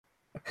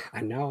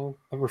And now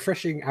a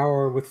refreshing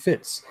hour with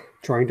Fitz,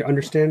 trying to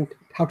understand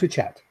how to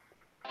chat.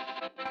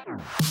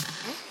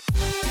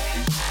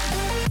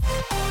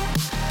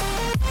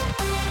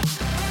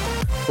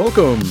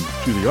 Welcome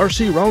to the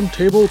RC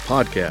Roundtable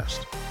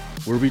Podcast,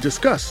 where we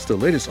discuss the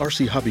latest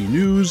RC hobby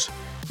news,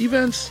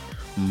 events,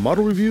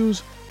 model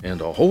reviews,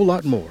 and a whole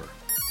lot more.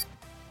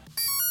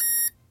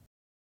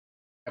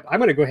 I'm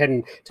going to go ahead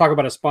and talk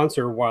about a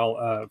sponsor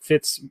while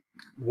Fitz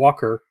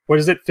Walker, what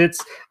is it,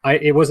 Fitz?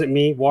 It wasn't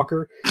me,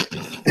 Walker,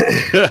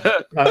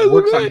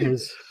 works on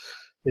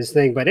his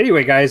thing. But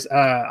anyway, guys,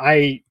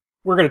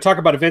 we're going to talk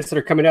about events that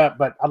are coming up,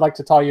 but I'd like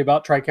to tell you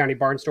about Tri-County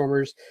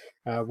Barnstormers.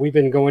 We've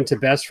been going to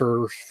Best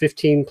for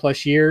 15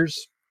 plus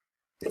years.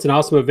 It's an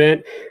awesome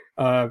event.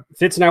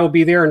 Fitz and I will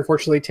be there.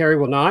 Unfortunately, Terry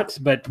will not,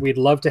 but we'd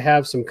love to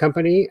have some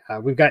company.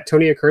 We've got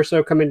Tony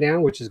Accurso coming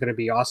down, which is going to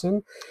be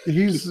awesome.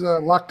 He's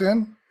locked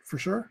in for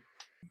sure.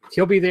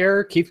 He'll be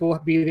there. Keith will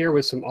be there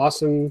with some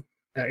awesome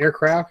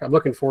aircraft. I'm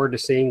looking forward to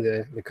seeing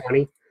the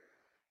Connie.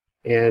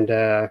 And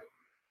I'm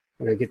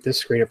going to get this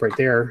screen up right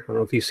there. I don't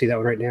know if you see that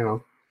one right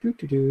now.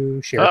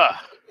 Share.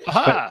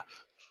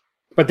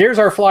 But there's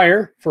our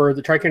flyer for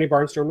the Tri-County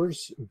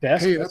Barnstormers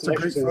Best. Hey, that's a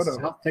great photo.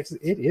 South Texas.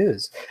 It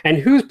is. And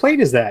whose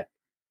plate is that?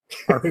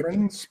 Our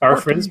friend Sparky.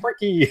 Our friend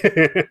Sparky.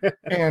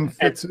 And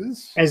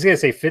Fitz's. I was going to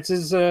say,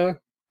 Fitz's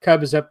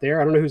Cub is up there.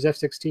 I don't know who's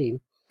F-16.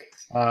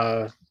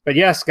 But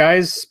yes,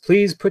 guys,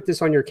 please put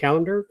this on your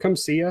calendar. Come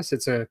see us.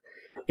 It's a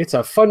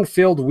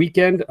fun-filled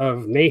weekend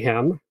of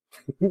mayhem.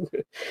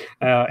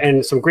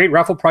 And some great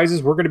raffle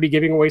prizes. We're going to be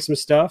giving away some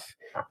stuff.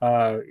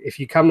 If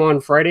you come on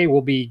Friday,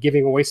 we'll be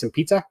giving away some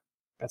pizza.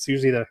 That's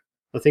usually the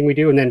thing we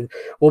do. And then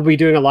we'll be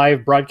doing a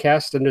live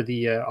broadcast under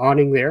the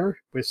awning there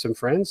with some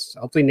friends.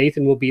 Hopefully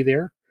Nathan will be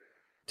there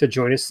to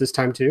join us this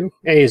time too.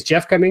 Hey, is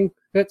Jeff coming,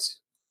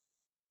 Fitz?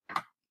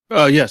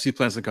 Yes, he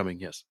plans on coming,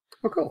 yes.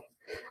 Oh, cool.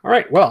 All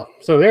right, well,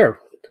 so there.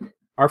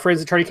 Our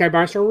friends at Tri-County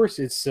Barnstormers,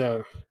 it's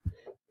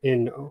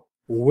in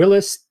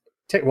Willis,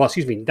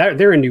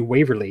 they're in New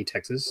Waverly,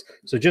 Texas,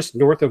 so just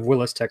north of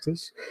Willis,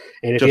 Texas.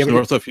 And if just you have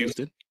north of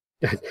Houston?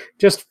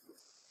 Just,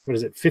 what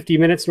is it, 50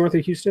 minutes north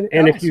of Houston?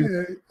 And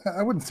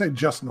I wouldn't say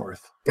just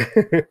north.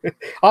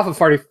 off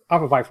of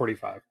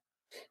I-45.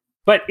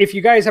 But if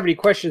you guys have any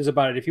questions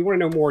about it, if you want to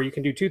know more, you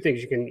can do two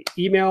things. You can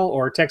email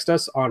or text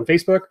us on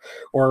Facebook,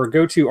 or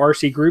go to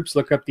RC Groups,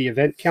 look up the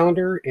event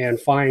calendar, and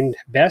find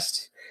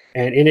Best.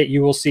 And in it,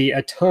 you will see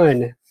a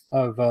ton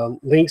of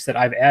links that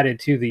I've added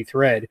to the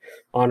thread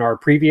on our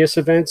previous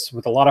events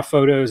with a lot of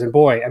photos. And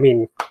boy, I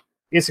mean,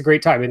 it's a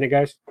great time, isn't it,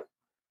 guys?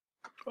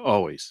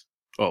 Always.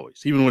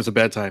 Even when it's a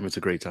bad time, it's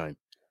a great time.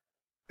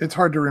 It's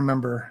hard to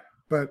remember,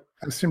 but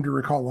I seem to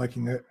recall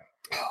liking it.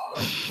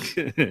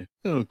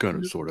 Oh, kind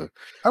of, sort of.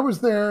 I was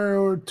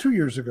there 2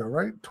 years ago,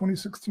 right?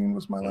 2016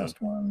 was my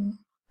last one.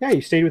 Yeah, you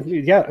stayed with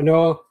me. Yeah,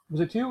 no,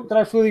 was it 2 that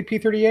I flew the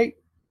P-38?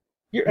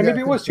 Maybe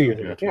it was 2 years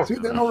ago. Yeah. See,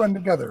 they all run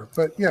together,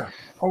 but yeah,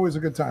 always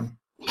a good time.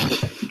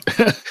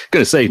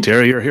 Gonna say,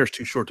 Terry, your hair's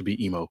too short to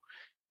be emo.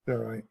 All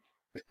right.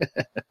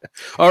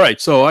 All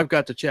right, so I've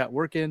got the chat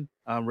working.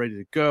 I'm ready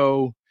to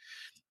go.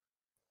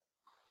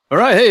 All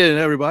right, hey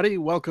everybody,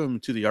 welcome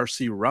to the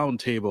RC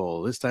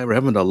Roundtable. This time we're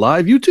having a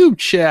live YouTube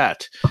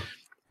chat,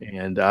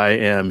 and I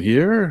am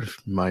here.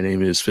 My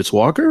name is Fitz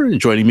Walker, and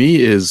joining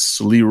me is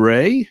Lee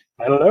Ray.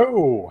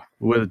 Hello.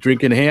 With a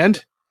drink in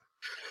hand.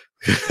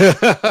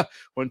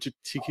 1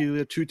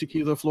 tequila, 2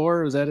 tequila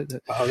floor. Is that it?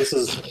 Oh, this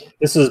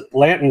is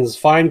Blanton's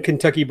fine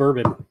Kentucky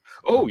bourbon.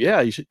 Oh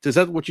yeah, is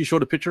that what you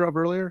showed a picture of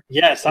earlier?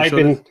 Yes, I've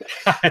been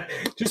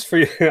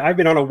I've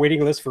been on a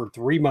waiting list for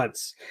 3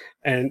 months,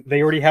 and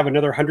they already have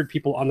another 100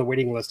 people on the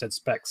waiting list at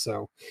Specs.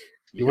 So,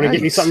 you want to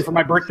get me something for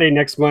my birthday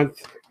next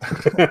month?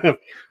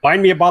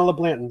 Find me a bottle of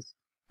Blanton's.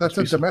 That's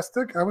a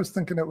domestic. I was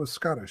thinking it was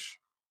Scottish.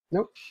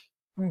 Nope.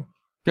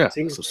 Yeah,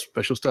 some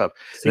special stuff.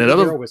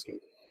 Whiskey.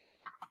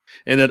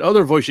 And that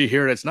other voice you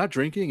hear that's not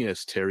drinking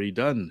is Terry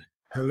Dunn.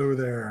 Hello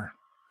there.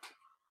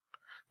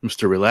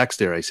 Mr. Relaxed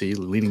there, I see,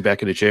 leaning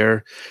back in a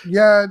chair.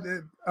 Yeah,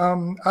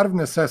 out of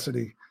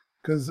necessity,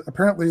 because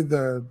apparently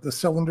the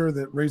cylinder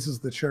that raises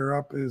the chair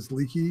up is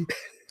leaky.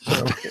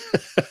 So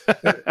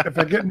if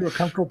I get into a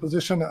comfortable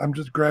position, I'm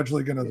just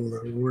gradually going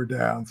to lower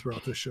down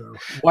throughout the show.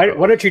 Why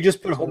don't you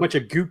just put a whole bunch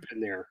of goop in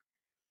there?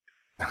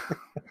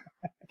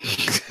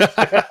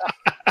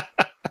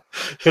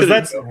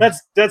 Because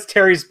that's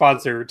Terry's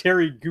sponsor,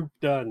 Terry Goop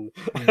Dunn.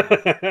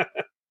 All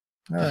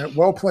right,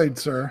 well played,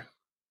 sir.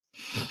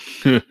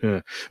 All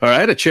right, I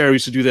had a chair. I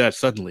used to do that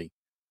suddenly.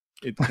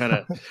 It kind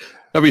of,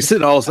 I'd be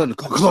sitting all of a sudden,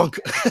 clunk,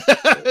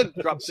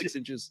 drop 6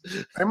 inches.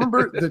 I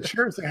remember the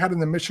chairs they had in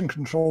the Mission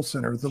Control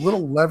Center. The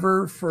little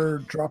lever for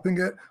dropping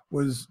it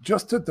was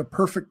just at the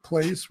perfect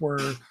place where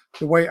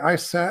the way I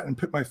sat and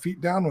put my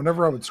feet down,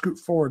 whenever I would scoot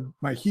forward,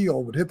 my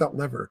heel would hit that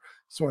lever.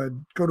 So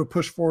I'd go to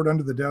push forward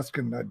under the desk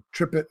and I'd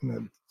trip it and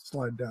I'd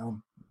slide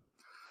down.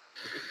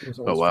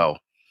 Oh, wow. Fun.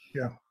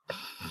 Yeah.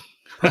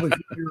 Probably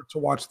easier to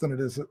watch than it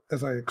is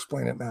as I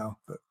explain it now.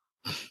 But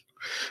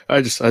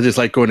I just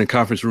like going in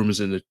conference rooms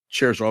and the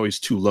chairs are always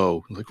too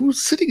low. I'm like, who's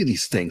sitting in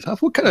these things?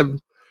 What kind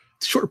of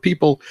short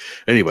people.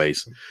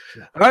 Anyways.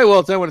 All right.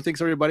 Well, I want to thank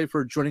everybody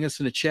for joining us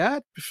in the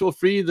chat. Feel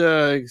free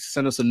to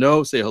send us a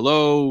note, say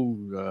hello,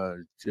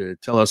 to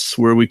tell us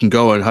where we can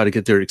go and how to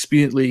get there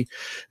expediently.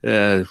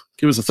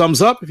 Give us a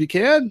thumbs up if you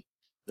can.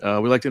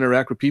 We like to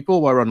interact with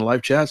people while we're on the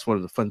live chat. It's one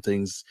of the fun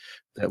things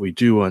that we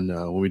do on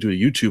when we do a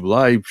YouTube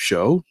live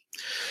show.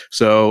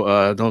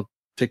 So don't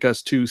take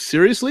us too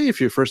seriously if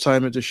you're first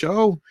time at the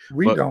show.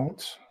 We don't.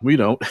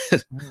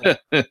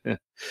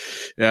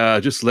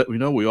 Just let me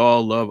know we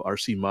all love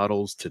RC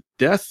models to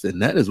death,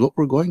 and that is what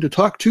we're going to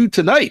talk to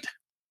tonight.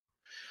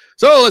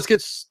 So let's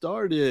get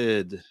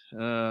started.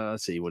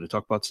 Let's see, you want to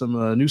talk about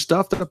some new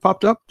stuff that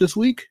popped up this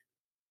week?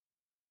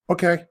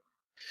 Okay.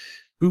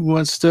 Who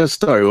wants to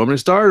start? You want me to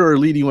start, or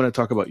Lee, do you want to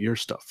talk about your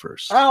stuff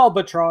first?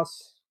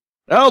 Albatross.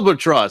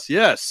 Albatross,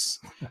 yes.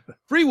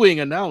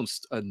 Freewing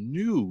announced a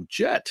new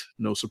jet.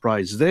 No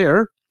surprise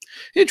there.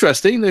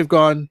 Interesting. They've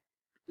gone,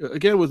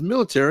 again, with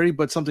military,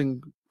 but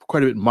something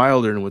quite a bit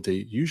milder than what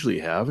they usually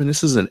have. And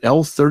this is an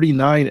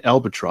L-39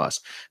 Albatross.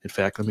 In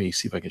fact, let me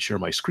see if I can share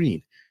my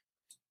screen.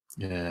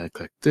 Yeah,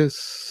 click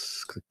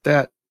this, click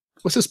that.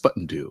 What's this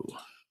button do?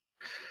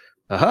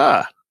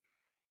 Aha.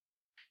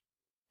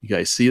 You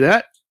guys see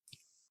that?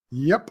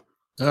 Yep.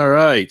 All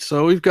right.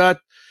 So we've got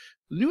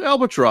the new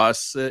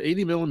Albatross,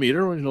 80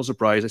 millimeter. No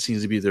surprise. That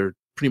seems to be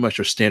pretty much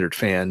their standard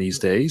fan these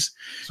days.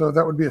 So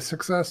that would be a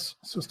 6S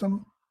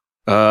system?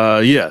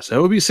 Yes,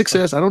 that would be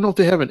 6S. I don't know if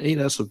they have an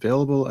 8S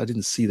available. I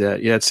didn't see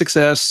that. Yeah, it's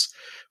 6S,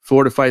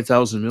 4 to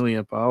 5,000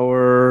 milliamp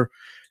hour.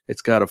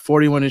 It's got a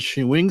 41-inch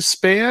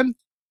wingspan,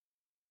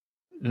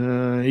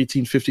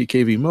 1850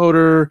 kV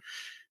motor,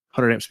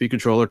 100 amp speed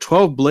controller,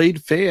 12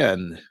 blade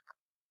fan.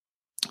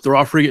 They're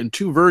offering it in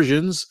two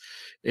versions,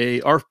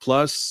 a ARF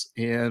Plus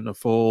and a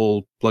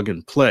full plug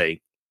and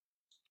play.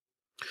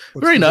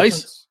 What's Very the nice.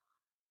 difference?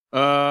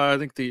 I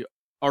think the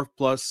ARF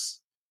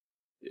Plus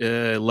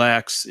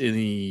lacks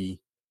any.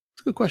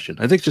 It's a good question.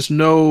 I think just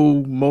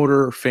no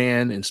motor,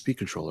 fan, and speed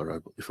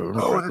controller. If I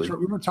remember correctly. That's right.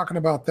 We were talking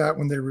about that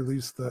when they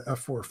released the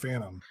F4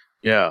 Phantom.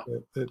 Yeah,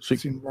 It So-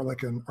 seemed more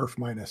like an ARF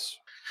minus.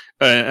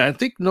 I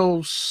think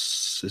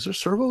is there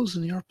servos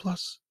in the ARF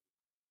Plus?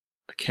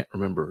 I can't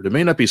remember. There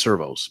may not be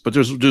servos, but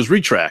there's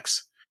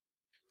retracts.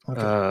 Okay.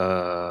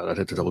 I'd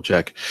have to double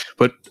check.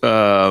 But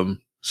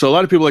so a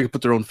lot of people like to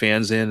put their own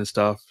fans in and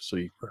stuff. So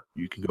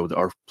you can go with the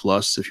ARF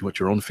Plus if you want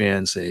your own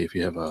fans. Say if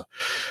you have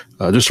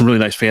there's some really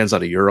nice fans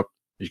out of Europe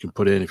you can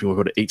put in if you want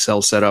to go to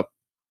 8-cell setup,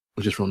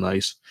 which is real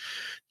nice.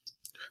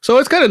 So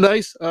it's kind of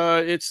nice.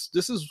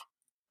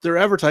 They're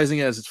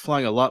advertising as it's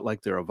flying a lot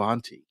like their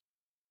Avanti.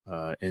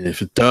 And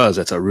if it does,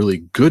 that's a really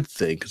good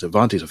thing because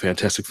Avanti is a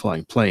fantastic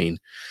flying plane.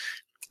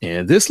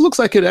 And this looks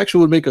like it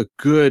actually would make a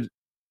good,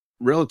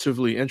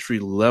 relatively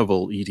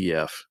entry-level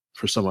EDF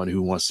for someone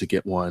who wants to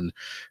get one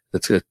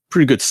that's a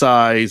pretty good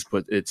size,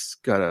 but it's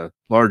got a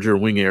larger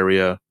wing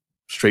area,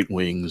 straight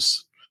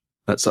wings.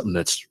 Not something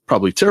that's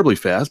probably terribly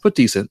fast, but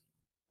decent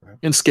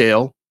in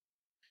scale.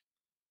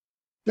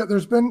 Yeah,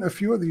 there's been a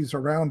few of these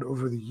around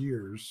over the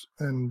years,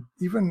 and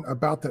even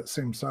about that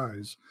same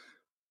size.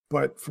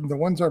 But from the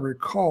ones I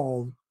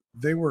recall,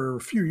 they were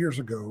a few years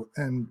ago,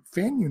 and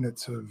fan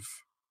units have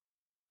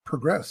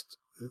progressed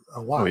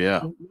a lot. Oh,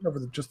 yeah. Over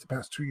just the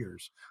past 2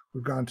 years,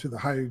 we've gone to the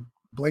high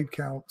blade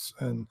counts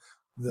and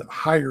the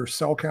higher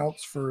cell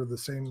counts for the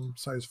same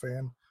size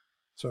fan.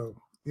 So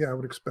yeah, I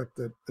would expect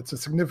that it's a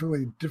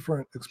significantly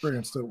different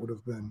experience than it would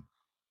have been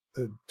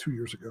 2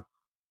 years ago.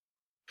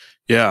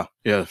 Yeah,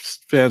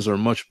 fans are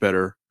much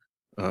better,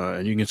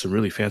 and you can get some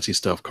really fancy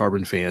stuff,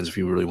 carbon fans, if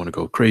you really want to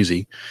go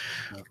crazy.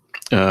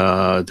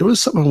 There was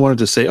something I wanted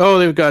to say. Oh,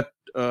 they've got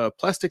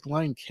plastic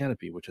line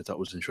canopy, which I thought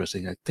was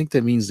interesting. I think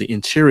that means the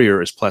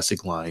interior is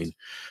plastic line,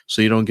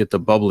 so you don't get the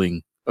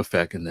bubbling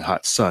effect in the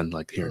hot sun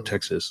like here in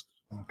Texas.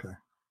 Okay.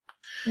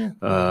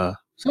 Yeah.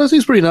 So that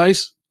seems pretty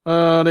nice. They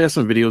have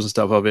some videos and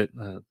stuff of it.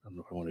 I don't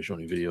know if I want to show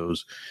any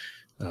videos.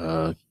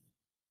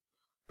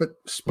 But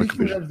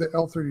speaking of the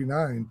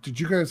L-39, did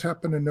you guys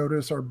happen to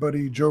notice our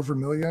buddy Joe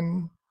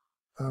Vermillion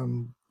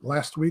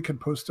last week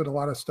had posted a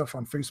lot of stuff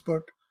on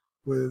Facebook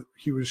with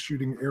he was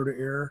shooting air to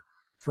air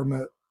from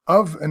an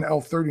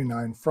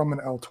L-39 from an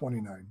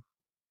L-29.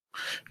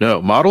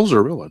 No, models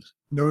or real ones?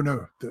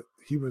 No,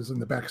 he was in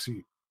the back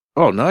seat.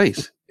 Oh,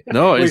 nice.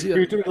 No,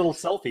 We're doing little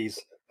selfies.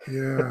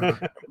 Yeah.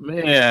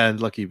 Man,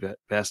 lucky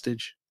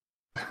bastage.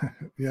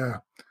 Yeah.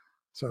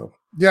 So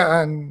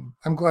yeah, and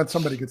I'm glad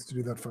somebody gets to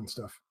do that fun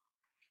stuff.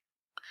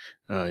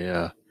 Oh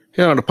yeah.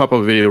 Here, I'm gonna pop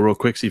up a video real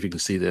quick, see if you can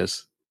see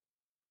this.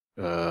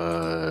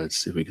 Let's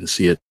see if we can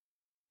see it.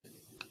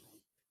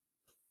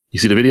 You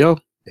see the video?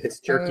 It's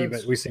jerky,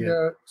 but we see it.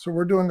 Yeah. So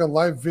we're doing a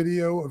live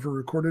video of a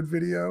recorded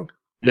video.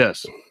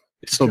 Yes.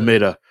 It's so Good.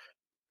 meta.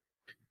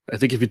 I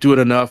think if you do it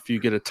enough, you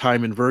get a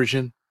time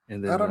inversion,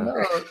 and then I don't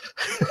know.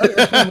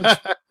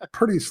 It's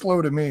pretty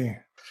slow to me.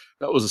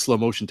 that was a slow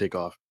motion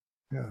takeoff.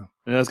 Yeah.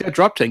 And it's got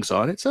drop tanks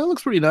on it, so it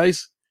looks pretty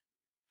nice.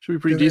 Should be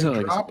pretty Do they decent.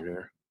 Like I drop? said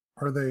there.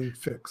 Are they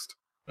fixed?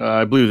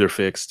 I believe they're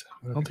fixed.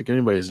 I Okay. don't think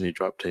anybody has any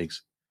drop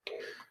tanks.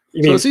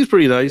 You So mean it seems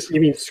pretty nice.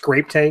 you mean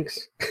scrape tanks?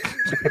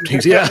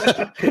 Yeah.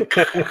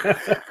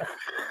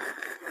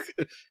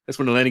 That's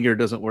when the landing gear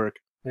doesn't work.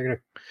 They're gonna-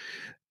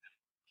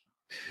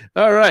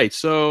 All right.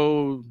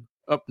 So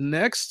up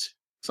next,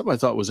 something I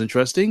thought was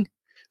interesting.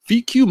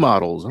 VQ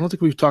models. I don't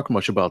think we've talked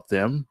much about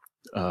them.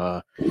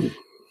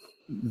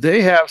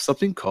 They have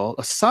something called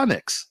a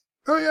Sonix.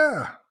 Oh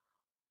yeah.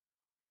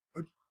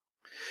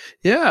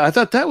 Yeah, I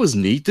thought that was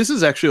neat. This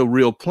is actually a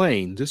real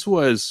plane. This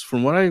was,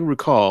 from what I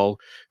recall,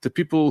 the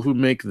people who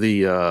make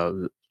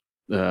the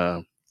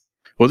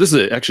well, this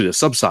is actually the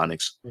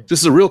Subsonics. This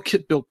is a real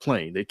kit-built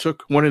plane. They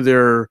took one of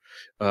their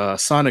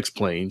Sonix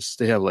planes.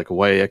 They have like a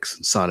YX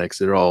and Sonix.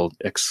 They're all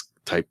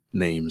X-type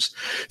names.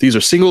 These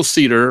are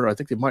single-seater. I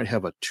think they might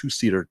have a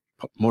two-seater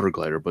motor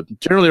glider, but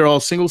generally they're all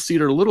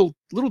single-seater, little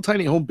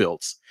tiny home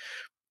builds,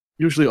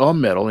 usually all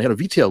metal. They had a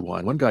V-tailed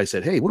one. One guy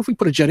said, "Hey, what if we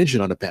put a jet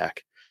engine on the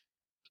back?"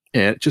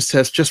 And it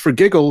just for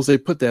giggles, they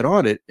put that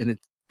on it, and it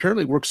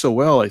apparently works so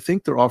well. I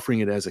think they're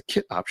offering it as a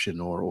kit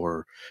option,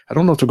 or I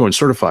don't know if they're going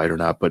certified or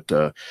not, but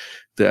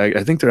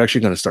I think they're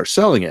actually going to start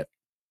selling it.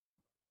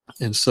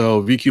 And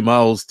so VQ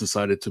Models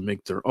decided to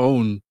make their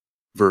own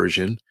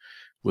version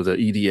with an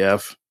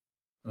EDF.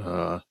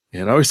 And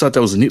I always thought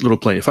that was a neat little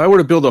plane. If I were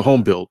to build a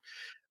home build,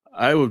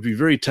 I would be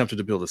very tempted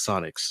to build a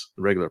Sonix,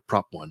 the regular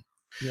prop one.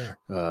 Yeah.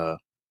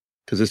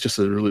 Because it's just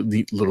a really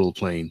neat little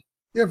plane.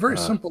 Yeah, very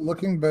simple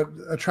looking, but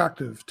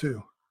attractive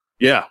too.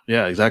 Yeah,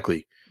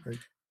 exactly. Right.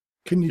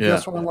 Can you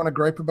guess what I want to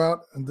gripe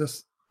about in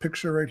this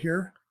picture right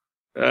here?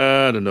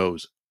 The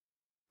nose.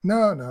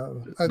 No.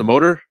 The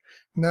motor?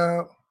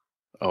 No.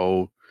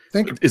 Oh.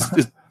 Think It's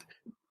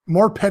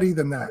more petty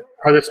than that.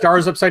 Are the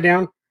stars upside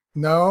down?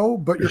 No,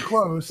 but you're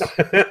close.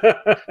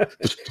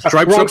 stripes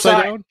Wrong upside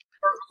side. down?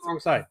 Wrong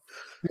side.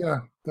 Yeah,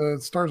 the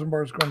stars and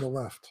bars go on the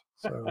left.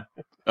 So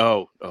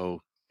Oh. Oh,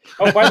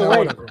 by the way,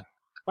 whatever.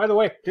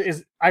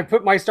 I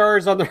put my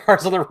stars on the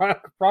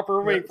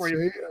proper way for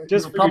you. See,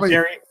 Just you're for probably you,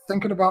 Terry.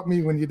 thinking about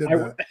me when you did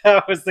that.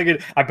 I was thinking,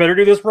 I better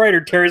do this right,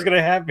 or Terry's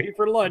gonna have me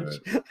for lunch.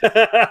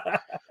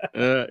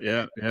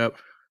 Yeah. All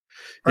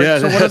right, Yeah,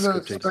 so what are that's the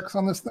good taste. specs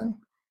on this thing?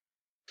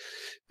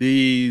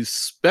 The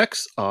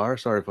specs are,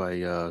 sorry if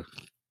I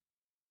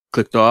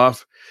clicked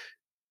off.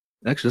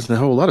 Actually, doesn't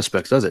have a lot of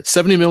specs, does it?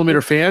 70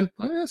 millimeter fan.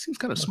 That seems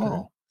kind of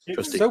small. It's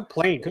Interesting. so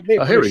plain. Couldn't they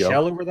Oh, put here a we go.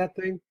 shell over that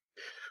thing?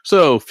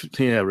 So,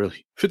 yeah,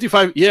 really.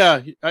 55.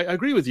 Yeah, I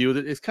agree with you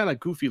that it's kind of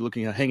goofy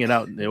looking, hanging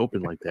out in the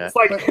open like that.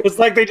 It's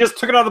like they just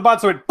took it out of the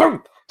box and went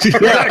boom.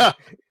 Yeah,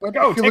 But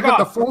Go, if you take look at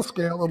the off. full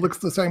scale, it looks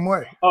the same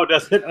way. Oh,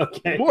 does it?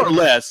 Okay. more or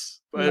less.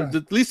 But Yeah.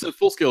 at least the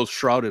full scale is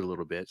shrouded a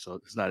little bit, so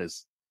it's not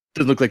as.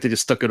 Doesn't look like they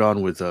just stuck it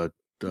on with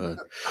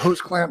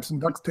Hose clamps and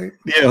duct tape,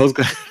 yeah, I was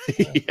gonna,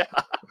 yeah.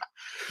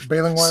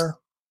 baling wire.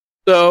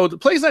 So the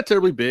plane's not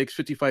terribly big,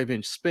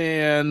 55-inch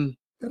span,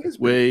 It is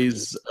big.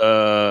 weighs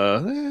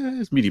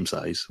it's medium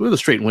size with a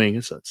straight wing.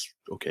 That's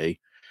okay.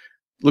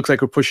 Looks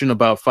like we're pushing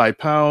about 5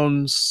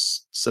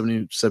 pounds,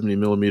 70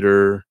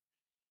 millimeter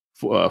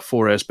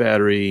 4S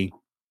battery.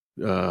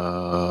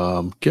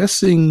 I'm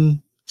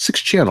guessing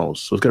 6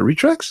 channels. So it's got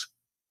retracts.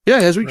 Yeah,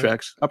 it has Right.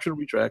 retracts, optional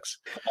retracts.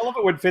 I love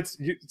it when Fitz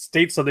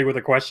states something with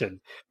a question.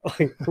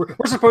 Like, we're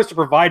supposed to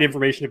provide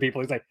information to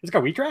people. He's like, it's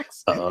got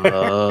retracts?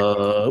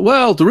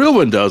 Well, the real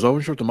one does. I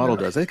wasn't sure what the model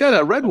does. They got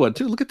a red one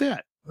too. Look at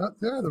that.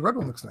 Yeah, the red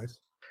one looks nice.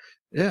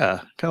 Yeah,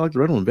 kind of like the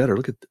red one better.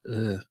 Look at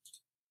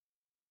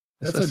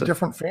That's a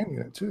different fan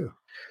unit too.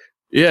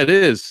 yeah, it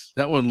is.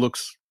 That one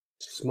looks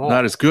Small.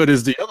 not as good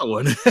as the other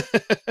one.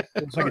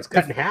 Looks like it's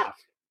cut in half.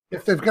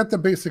 If they've got the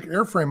basic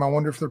airframe, I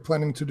wonder if they're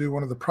planning to do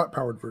one of the prop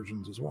powered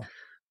versions as well,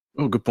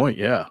 Oh, good point.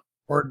 Yeah,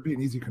 or it'd be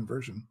an easy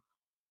conversion.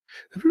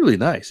 that'd be really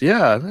nice.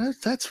 Yeah,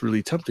 that's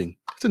really tempting.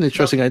 It's an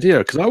interesting idea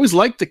because I always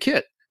liked the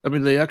kit. I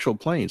mean, the actual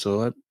plane.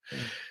 So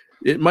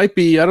it might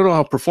be. I don't know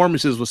how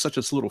performance is with such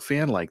a little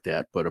fan like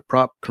that, but a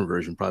prop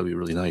conversion probably be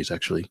really nice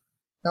actually.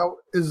 Now,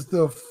 is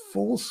the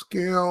full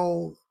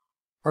scale?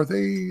 Are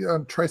they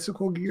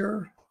tricycle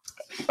gear?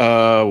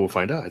 We'll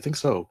find out. I think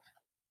so.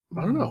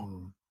 I don't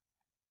know.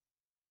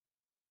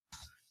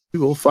 We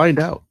will find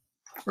out.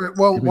 All right,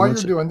 well, Give me while one you're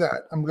sec. doing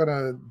that, I'm going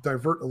to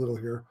divert a little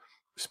here.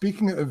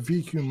 Speaking of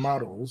VQ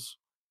models,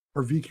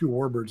 or VQ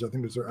Warbirds, I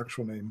think is their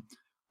actual name,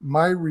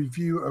 my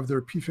review of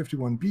their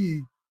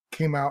P-51B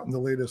came out in the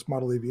latest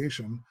Model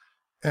Aviation.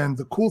 And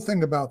the cool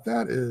thing about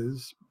that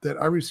is that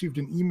I received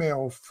an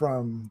email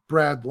from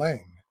Brad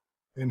Lang,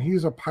 and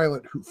he's a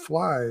pilot who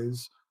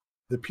flies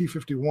the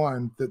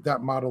P-51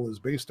 that model is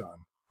based on,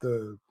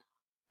 the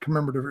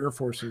Commemorative Air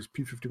Force's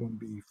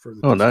P-51B for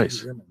the Oh, Tuskegee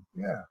nice. Airmen.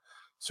 Yeah.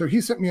 So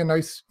he sent me a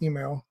nice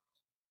email.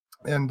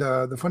 And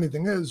the funny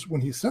thing is, when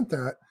he sent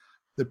that,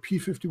 the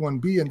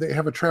P-51B, and they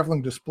have a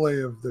traveling display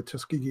of the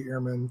Tuskegee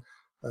Airmen.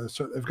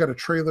 So they've got a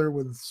trailer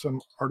with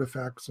some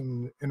artifacts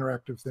and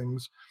interactive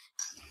things.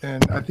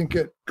 And I think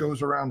it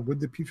goes around with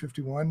the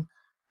P-51.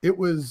 It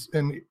was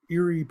in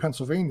Erie,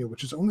 Pennsylvania,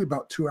 which is only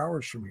about 2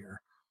 hours from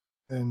here.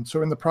 And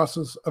so in the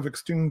process of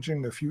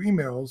exchanging a few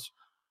emails,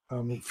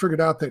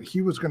 figured out that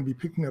he was going to be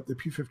picking up the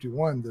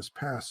P-51 this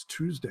past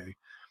Tuesday.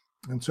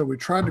 And so we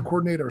tried to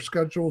coordinate our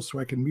schedules so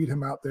I can meet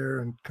him out there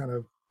and kind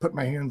of put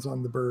my hands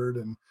on the bird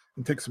and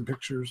take some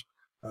pictures.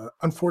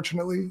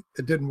 Unfortunately,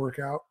 it didn't work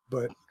out,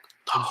 but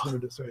I just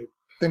wanted to say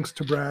thanks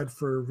to Brad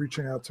for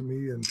reaching out to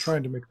me and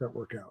trying to make that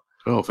work out.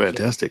 Oh,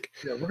 fantastic.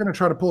 So, yeah, we're going to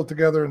try to pull it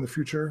together in the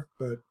future,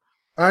 but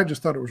I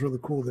just thought it was really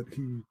cool that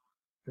he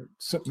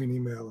sent me an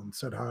email and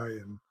said hi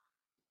and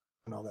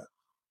all that.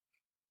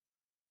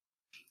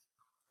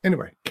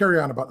 Anyway, carry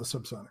on about the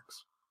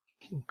subsonics.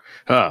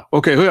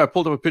 Okay, here I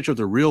pulled up a picture of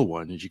the real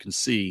one. As you can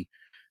see,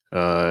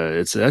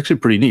 it's actually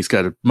pretty neat. It's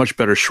got a much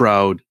better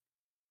shroud,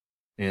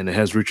 and it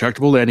has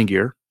retractable landing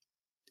gear.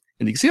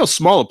 And you can see how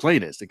small a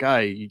plane is. The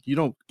guy, you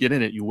don't get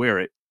in it, you wear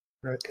it.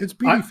 Right, it's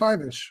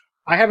BD5-ish.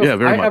 I have a, Yeah,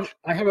 very much.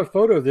 I have a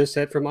photo of this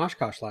set from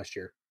Oshkosh last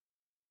year.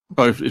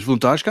 Oh, it's from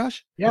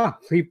Oshkosh? Yeah,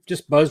 he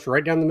just buzzed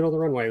right down the middle of the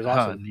runway. It was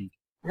awesome. Neat.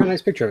 I got a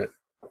nice picture of it.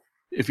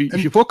 If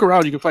you poke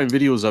around, you can find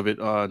videos of it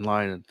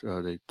online,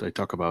 and they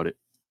talk about it.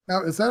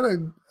 Now, is that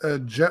a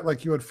jet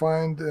like you would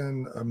find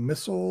in a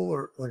missile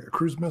or like a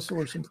cruise missile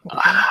or something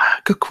like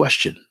that? Good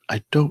question.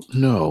 I don't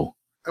know.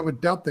 I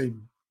would doubt they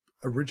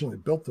originally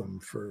built them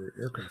for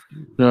aircraft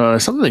use. No,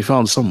 something they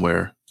found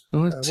somewhere.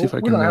 Let's see if I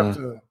we can. don't have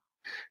to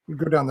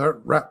go down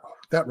that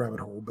rabbit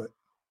hole, but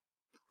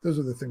those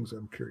are the things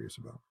I'm curious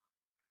about.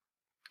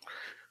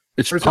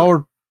 It's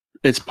powered.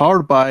 It's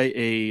powered by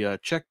a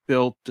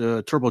Czech-built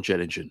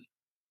turbojet engine.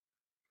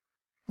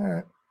 All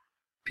right.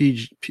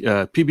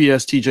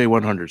 PBS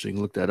TJ100. So you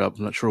can look that up.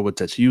 I'm not sure what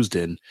that's used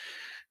in.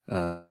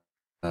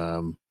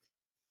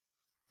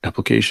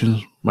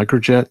 Applications,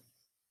 microjet.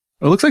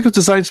 Oh, it looks like it's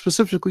designed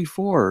specifically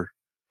for.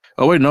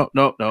 Oh wait, no.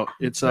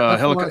 It's a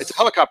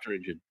helicopter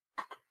engine.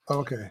 Oh,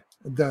 okay.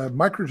 The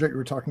microjet you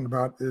were talking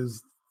about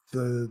is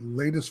the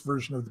latest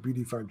version of the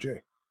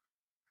BD5J.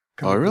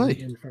 Oh, really?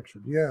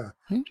 Manufactured. Yeah.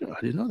 I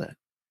didn't know that.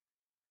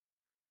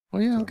 Oh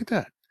yeah, look at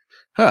that.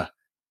 Huh.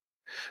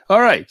 All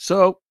right.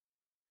 So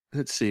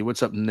let's see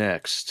what's up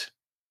next.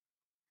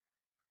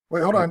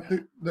 Wait, hold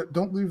on.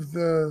 Don't leave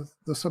the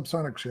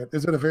subsonics yet.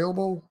 Is it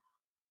available?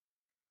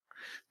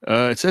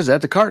 It says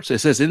at the cart. It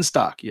says in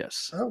stock.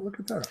 Yes. Oh, look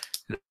at that.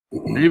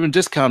 They're even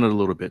discounted a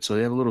little bit, so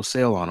they have a little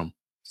sale on them.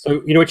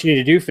 So you know what you need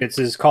to do, Fitz,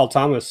 is call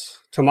Tomas,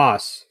 at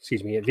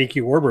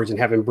VQ Warbirds and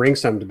have him bring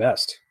some to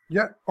Best.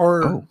 Yeah,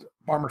 or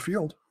Bomber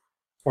Field.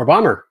 Or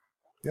Bomber.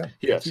 Yeah.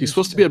 Yes, he's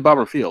supposed to be at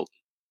Bomber Field.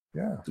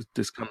 Yeah.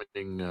 This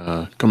coming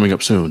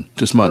up soon,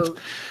 this month.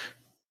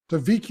 So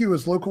VQ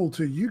is local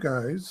to you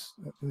guys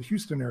in the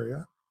Houston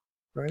area,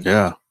 right?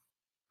 Yeah.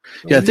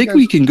 So yeah, I think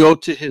we can go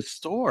to his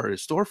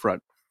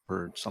storefront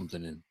or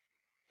something in.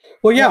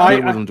 Well, yeah, I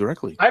with him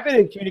directly. I've been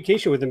in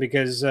communication with him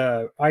because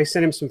I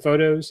sent him some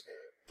photos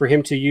for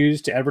him to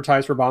use to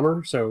advertise for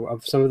Bomber. So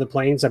of some of the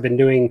planes, I've been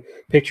doing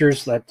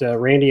pictures that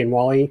Randy and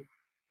Wally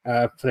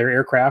for their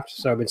aircraft.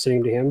 So I've been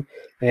sending to him.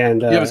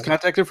 And you have his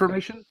contact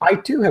information? I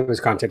do have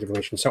his contact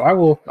information. So I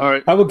will. All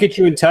right. I will get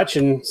you in touch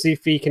and see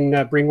if he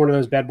can bring one of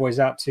those bad boys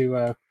out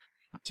to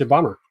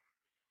Bomber.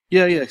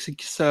 Yeah.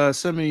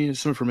 Send me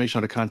some information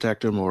how to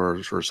contact him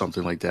or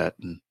something like that.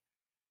 And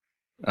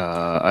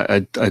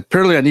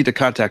apparently I need to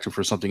contact him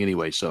for something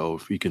anyway. So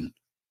if you can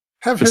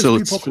have his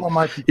people call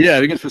my people.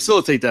 Yeah, we can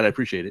facilitate that. I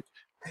appreciate it.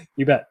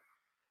 You bet.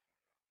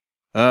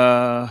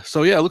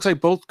 So yeah, it looks like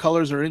both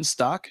colors are in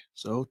stock.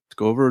 So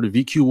go over to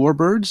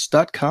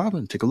vqwarbirds.com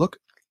and take a look.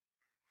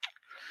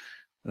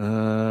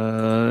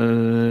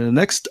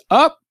 Next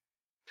up,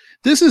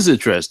 this is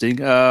interesting.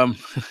 Don't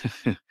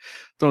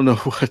know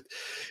what.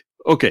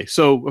 Okay,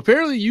 so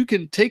apparently you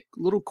can take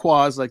little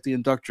quads like the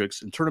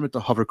Inductrix and turn them into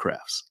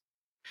hovercrafts.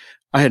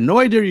 I had no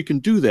idea you can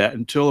do that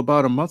until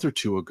about a month or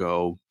two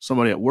ago.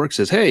 Somebody at work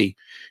says, hey,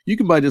 you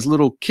can buy this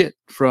little kit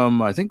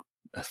from, I think,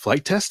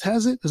 Flight Test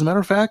has it, as a matter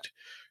of fact,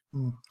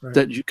 right.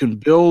 that you can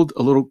build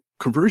a little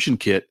conversion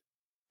kit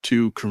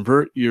to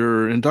convert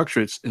your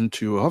Inductrix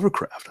into a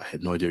hovercraft. I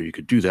had no idea you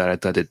could do that. I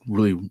thought it'd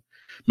really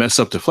mess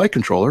up the flight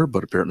controller,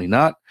 but apparently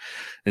not.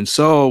 And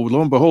so,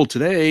 lo and behold,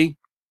 today,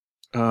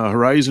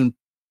 Horizon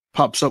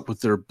pops up with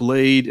their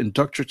Blade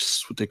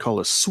Inductrix, what they call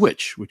a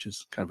switch, which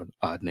is kind of an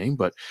odd name,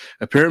 but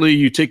apparently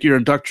you take your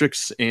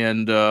Inductrix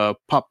and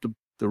pop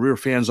the rear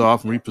fans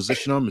off and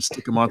reposition them and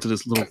stick them onto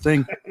this little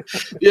thing.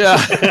 Yeah.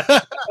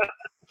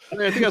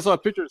 I think I saw a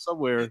picture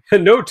somewhere.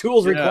 No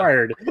tools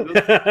required.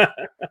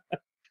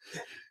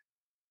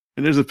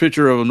 And there's a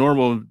picture of a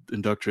normal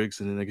Inductrix,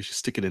 and then I guess you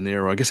stick it in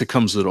there, or I guess it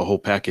comes with a whole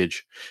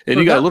package. And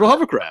you got a little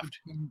hovercraft.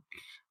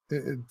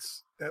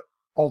 It's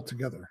all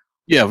together.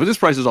 Yeah, but this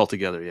price is all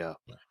together, yeah.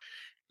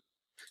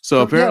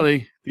 So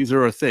apparently these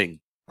are a thing.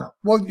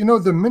 Well,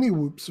 the mini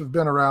whoops have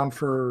been around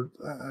for,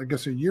 I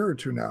guess, a year or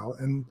two now,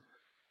 and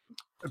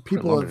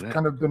people have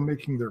kind of been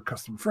making their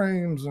custom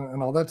frames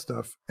and all that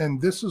stuff.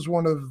 And this is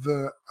one of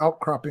the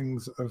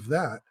outcroppings of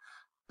that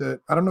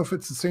I don't know if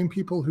it's the same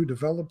people who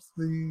developed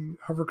the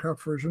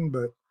hovercraft version,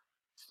 but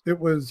it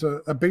was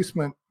a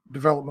basement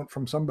development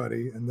from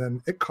somebody, and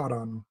then it caught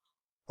on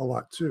a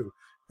lot too.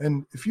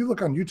 And if you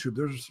look on YouTube,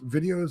 there's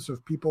videos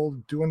of people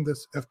doing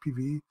this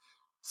FPV,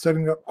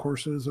 setting up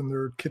courses in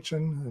their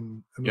kitchen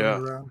and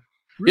moving around.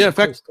 Really in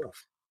fact,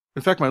 stuff.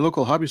 In fact, my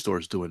local hobby store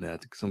is doing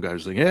that. Some guys are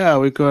saying, "Yeah,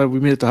 we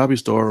made it to hobby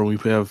store, and we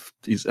have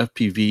these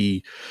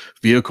FPV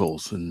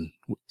vehicles, and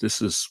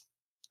this is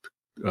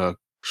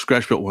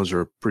scratch built ones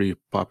are pretty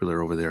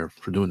popular over there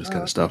for doing this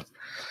kind of stuff."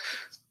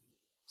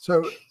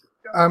 So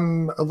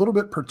I'm a little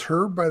bit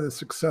perturbed by the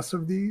success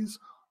of these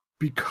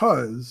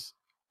because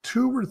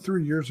 2 or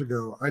 3 years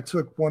ago, I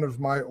took one of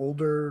my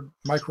older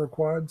micro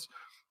quads,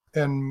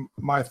 and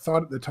my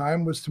thought at the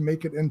time was to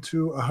make it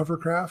into a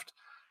hovercraft.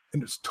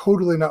 And it's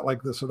totally not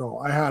like this at all.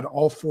 I had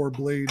all 4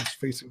 blades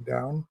facing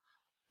down,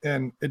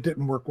 and it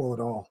didn't work well at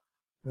all.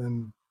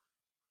 And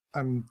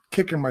I'm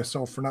kicking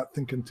myself for not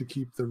thinking to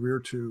keep the rear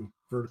 2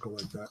 vertical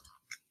like that.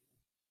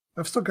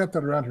 I've still got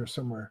that around here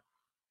somewhere.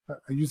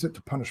 I use it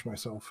to punish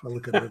myself. I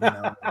look at it every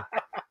now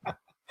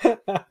and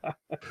then.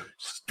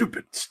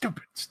 Stupid.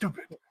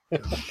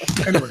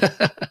 Anyway,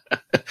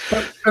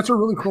 that's a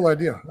really cool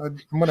idea. I'm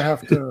going to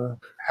have to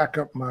hack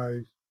up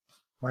my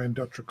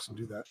Inductrix and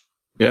do that.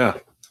 Yeah.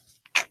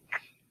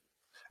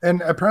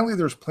 And apparently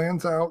there's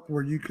plans out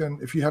where you can,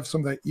 if you have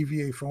some of that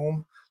EVA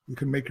foam, you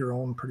can make your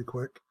own pretty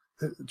quick.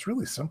 It's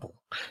really simple.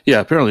 Yeah,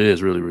 apparently it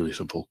is really, really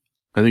simple.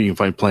 I think you can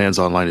find plans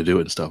online to do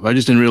it and stuff. I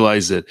just didn't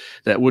realize that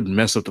wouldn't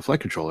mess up the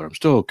flight controller. I'm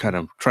still kind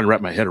of trying to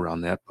wrap my head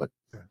around that, but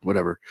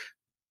whatever.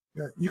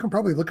 Yeah, you can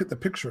probably look at the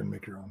picture and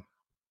make your own.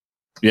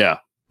 Yeah.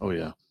 Oh,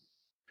 yeah.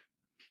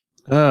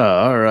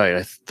 All right.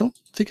 I don't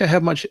think I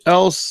have much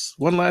else.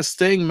 One last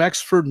thing.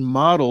 Maxford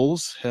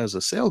Models has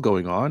a sale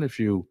going on. If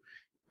you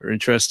are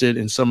interested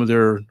in some of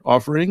their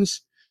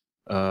offerings,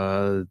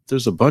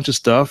 there's a bunch of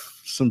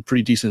stuff, some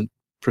pretty decent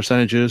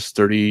percentages,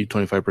 30,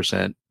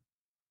 25%.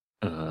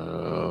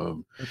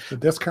 The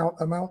discount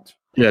amount?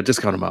 Yeah,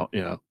 discount amount.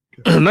 Yeah.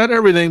 Okay. Not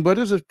everything, but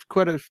there's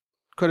quite a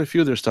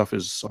few of their stuff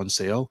is on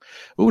sale.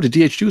 Oh, the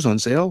DH2 is on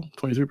sale,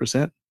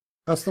 23%.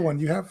 That's the one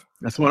you have?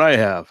 That's the one I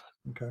have.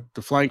 Okay.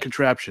 The flying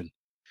contraption.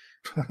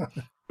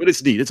 But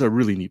it's neat. It's a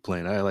really neat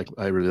plane. I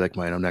really like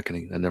mine. I'm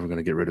never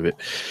gonna get rid of it.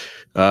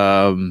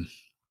 So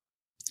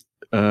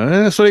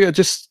I got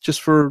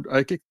just for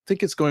I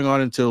think it's going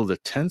on until the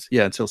 10th.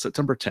 Yeah, until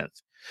September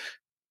 10th.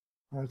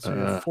 So you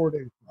have 4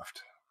 days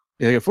left.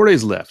 Yeah, you got 4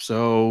 days left.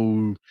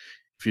 So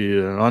if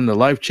you're on the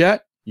live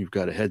chat, you've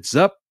got a heads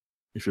up.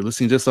 If you're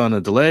listening just on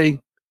a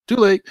delay, too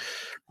late.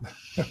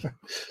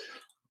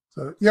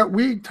 So yeah,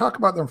 we talk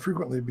about them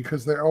frequently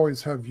because they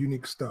always have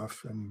unique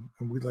stuff, and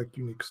we like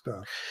unique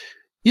stuff.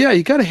 Yeah,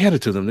 you got to hand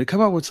it to them. They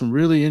come out with some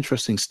really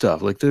interesting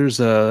stuff. Like there's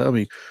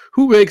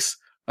who makes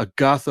a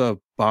Gotha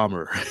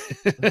bomber?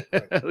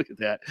 Look at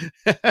that.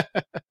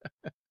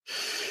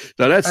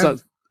 Now that's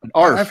not an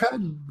ARF. I've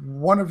had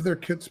one of their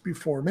kits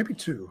before, maybe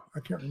 2. I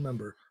can't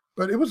remember,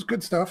 but it was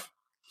good stuff.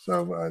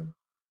 So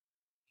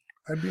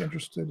I'd be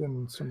interested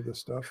in some of this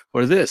stuff.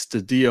 Or this,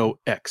 the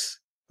DOX.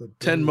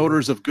 10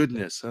 motors of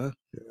goodness, huh?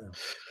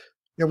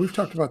 Yeah, we've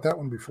talked about that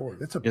one before.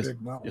 It's a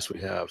big model. Yes, we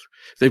have.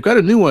 They've got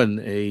a new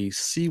one, a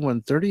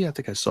C-130. I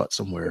think I saw it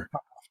somewhere.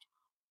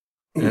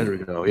 There we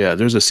go. Yeah,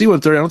 there's a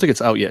C-130. I don't think it's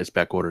out yet. It's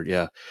back ordered.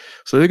 Yeah.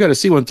 So they got a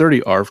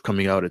C-130 ARF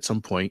coming out at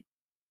some point.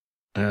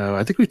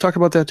 I think we've talked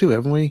about that too,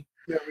 haven't we?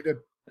 Yeah, we did.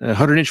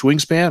 100-inch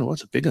wingspan.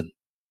 What's a big one?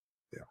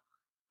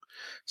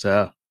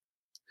 Yeah.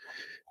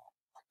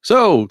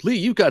 So Lee,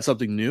 you've got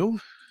something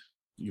new.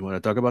 You want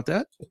to talk about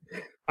that?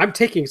 I'm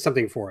taking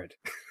something for it.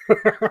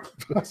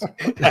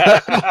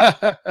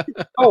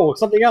 Oh,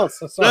 something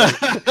else. Sorry.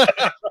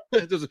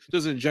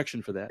 There's an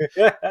injection for that.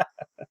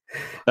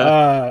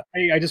 I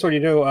just want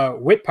you to know,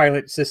 Wit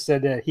Pilot just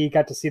said he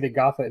got to see the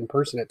Gotha in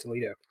person at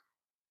Toledo.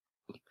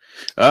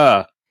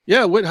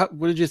 Yeah. What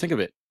did you think of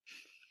it?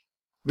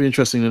 It'd be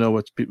interesting to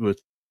know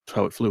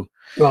how it flew.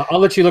 Well, I'll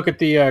let you look at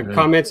the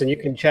comments, and you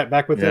can chat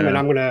back with them. And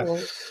I'm gonna.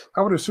 Well,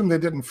 I would assume they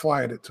didn't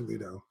fly it at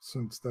Toledo,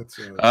 since that's.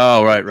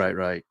 Oh, right.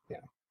 Yeah.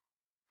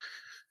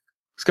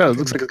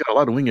 Looks like it's got a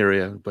lot of wing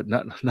area, but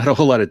not a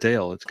whole lot of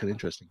tail. It's kind of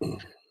interesting.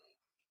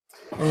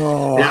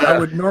 Oh, yeah. I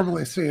would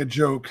normally say a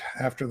joke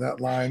after that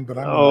line, but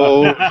I'm.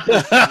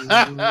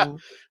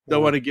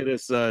 Don't want to get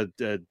us you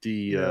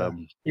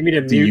mean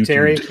to mute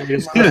Terry?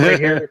 Just right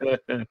here.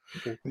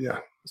 Yeah.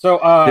 So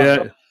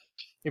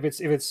if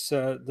it's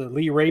the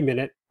Lee Ray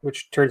minute,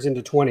 which turns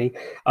into 20,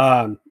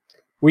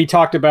 we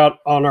talked about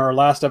on our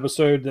last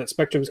episode that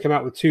Spectrum's come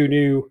out with 2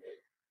 new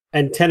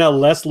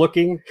antenna-less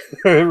looking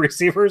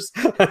receivers.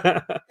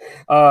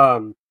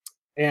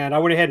 And I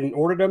went ahead and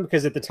ordered them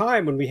because at the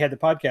time when we had the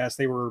podcast,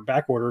 they were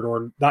back ordered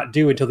or not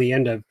due until the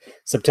end of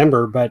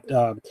September. But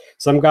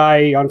some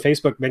guy on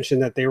Facebook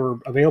mentioned that they were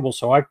available,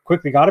 so I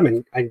quickly got them,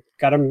 and I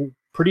got them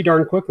pretty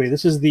darn quickly.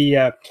 This is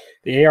the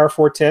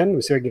AR410. Let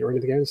me see if I can get rid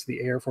of it again. It's the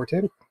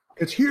AR410.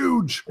 It's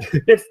huge.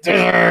 Here's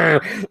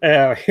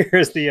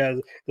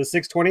the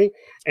 620,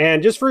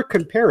 and just for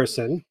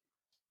comparison,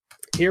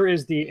 here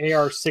is the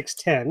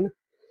AR610,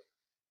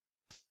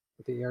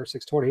 the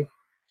AR620.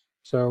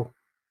 So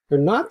they're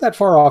not that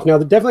far off. Now,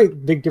 the definitely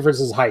big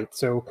difference is height.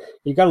 So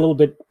you got a little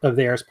bit of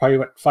there. It's probably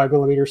what, 5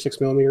 millimeter, 6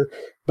 millimeter.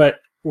 But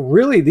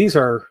really, these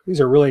are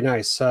really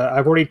nice.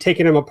 I've already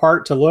taken them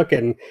apart to look,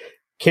 and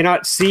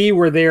cannot see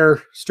where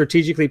they're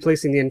strategically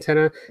placing the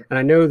antenna. And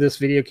I know this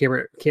video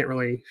camera can't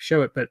really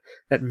show it, but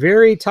that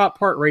very top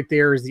part right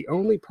there is the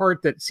only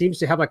part that seems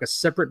to have like a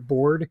separate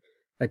board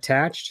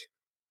attached.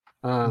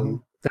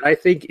 That I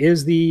think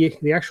is the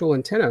actual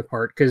antenna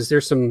part, because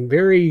there's some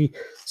very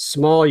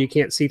small, you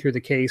can't see through the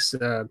case,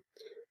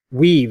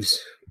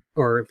 weaves,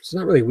 or it's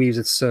not really weaves,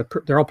 it's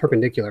they're all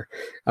perpendicular,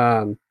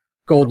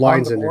 gold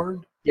lines in there.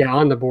 Yeah,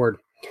 on the board.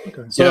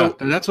 Okay. So yeah,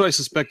 and that's what I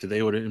suspected.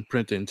 They would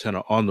imprint the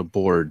antenna on the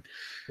board.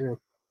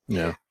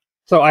 Yeah.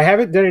 So I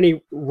haven't done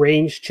any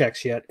range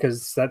checks yet,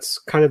 because that's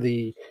kind of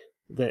the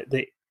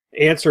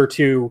answer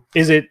to,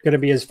 is it going to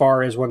be as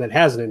far as one that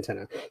has an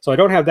antenna? So I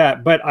don't have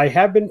that, but I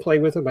have been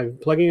playing with them. I've been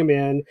plugging them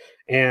in,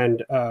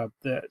 and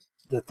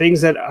the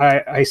things that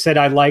I said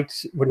I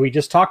liked when we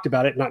just talked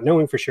about it, not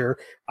knowing for sure,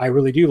 I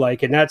really do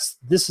like, and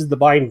this is the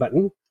bind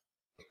button.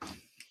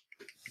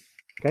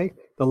 Okay,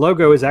 the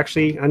logo is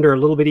actually under a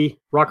little bitty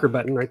rocker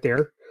button right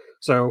there.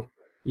 So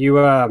you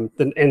and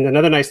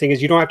another nice thing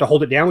is you don't have to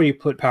hold it down when you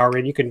put power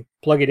in. You can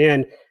plug it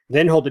in,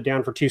 then hold it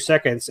down for 2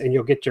 seconds, and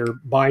you'll get your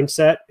bind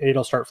set, and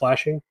it'll start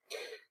flashing.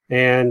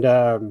 And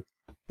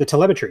the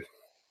telemetry,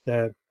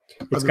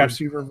 it's got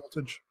receiver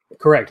voltage.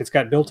 Correct. It's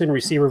got built-in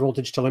receiver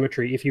voltage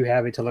telemetry if you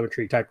have a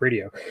telemetry type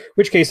radio,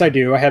 which case I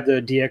do. I have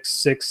the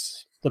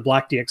DX6, the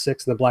black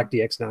DX6, and the black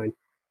DX9.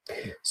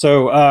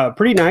 So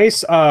pretty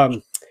nice.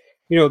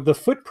 The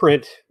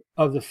footprint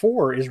of the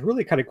 4 is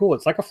really kind of cool.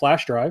 It's like a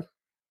flash drive.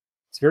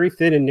 It's very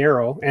thin and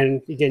narrow.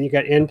 And again, you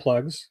got end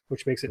plugs,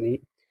 which makes it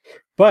neat.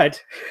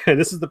 But, and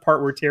this is the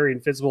part where Terry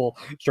and Fitz will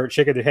start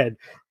shaking their head.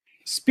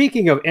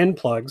 Speaking of end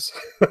plugs,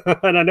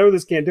 and I know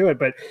this can't do it,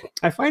 but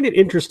I find it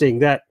interesting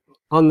that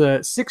on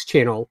the 6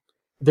 channel,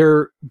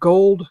 they're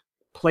gold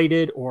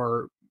plated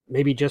or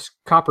maybe just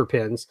copper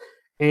pins.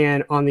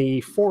 And on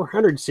the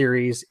 400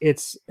 series,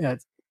 it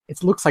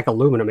looks like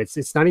aluminum.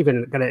 It's not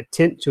even got a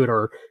tint to it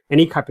or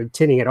any type of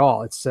tinting at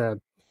all. It's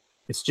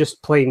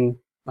just plain,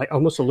 like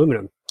almost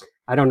aluminum.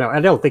 I don't know. I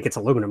don't think it's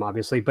aluminum,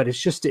 obviously, but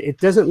it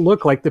doesn't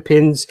look like the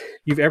pins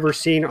you've ever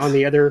seen on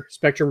the other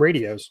Spectrum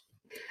radios.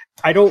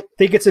 I don't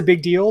think it's a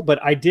big deal, but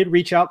I did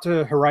reach out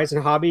to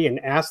Horizon Hobby and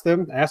ask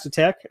the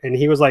tech, and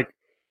he was like,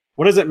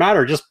 what does it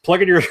matter? Just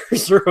plug in your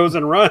servos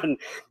and run.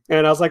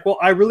 And I was like, well,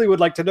 I really would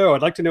like to know.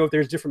 I'd like to know if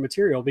there's different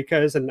material,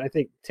 because, and I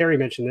think Terry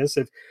mentioned this,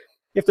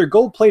 if they're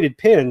gold-plated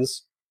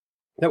pins,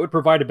 that would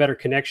provide a better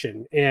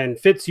connection. And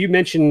Fitz, you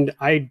mentioned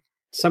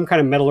some kind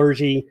of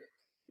metallurgy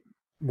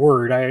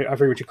word. I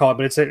forget what you call it,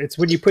 but it's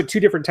when you put 2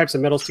 different types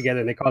of metals together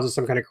and they cause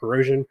some kind of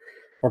corrosion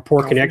or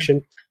poor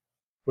connection.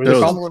 What is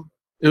it called?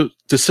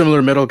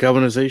 Dissimilar metal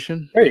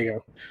galvanization. There you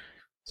go.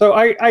 So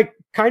I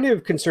kind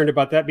of concerned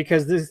about that,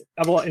 because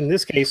in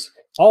this case,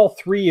 all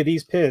 3 of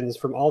these pins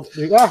from all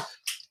 3.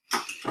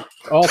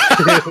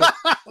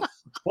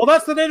 Well,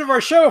 that's the name of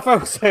our show,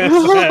 folks.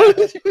 What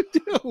did you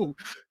do?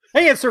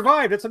 Hey, it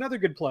survived. That's another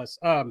good plus.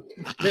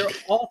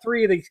 All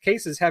 3 of these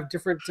cases have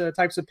different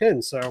types of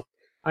pins, so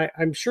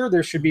I'm sure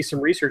there should be some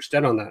research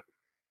done on that.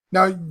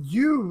 Now,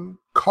 you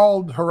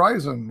called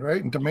Horizon,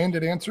 right, and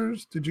demanded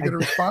answers. Did you get a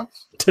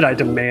response? Did I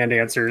demand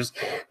answers?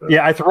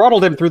 Yeah, I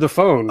throttled him through the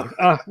phone.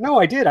 No,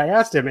 I did. I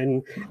asked him,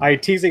 and I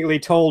teasingly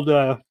told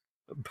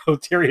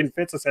both Terry and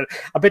Fitz, I said,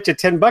 I bet you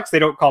 $10 they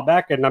don't call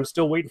back, and I'm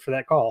still waiting for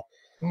that call.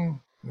 Yeah.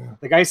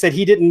 The guy said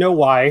he didn't know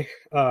why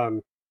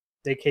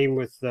they came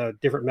with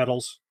different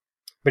metals,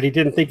 but he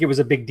didn't think it was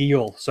a big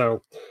deal.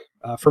 So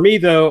for me,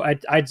 though,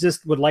 I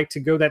just would like to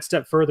go that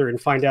step further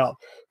and find out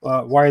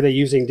why are they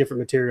using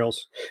different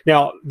materials.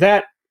 Now,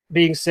 that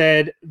being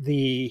said,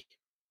 the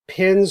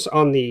pins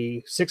on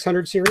the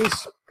 600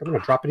 series, I'm going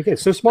to drop it again.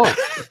 It's so small.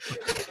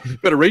 You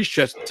better range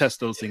test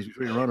those things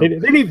before you run them.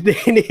 They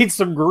need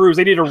some grooves.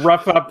 They need to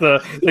rough up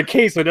the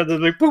case so it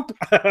doesn't like boop.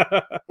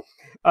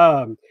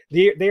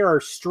 They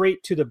are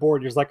straight to the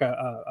board. There's like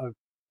a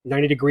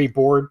 90-degree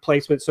board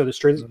placement, so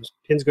the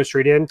pins go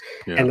straight in,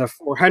 and the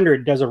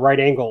 400 does a right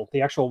angle.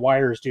 The actual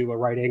wires do a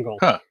right angle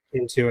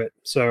into it.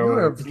 So you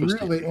have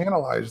really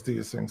analyzed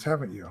these things,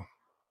 haven't you?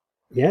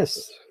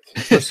 Yes.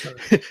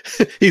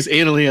 He's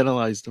anally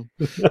analyzed them.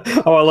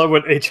 Oh, I love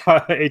what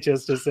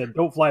HS just said.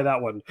 Don't fly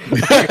that one.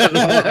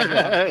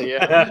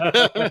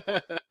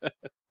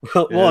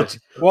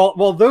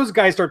 Well, those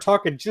guys start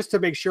talking just to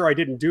make sure I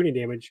didn't do any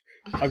damage.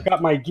 I've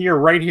got my gear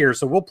right here,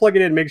 so we'll plug it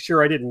in and make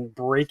sure I didn't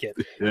break it.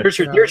 Here's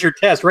your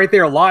test right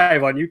there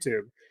live on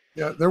YouTube.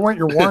 Yeah, there went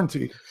your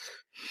warranty.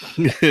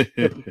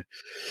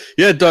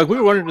 Yeah, Doug, we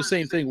were wondering the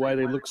same thing, why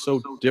they look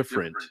so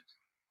different.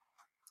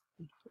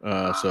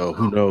 So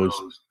who knows?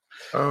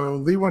 Oh,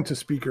 Lee went to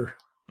speaker.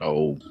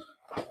 Oh,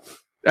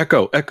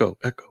 echo.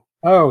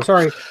 Oh,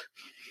 sorry.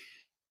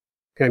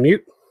 Can I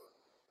mute?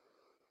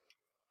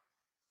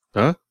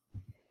 Huh?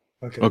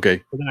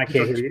 Okay. Well, then I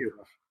can't hear you.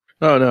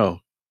 Oh no,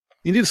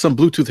 you need some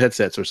Bluetooth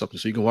headsets or something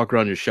so you can walk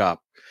around your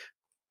shop.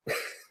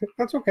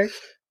 That's okay.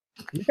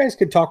 You guys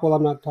can talk while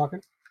I'm not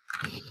talking.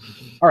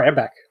 All right, I'm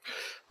back.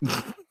 You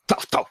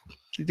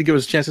need to give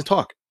us a chance to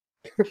talk.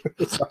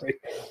 Sorry.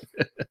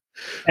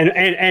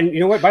 And you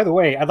know what? By the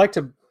way, I'd like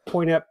to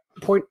point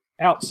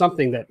out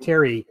something that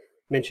Terry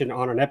mentioned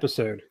on an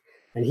episode,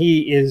 and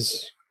he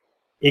is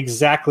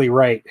exactly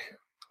right.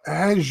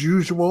 As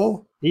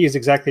usual. He is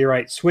exactly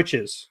right.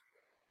 Switches,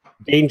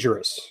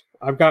 dangerous.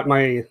 I've got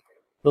my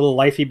little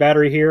Lifey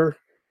battery here,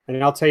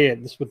 and I'll tell you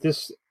this,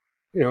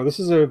 this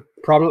is a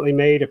prominently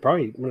made,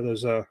 probably one of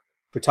those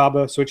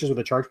Futaba switches with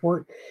a charge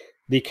port.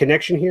 The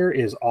connection here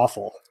is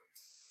awful.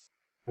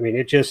 I mean,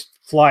 it just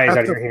flies out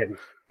of your hand.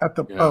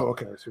 Oh,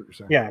 okay, I see what you're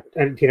saying. Yeah,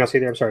 and can I say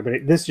there? I'm sorry,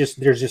 but there's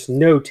just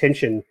no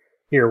tension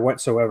here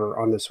whatsoever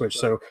on the switch.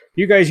 So if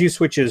you guys use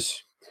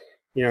switches,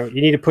 you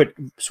need to put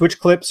switch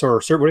clips or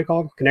what do you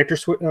call them?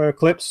 Connector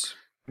clips.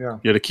 Yeah.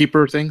 Yeah, the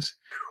keeper things.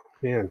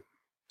 Yeah.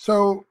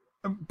 So,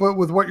 but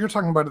with what you're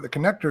talking about at the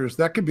connectors,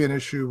 that could be an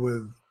issue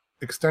with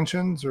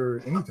extensions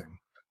or anything.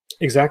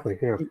 Exactly.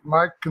 Yeah.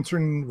 My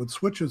concern with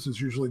switches is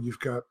usually you've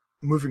got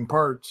moving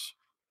parts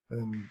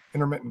and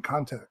intermittent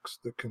contacts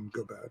that can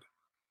go bad.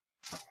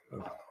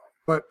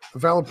 But a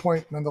valid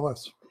point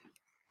nonetheless.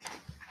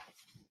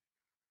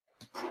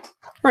 All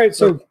right.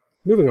 So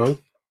moving on.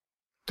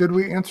 Did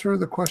we answer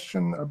the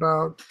question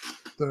about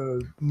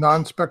the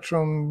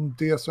non-spectrum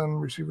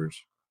DSM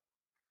receivers?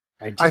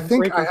 I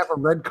think I have a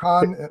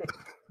Redcon.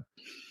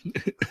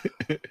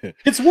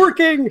 It's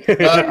working.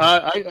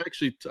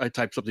 I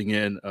typed something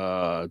in.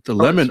 The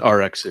Lemon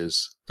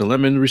RXs, the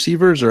Lemon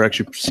receivers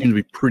seem to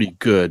be pretty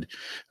good.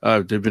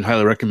 They've been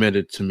highly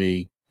recommended to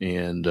me,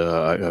 and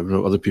I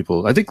know other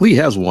people. I think Lee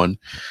has one.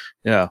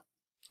 Yeah,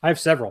 I have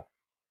several.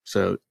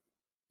 So,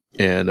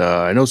 and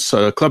I know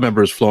a club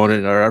member has flown it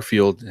in our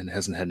field and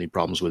hasn't had any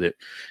problems with it.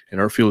 And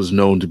our field is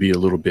known to be a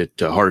little bit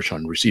harsh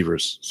on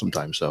receivers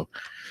sometimes. So,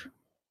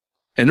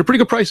 and they're pretty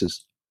good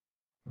prices.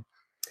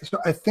 So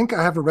I think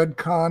I have a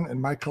Redcon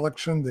in my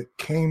collection that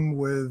came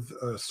with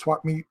a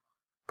swap meet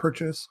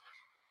purchase.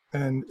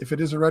 And if it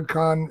is a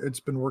Redcon,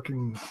 it's been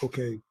working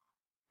okay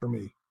for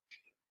me.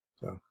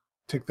 So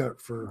take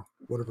that for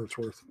whatever it's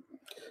worth.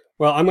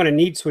 Well, I'm going to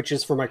need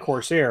switches for my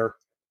Corsair.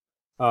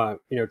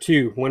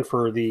 Two, one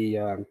for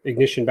the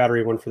ignition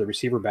battery, one for the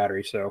receiver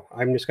battery. So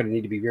I'm just going to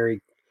need to be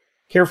very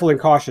careful and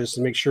cautious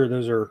to make sure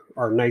those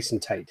are nice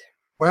and tight.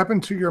 What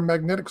happened to your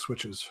magnetic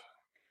switches?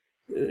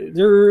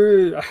 I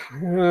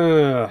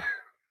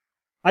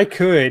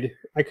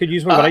could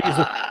use one, but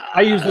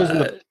I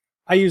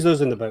use those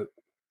in the boat.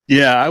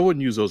 Yeah, I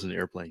wouldn't use those in the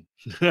airplane.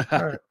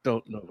 I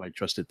don't know if I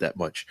trust it that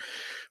much,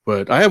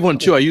 but I have one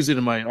too. I use it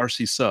in my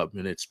RC sub,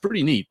 and it's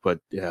pretty neat. But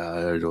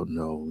yeah, I don't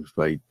know if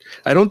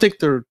I don't think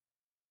they're.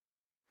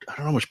 I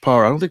don't know how much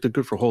power. I don't think they're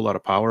good for a whole lot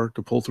of power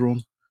to pull through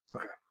them.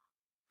 Okay.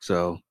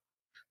 So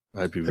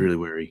I'd be really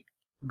wary.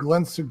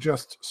 Glenn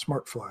suggests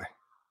SmartFly.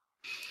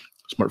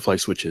 SmartFly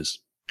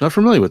switches. Not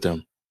familiar with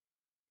them.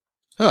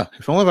 Huh.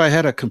 If only I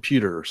had a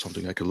computer or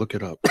something, I could look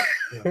it up.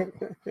 Yeah.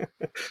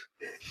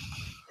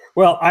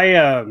 Well,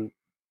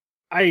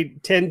 I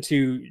tend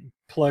to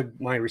plug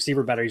my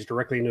receiver batteries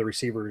directly into the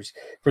receivers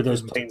for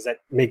those planes that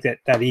make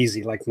that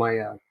easy. Like my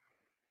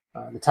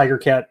the Tiger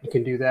Cat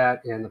can do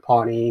that, and the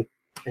Pawnee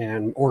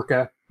and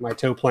Orca, my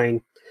tow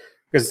plane,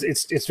 because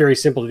it's very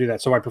simple to do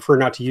that. So I prefer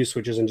not to use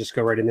switches and just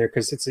go right in there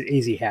because it's an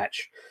easy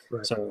hatch.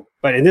 Right. So,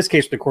 but in this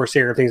case with the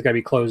Corsair, everything's got to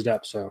be closed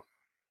up. So.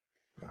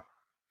 Yeah.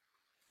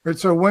 Right.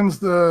 So when's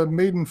the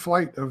maiden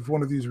flight of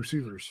one of these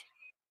receivers?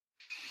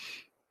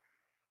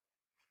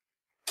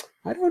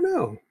 I don't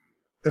know.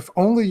 If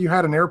only you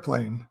had an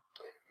airplane.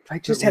 I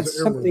just had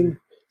something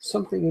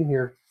in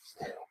here.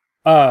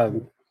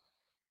 I'll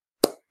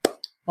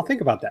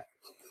think about that.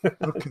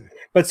 Okay.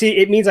 But see,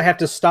 it means I have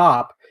to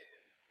stop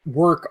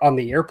work on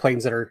the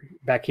airplanes that are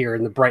back here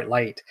in the bright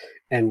light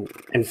and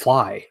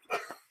fly.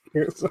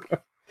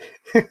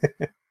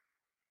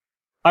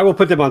 I will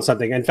put them on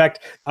something. In fact,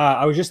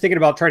 I was just thinking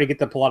about trying to get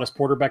the Pilatus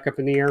Porter back up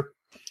in the air,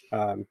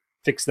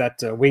 fix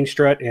that wing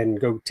strut, and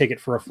go take it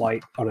for a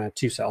flight on a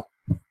 2-cell.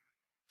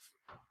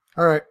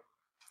 All right.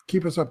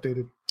 Keep us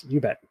updated. You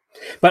bet.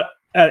 But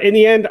in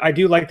the end, I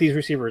do like these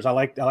receivers. I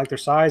like their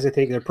size. I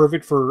think they're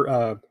perfect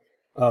for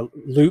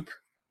loop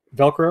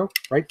Velcro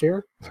right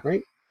there,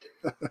 right?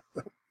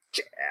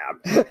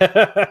 Jam.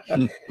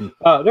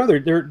 No,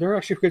 they're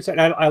actually good.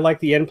 I like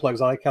the end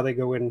plugs. I like how they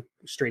go in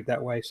straight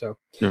that way. So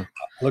yeah.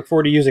 I look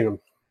forward to using them.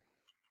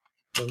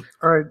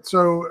 All right.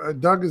 So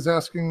Doug is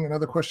asking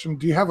another question.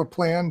 Do you have a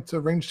plan to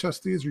range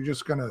test these? Or you're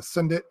just going to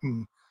send it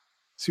and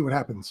see what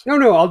happens?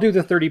 No. I'll do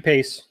the 30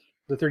 pace.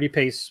 The 30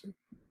 pace.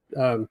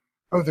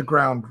 The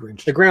ground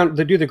range. The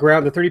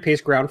 30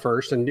 pace ground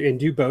first, and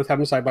do both, have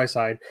them side by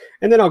side,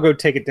 and then I'll go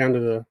take it down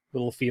to the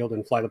little field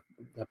and fly the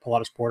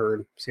Pilatus Porter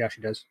and see how she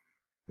does.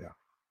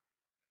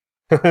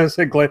 Yeah.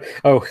 So Glenn.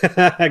 Oh,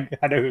 I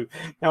know.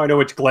 Now I know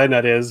which Glenn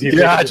that is.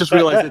 I just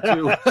realized it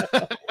too.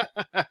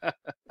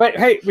 But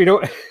hey,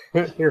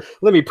 here,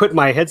 let me put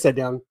my headset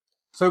down.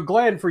 So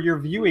Glenn, for your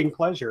viewing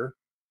pleasure,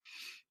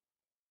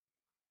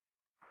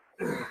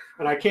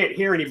 and I can't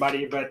hear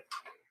anybody, but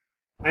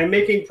I'm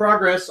making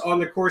progress on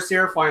the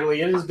Corsair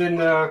finally. It has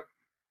been I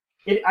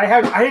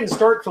didn't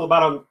start till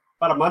about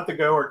a month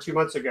ago or 2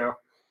 months ago.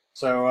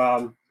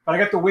 So but I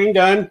got the wing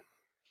done,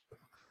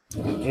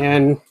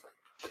 and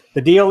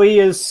The DLE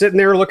is sitting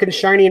there looking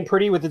shiny and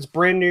pretty with its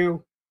brand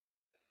new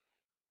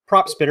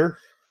prop spinner,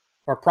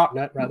 or prop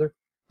nut rather.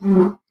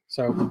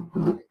 So,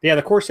 yeah,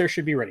 the Corsair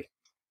should be ready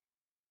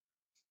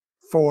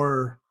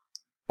For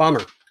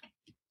Bomber.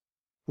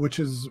 which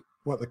is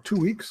what, like 2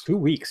 weeks? 2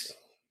 weeks.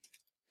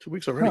 2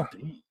 weeks already.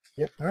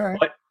 Huh. All right.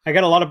 But I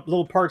got a lot of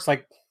little parts,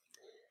 like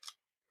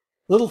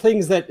little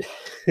things that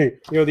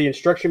the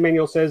instruction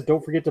manual says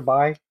don't forget to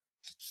buy.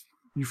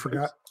 You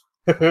forgot.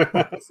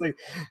 It's like,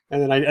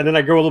 and then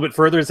I go a little bit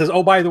further. It says,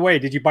 "Oh, by the way,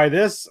 did you buy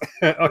this?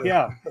 Oh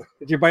yeah,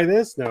 did you buy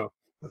this? No,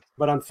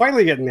 but I'm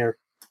finally getting there."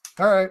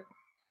 All right.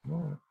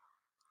 Well,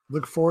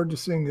 look forward to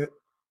seeing it.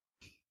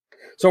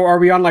 So, are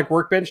we on like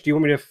Workbench? Do you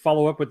want me to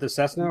follow up with the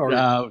Cessna,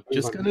 or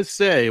Just gonna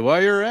say,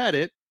 while you're at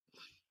it,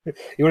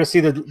 you want to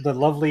see the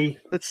lovely?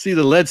 let's see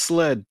the lead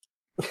sled.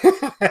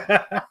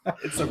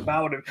 It's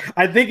about it.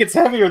 I think it's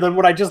heavier than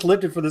what I just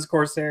lifted for this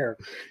Corsair.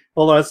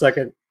 Hold on a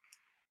second.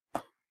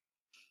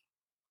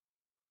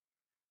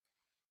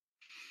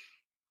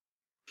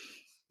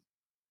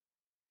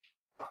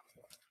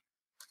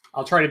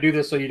 I'll try to do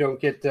this so you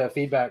don't get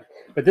feedback.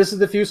 But this is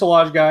the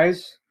fuselage,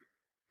 guys,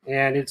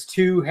 and it's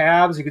 2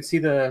 halves. You can see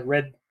the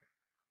red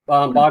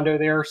Bondo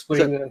there Is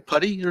splitting that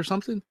putty or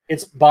something?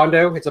 It's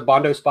Bondo. It's a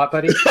Bondo spot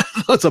putty.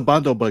 It's a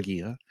Bondo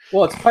buggy, huh?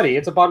 Well, it's putty.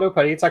 It's a Bondo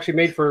putty. It's actually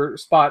made for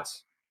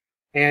spots.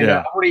 And Yeah.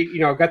 I've already,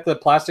 got the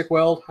plastic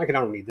weld. I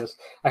don't need this.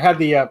 I had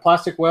the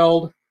plastic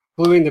weld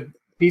gluing the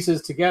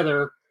pieces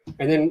together,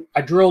 and then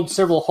I drilled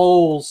several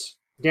holes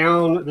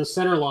down the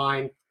center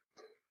line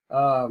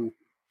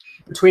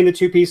between the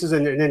 2 pieces,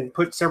 and then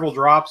put several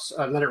drops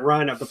and let it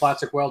run of the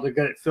plastic weld to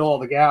get it fill all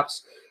the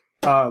gaps.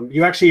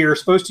 You actually are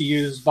supposed to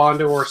use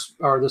Bondo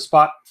or the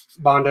spot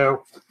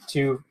Bondo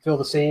to fill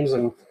the seams.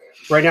 And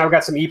right now I've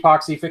got some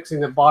epoxy fixing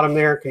the bottom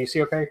there. Can you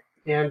see okay?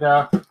 And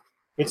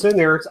it's in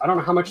there. I don't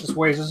know how much this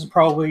weighs. This is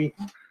probably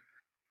a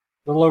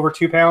little over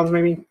 2 pounds,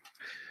 maybe.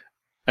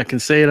 I can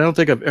say it. I don't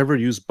think I've ever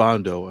used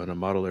Bondo on a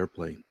model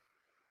airplane.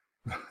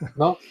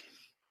 No,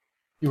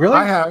 you really?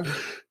 I have.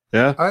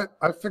 Yeah.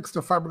 I fixed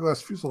a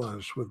fiberglass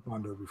fuselage with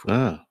Bondo before.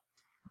 Ah.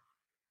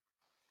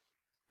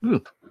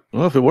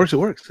 Well, if it works, it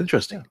works.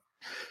 Interesting.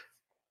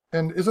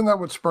 And isn't that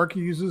what Sparky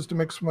uses to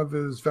make some of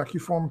his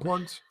vacuform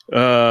plugs?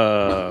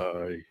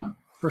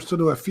 First to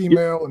do a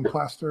female and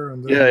plaster,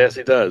 and then Yes,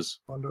 he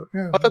does. Bondo.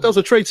 Yeah. I thought that was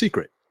a trade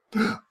secret.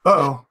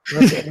 Uh-oh.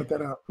 Let's edit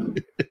that out.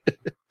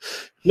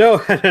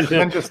 No. And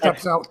then just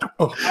steps out.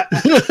 Oh.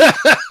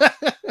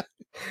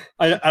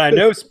 I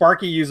know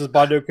Sparky uses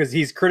Bondo because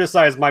he's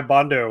criticized my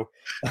Bondo.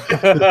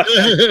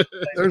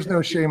 There's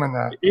no shame in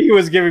that. He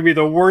was giving me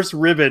the worst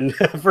ribbon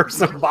for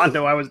some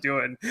Bondo I was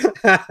doing.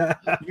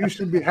 You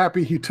should be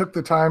happy he took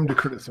the time to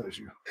criticize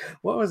you.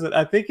 What was it?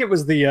 I think it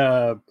was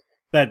the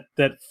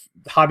that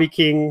Hobby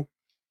King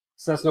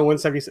Cessna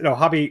 176. No,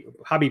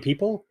 Hobby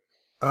People.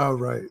 Oh,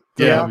 right.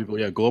 Yeah, hobby people.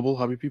 Yeah, global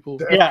hobby people.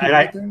 The Yeah,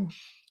 FPV and thing?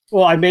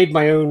 Well, I made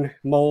my own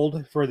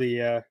mold for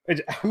the.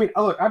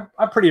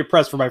 I'm pretty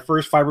impressed for my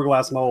first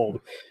fiberglass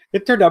mold.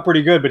 It turned out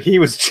pretty good, but he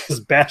was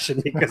just bashing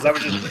me because I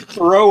was just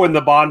throwing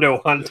the Bondo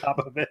on top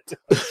of it.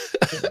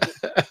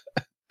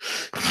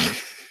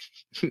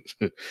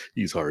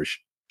 He's harsh.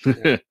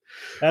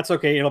 That's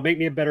okay. It'll make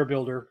me a better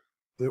builder.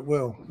 It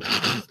will.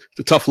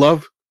 The tough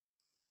love.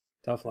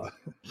 Tough luck.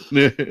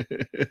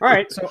 All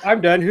right, so I'm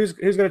done. Who's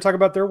going to talk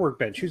about their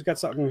workbench? Who's got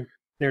something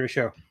there to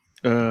show?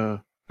 I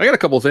got a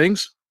couple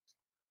things.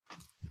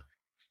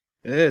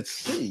 Let's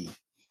see.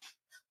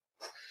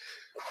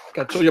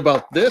 Got to tell you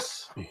about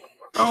this.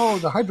 Oh,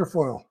 the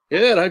hydrofoil.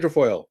 Yeah, the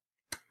hydrofoil.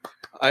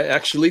 I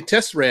actually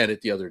test ran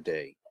it the other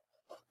day.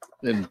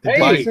 And Hey!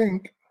 I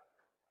think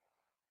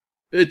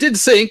it did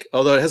sink,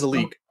 although it has a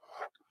leak.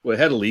 Well,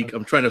 it had a leak.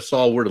 I'm trying to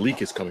solve where the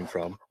leak is coming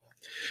from.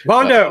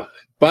 Bondo.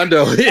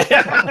 Bondo.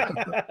 Yeah.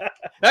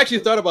 I actually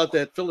thought about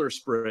that filler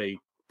spray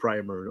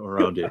primer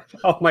around it.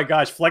 Oh my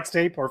gosh, Flex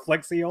Tape or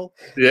Flex Seal.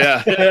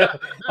 Yeah.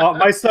 Oh,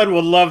 my son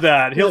will love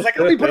that. He'll like,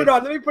 let me put it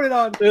on. Let me put it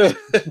on.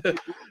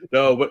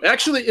 No, but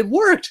actually it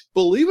worked.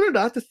 Believe it or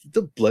not,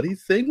 the bloody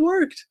thing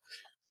worked.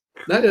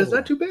 That is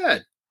not too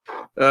bad.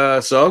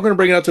 So I'm going to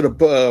bring it out to the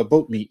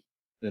boat meet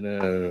in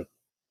a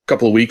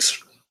couple of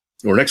weeks,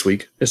 or next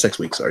week. It's next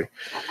week, sorry.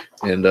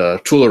 And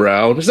tool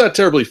around. It's not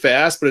terribly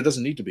fast, but it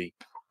doesn't need to be.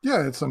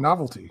 yeah, it's a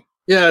novelty.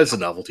 Yeah, it's a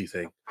novelty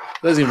thing.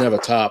 It doesn't even have a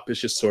top. It's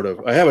just sort of.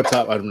 I have a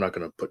top. I'm not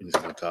going to put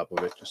anything on top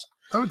of it. Just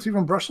Oh, it's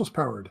even brushless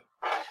powered.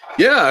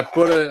 yeah.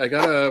 I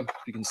got a.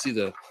 You can see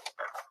the.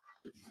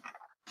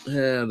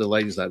 The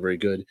lighting's not very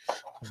good.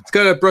 It's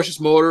got a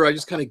brushless motor. I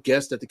just kind of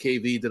guessed at the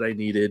KV that I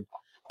needed.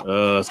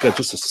 It's got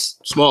just a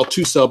small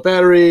 2-cell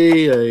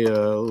battery, a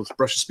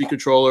brushless speed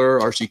controller,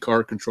 RC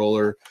car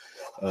controller.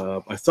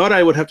 I thought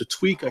I would have to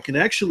tweak. I can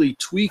actually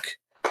tweak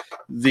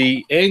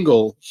the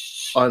angle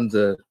on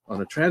the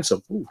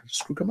transom. Ooh, did the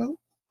screw come out?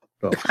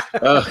 No.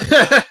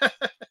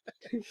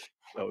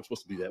 No, it's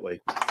supposed to be that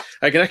way.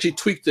 I can actually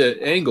tweak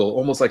the angle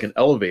almost like an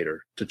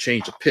elevator to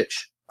change the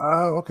pitch.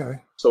 Oh, okay.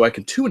 So I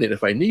can tune it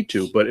if I need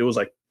to, but it was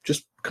like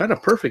just kind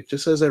of perfect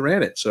just as I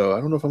ran it. So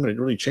I don't know if I'm going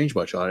to really change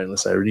much on it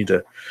unless I need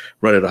to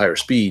run it at higher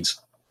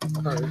speeds.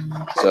 All right.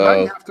 Now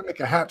So you have to make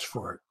a hatch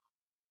for it.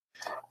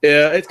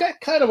 yeah, it's got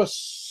kind of a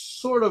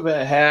sort of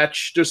a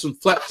hatch. There's some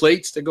flat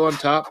plates that go on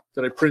top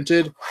that I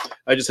printed.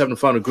 I just haven't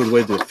found a good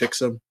way to fix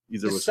them.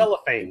 Either Just with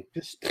cellophane.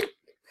 Just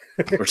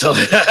or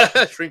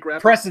something. Shrink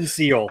wrap. press and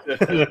seal.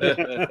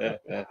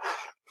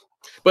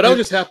 But I was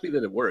just happy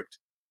that it worked.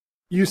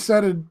 You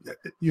said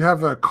you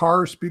have a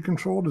car speed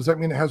control. Does that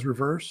mean it has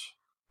reverse?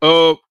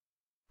 Oh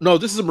no,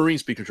 this is a Marine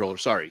speed controller.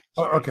 Sorry.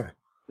 Oh, okay.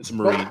 It's a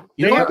Marine.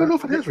 They I have- don't know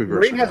if it has reverse.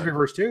 Marine or has not.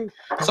 reverse too.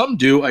 Some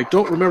do. I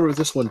don't remember if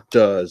this one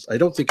does. I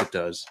don't think it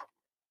does.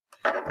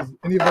 Is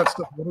any of that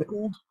stuff water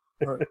cooled?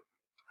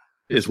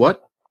 Is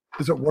what?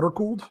 Is it water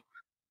cooled?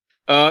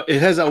 It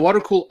has a water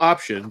cool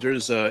option.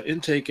 There's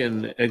intake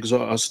and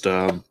exhaust.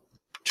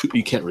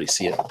 You can't really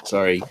see it.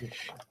 Sorry.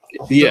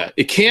 Yeah,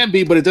 it can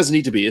be, but it doesn't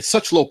need to be. It's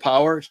such low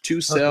power. It's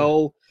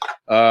 2-cell.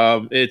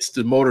 It's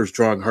the motor's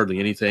drawing hardly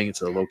anything.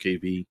 It's a low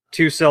kV.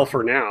 2-cell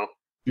for now.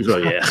 Oh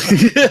yeah.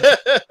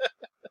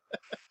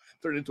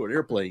 Turn it into an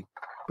airplane.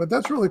 But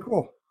that's really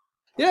cool.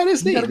 Yeah, it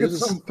is You neat. gotta get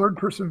This is some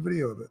third-person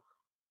video of it.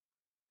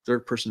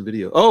 third-person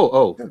video.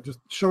 Oh. Yeah, just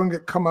showing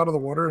it come out of the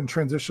water and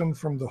transition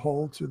from the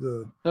hull to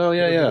the. Oh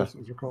yeah. those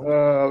are called.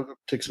 I'll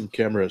take some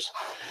cameras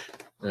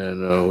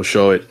and we'll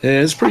show it.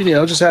 And it's pretty neat.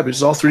 I was just happy.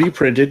 It's all 3D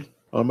printed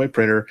on my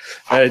printer.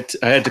 I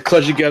had to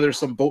clutch together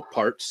some boat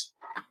parts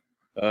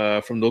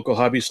from the local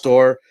hobby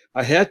store.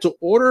 I had to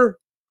order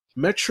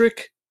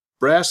metric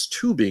brass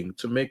tubing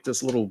to make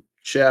this little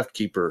shaft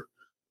keeper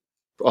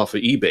off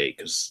of eBay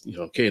because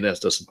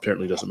K&S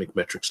apparently doesn't make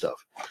metric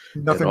stuff.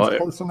 Nothing's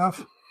close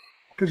enough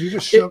because you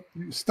just you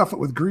stuff it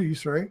with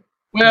grease, right?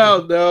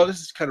 Well, no, this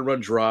is kind of run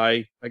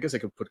dry. I guess I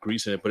could put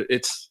grease in it, but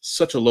it's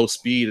such a low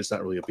speed. It's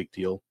not really a big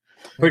deal.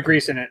 Put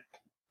grease in it.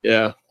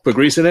 Yeah, put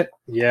grease in it.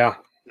 Yeah.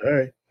 All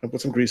right, I'll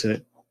put some grease in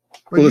it.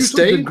 But Will it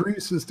usually stay? the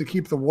grease is to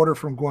keep the water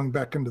from going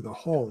back into the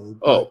hull.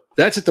 Oh,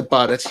 that's at the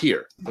bottom. That's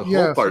here. The whole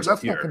yeah, part's so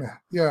that's here. not gonna.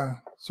 Yeah,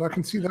 so I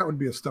can see that would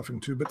be a stuffing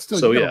tube, but still,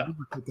 So, you yeah. gotta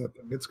lubricate that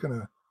thing. It's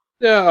gonna.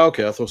 Yeah,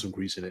 okay. I'll throw some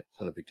grease in it.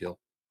 Not a big deal.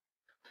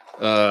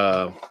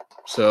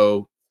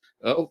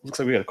 Looks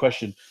like we got a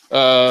question.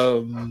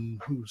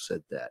 Who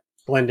said that?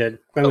 Glenn did.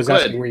 Glenn was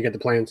Glenn. asking where you get the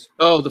plans.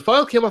 Oh, the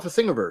file came off of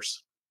Thingiverse.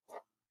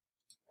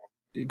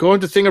 You go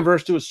into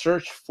Thingiverse, do a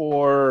search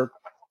for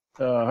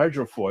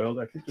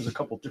hydrofoil. I think there's a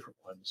couple different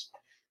ones.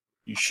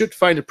 You should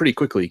find it pretty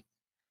quickly.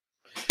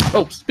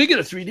 Oh, speaking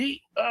of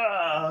 3D,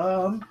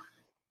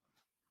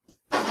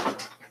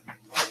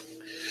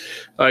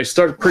 I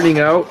started printing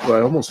out. Well,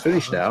 I almost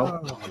finished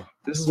now. Oh,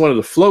 This is one of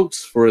the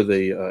floats for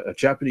the a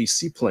Japanese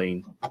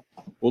seaplane,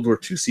 World War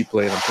II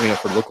seaplane. I'm putting up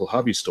for a local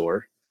hobby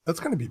store. that's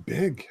gonna be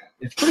big.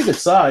 It's pretty good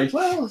size.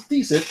 Well, it's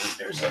decent.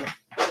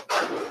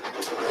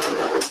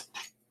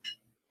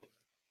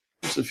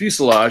 There's a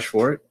fuselage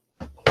for it.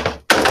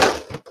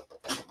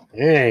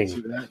 Dang.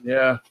 See that?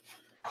 Yeah.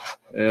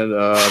 And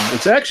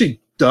it's actually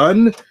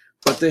done,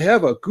 but they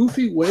have a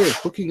goofy way of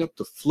hooking up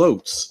the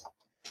floats.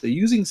 They're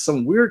using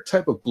some weird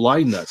type of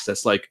blind nuts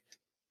that's like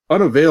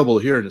unavailable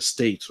here in the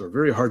States or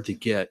very hard to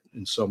get.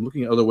 And so I'm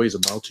looking at other ways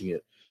of mounting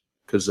it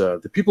because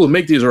the people who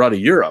make these are out of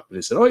Europe. And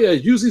they said, oh, yeah,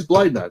 use these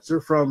blind nuts.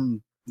 They're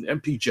from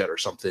MP Jet or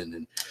something.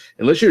 And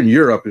unless you're in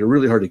Europe, they're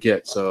really hard to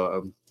get. So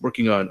I'm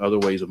working on other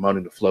ways of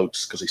mounting the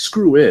floats because they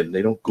screw in.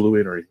 They don't glue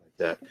in or anything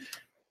like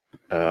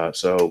that.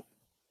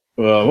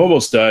 I'm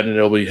almost done, and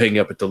it'll be hanging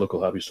up at the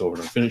local hobby store when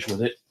I'm finished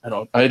with it.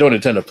 I don't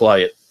intend to apply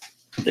it.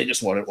 They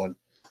just wanted one.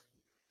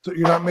 So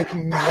you're not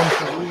making one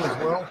for you as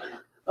well?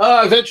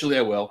 Eventually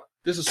I will.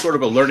 This is sort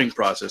of a learning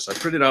process. I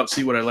print it out,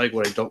 see what I like,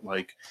 what I don't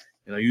like,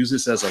 and I use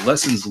this as a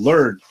lessons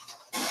learned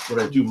when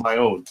I do my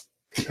own.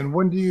 And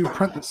when do you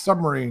print the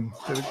submarine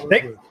that it goes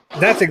Hey. with?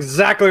 That's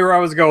exactly where I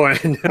was going.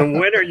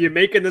 When are you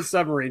making the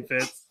submarine,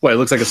 Fitz? What, it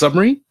looks like a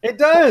submarine? It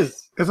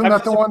does. Isn't I'm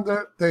that the just- one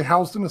that they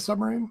housed in a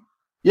submarine?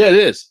 Yeah, it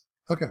is.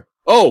 Okay.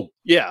 Oh,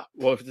 yeah.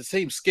 Well, if it's the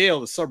same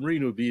scale, the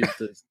submarine would be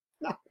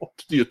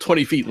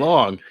 20 feet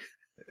long.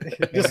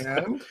 Just-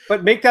 And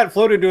But make that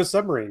float into a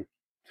submarine.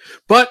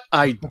 But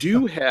I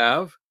do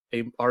have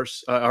a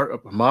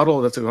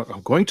model that's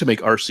I'm going to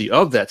make RC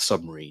of that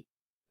submarine.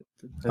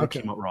 That Okay.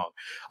 came out wrong.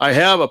 I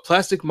have a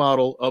plastic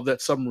model of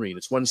that submarine.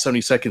 It's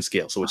 1/72nd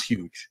scale, so it's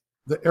huge.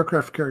 the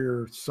aircraft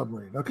carrier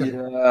submarine. Okay.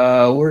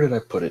 Where did I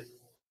put it?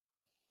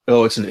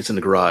 Oh, it's in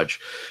the garage,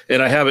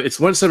 and I have it. It's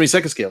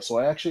 1/72nd scale, so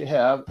I actually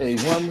have a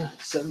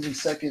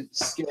 1/72nd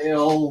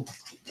scale.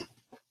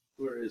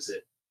 Where is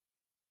it?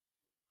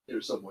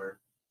 Here somewhere.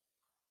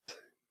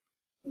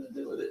 What did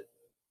I do with it?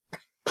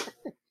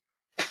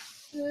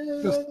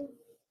 Just-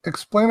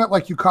 Explain it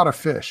like you caught a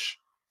fish.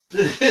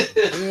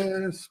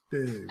 This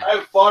big.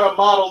 I bought a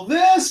model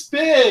this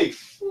big.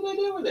 What did I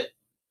do with it?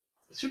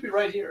 It should be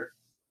right here.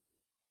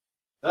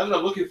 Now that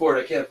I'm looking for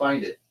it, I can't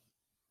find it.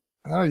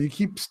 Oh, you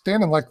keep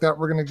standing like that,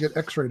 we're gonna get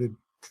X-rated.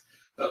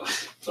 Oh,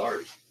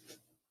 sorry.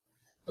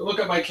 Look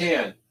at my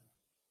can.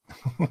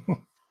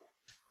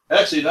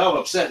 Actually, now I'm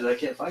upset that I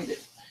can't find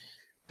it.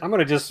 I'm going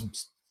to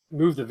just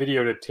move the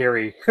video to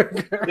Terry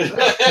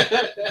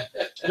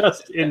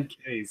just in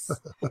case.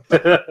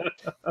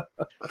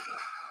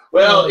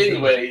 Well,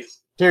 anyways,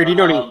 Terry, do you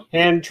know any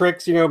hand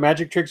tricks,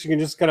 magic tricks you can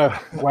just kind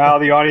of wow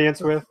the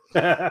audience with?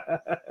 Well,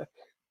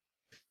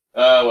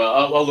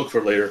 I'll look for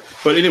it later.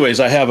 But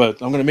anyways, I'm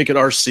going to make it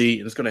RC,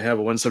 and it's going to have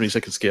a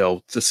 1/72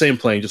 scale. It's the same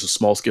plane, just a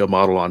small scale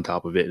model on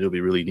top of it. It'll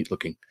be really neat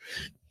looking.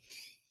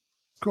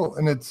 Cool.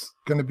 And it's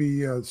going to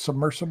be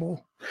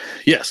submersible?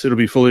 Yes, it'll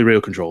be fully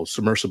radio controlled,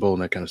 submersible,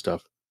 and that kind of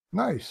stuff.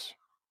 Nice.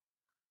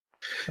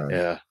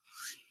 Yeah.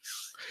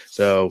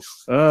 So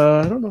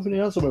I don't know if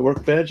anything else on my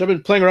workbench. I've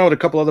been playing around with a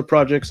couple other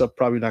projects. I'm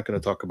probably not going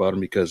to talk about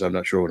them because I'm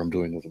not sure what I'm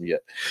doing with them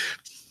yet.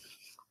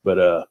 But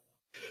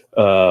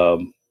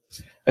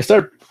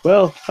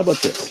well, how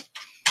about this?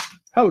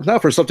 Now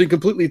for something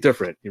completely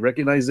different. You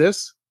recognize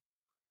this?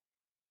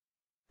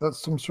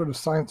 That's some sort of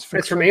science fiction.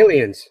 It's from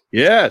Aliens.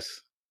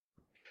 Yes.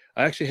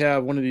 I actually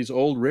have one of these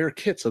old rare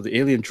kits of the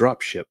alien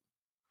dropship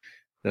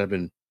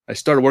that I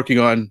started working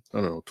on, I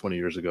don't know, 20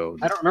 years ago.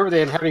 I don't remember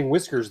they having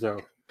whiskers,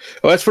 though.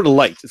 Oh, that's for the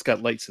lights. It's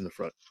got lights in the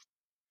front.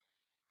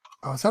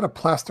 Oh, is that a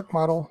plastic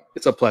model?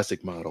 It's a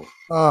plastic model.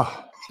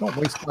 Oh, don't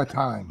waste my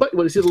time. But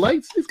what is it?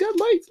 Lights? It's got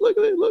lights. Look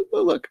at it.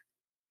 Look.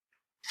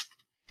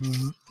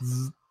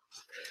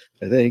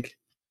 I think.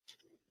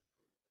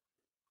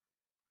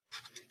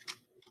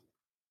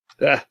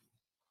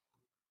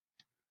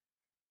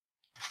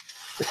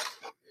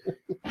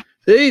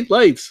 See?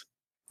 Lights.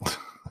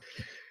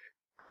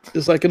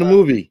 Just like in a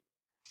movie.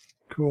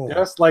 Cool.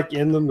 Just like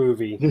in the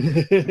movie.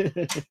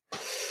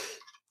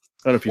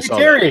 I don't know if you saw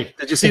Terry. that.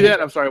 Did you see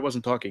that? I'm sorry, I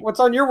wasn't talking. What's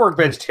on your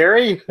workbench,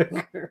 Terry?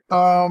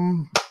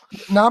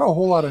 Not a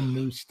whole lot of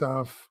new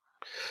stuff.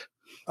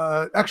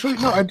 Actually,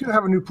 no, I do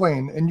have a new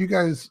plane, and you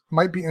guys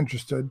might be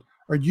interested,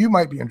 or you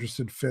might be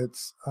interested,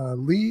 Fitz.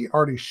 Lee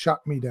already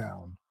shot me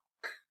down.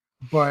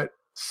 But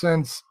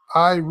since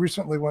I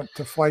recently went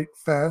to Flight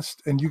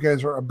Fest, and you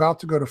guys are about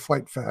to go to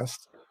Flight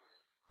Fest,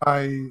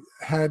 I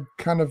had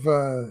kind of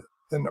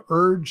an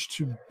urge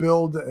to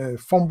build a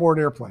foam board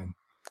airplane.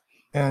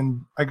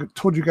 And I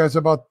told you guys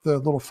about the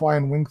little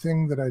flying wing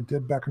thing that I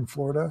did back in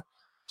Florida.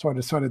 So I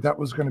decided that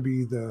was going to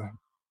be the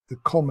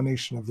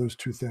culmination of those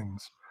two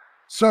things.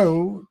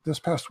 So this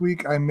past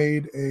week, I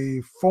made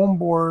a foam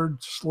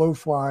board slow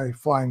fly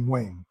flying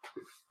wing.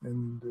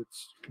 And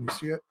can you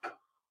see it?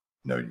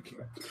 No, you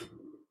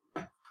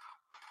can't.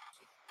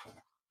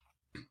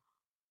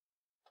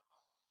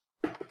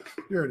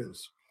 Here it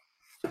is.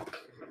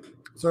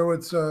 So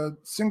it's a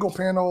single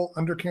panel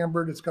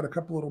undercambered. It's got a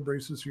couple little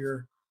braces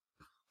here.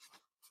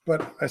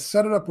 But I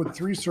set it up with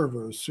 3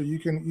 servos, so you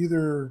can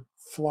either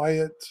fly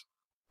it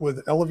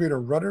with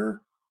elevator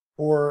rudder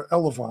or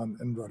Elevon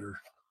and rudder.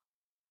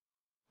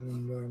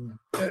 And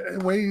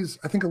it weighs,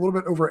 I think, a little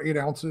bit over 8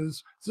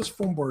 ounces. This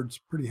foam board's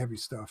pretty heavy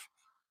stuff.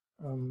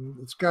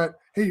 It's got,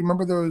 hey, you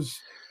remember those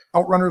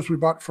Outrunners we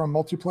bought from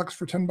Multiplex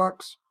for $10?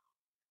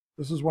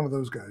 This is one of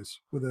those guys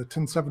with a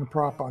 10.7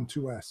 prop on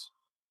 2S.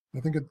 I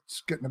think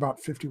it's getting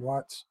about 50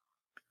 watts.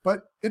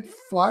 But it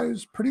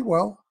flies pretty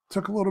well.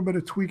 Took a little bit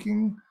of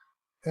tweaking.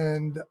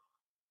 And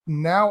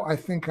now I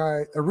think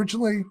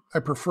originally I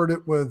preferred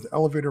it with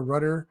elevator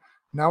rudder.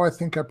 Now I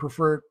think I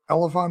prefer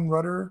Elevon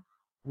rudder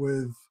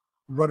with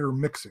rudder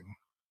mixing.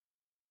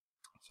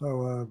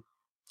 So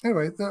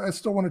anyway, I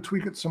still want to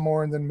tweak it some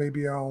more, and then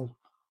maybe I'll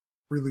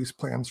release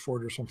plans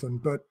for it or something.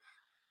 But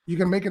you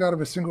can make it out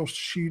of a single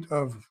sheet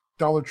of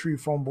Dollar Tree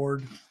foam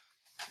board,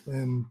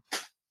 and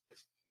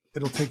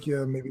it'll take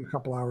you maybe a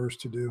couple hours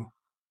to do.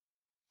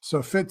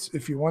 So Fitz,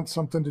 if you want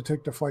something to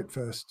take to Flight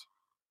Fest,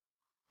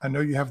 I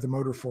know you have the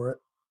motor for it.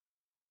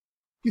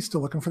 He's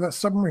still looking for that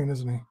submarine,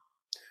 isn't he?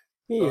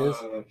 He is.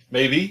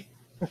 Maybe.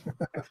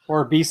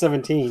 Or a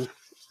B-17.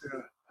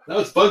 Yeah. Now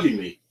it's bugging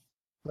me.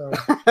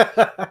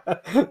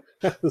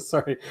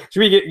 Sorry. Should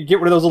we get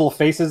one of those little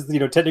faces,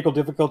 technical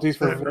difficulties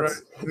for right.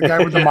 The guy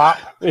with the mop?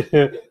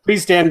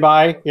 Please stand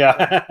by.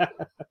 Yeah.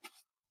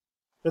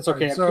 That's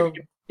okay. Right, so, I'm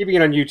keeping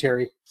it on you,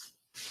 Terry.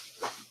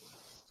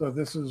 So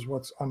this is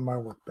what's on my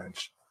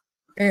workbench.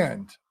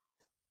 And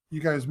you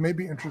guys may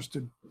be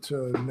interested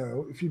to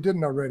know, if you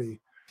didn't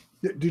already,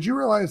 did you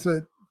realize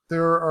that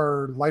there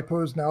are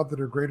LiPos now that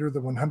are greater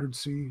than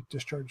 100C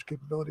discharge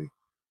capability?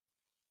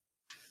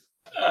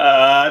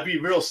 I'd be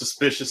real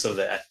suspicious of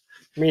that.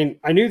 I mean,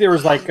 I knew there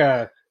was like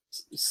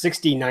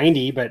 60,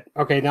 90, but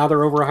okay, now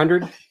they're over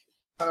 100.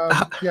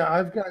 Yeah,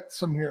 I've got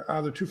some here.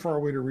 They're too far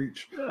away to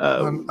reach.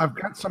 I've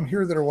got some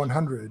here that are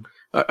 100.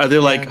 Are they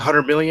like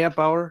 100 milliamp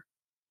hour?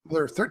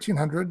 They're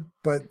 1300,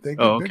 but they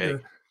get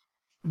bigger.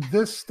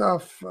 This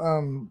stuff,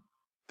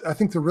 I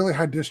think the really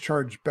high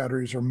discharge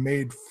batteries are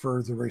made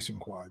for the racing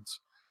quads,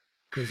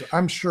 because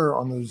I'm sure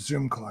on those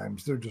Zoom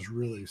climbs, they're just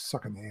really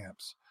sucking the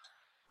amps.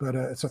 But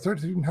it's a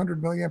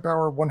 1300 milliamp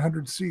hour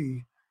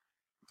 100C.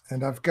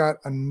 And I've got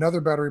another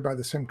battery by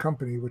the same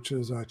company, which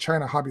is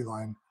China Hobby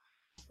Line,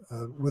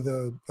 with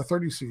a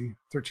 30C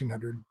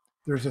 1300.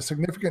 There's a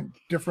significant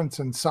difference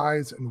in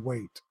size and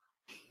weight.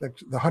 Like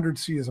the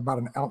 100C is about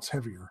an ounce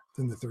heavier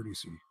than the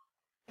 30C.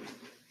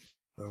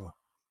 So,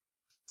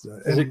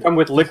 does it come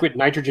with liquid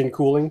nitrogen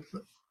cooling?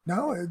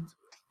 No,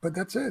 but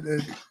that's it.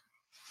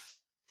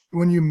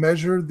 When you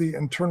measure the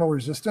internal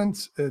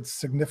resistance, it's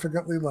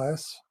significantly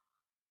less.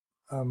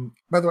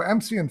 By the way,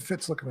 I'm seeing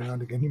Fitz looking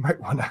around again. You might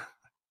want to.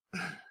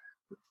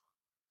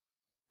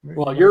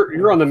 Well,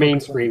 you're on the main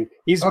screen.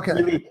 He's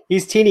okay.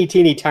 He's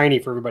teeny tiny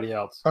for everybody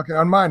else. Okay,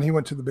 on mine he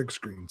went to the big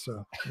screen,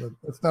 so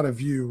it's not a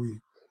view. We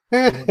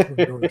went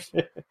indoors.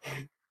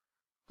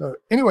 So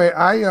anyway,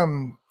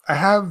 I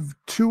have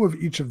 2 of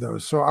each of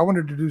those. So I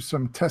wanted to do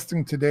some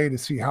testing today to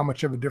see how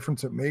much of a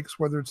difference it makes,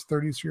 whether it's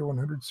 30C or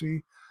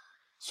 100C.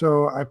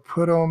 So I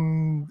put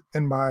them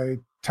in my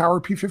Tower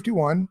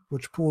P51,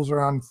 which pulls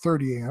around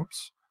 30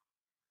 amps.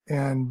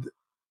 And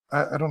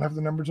I don't have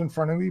the numbers in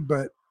front of me,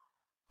 but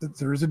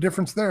there is a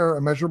difference there,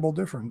 a measurable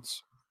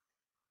difference.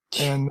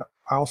 And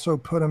I also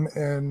put them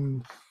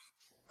in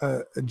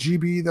a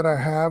GB that I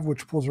have,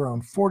 which pulls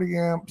around 40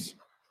 amps.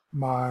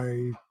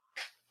 My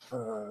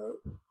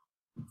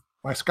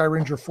Sky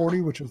Ranger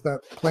 40, which is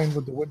that plane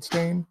with the wood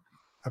stain.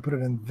 I put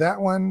it in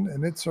that one,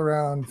 and it's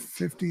around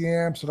 50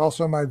 amps. And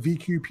also my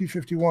VQ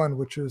P51,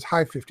 which is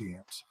high 50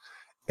 amps.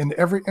 In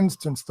every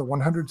instance, the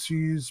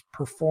 100Cs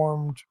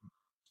performed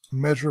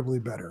measurably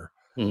better.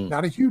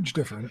 Not a huge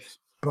difference,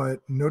 but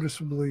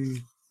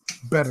noticeably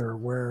better,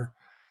 where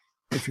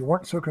if you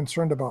weren't so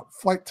concerned about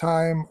flight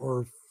time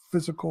or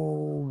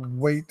physical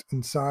weight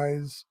and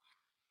size,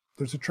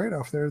 there's a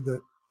trade-off there,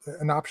 that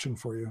an option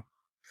for you.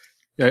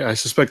 Yeah, I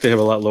suspect they have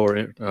a lot lower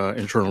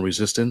internal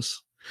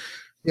resistance.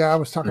 Yeah, I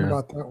was talking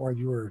about that while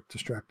you were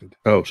distracted.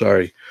 Oh,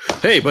 sorry.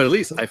 Hey, but at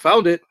least I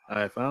found it.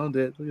 I found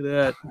it. Look at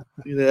that.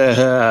 Look at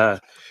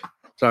that.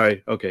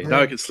 Sorry. Okay,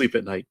 now I can sleep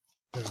at night.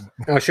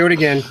 Oh, show it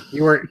again.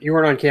 You weren't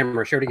on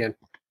camera. Show it again.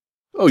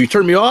 Oh, you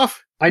turned me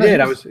off? I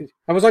did. I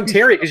was on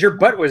Terry because your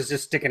butt was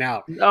just sticking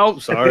out. Oh,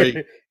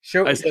 sorry.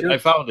 I said I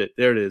found it.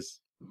 There it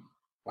is.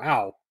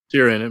 Wow.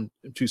 Syrian,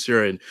 M2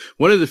 Syrian.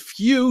 One of the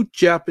few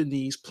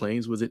Japanese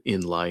planes with an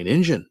inline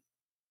engine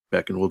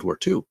back in World War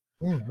II.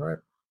 Right.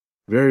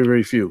 Very,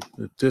 very few.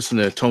 This and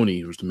the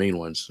Tony was the main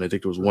ones. And I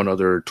think there was one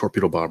other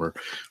torpedo bomber.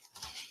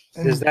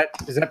 Does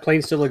that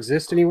plane still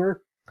exist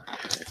anywhere?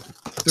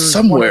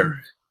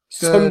 Somewhere.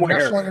 The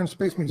National Air and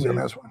Space Museum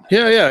has one.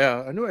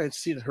 Yeah. I knew I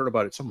had heard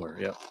about it somewhere.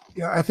 Yeah.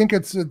 Yeah, I think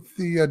it's at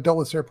the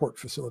Dulles Airport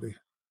facility.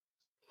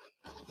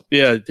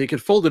 Yeah, they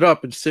could fold it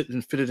up and sit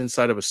and fit it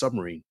inside of a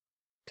submarine.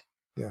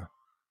 Yeah.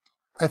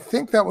 I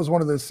think that was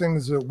one of those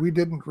things that we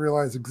didn't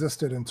realize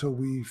existed until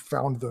we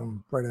found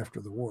them right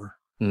after the war.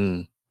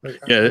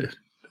 Yeah.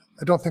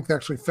 I don't think they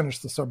actually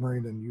finished the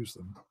submarine and used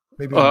them.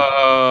 Maybe.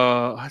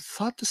 I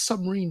thought the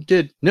submarine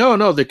did.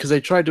 No, because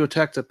they tried to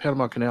attack the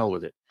Panama Canal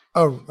with it.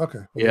 Oh, okay.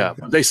 Well, yeah,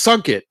 they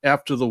sunk it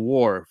after the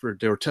war.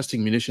 They were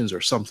testing munitions or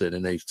something,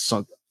 and they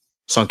sunk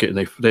it,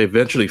 and they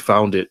eventually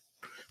found it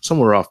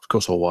somewhere off the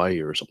coast of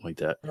Hawaii or something like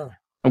that. Oh.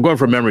 I'm going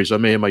from memory, so I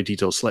may have my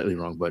details slightly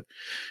wrong, but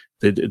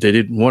they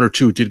did, 1 or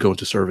 2 did go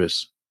into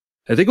service.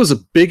 I think it was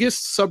the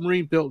biggest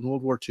submarine built in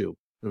World War II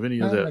of any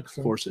of the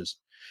forces.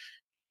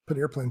 Put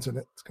airplanes in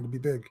it. It's going to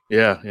be big.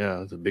 Yeah,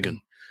 it's a big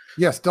one.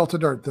 Yes, Delta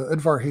Dart, the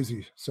Edvar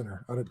Hazy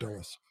Center out at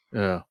Dulles.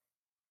 Yeah.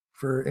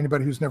 For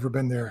anybody who's never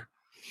been there,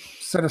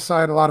 set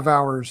aside a lot of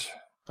hours.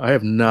 I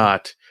have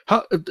not.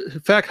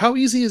 In fact, how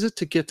easy is it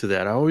to get to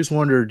that? I always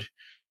wondered,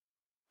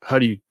 how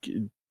did you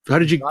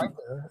drive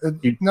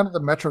there? None of the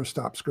metro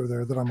stops go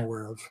there that I'm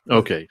aware of.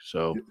 Okay,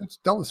 so it's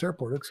Dulles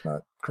Airport. It's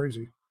not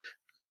crazy.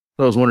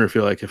 I was wondering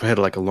if I had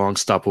like a long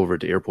stopover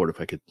at the airport, if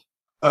I could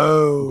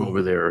go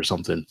over there or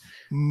something.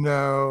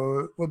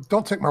 No, well,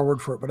 don't take my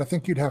word for it, but I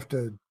think you'd have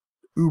to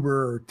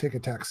Uber or take a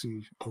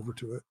taxi over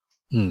to it.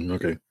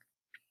 Okay.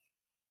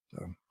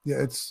 So yeah,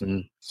 it's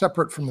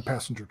separate from the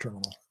passenger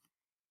terminal.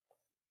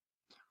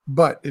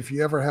 But if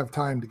you ever have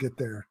time to get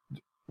there,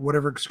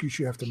 whatever excuse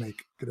you have to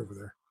make, get over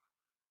there.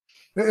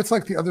 It's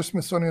like the other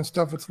Smithsonian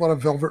stuff. It's a lot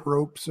of velvet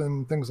ropes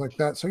and things like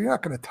that. So you're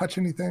not going to touch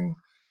anything,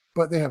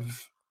 but they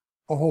have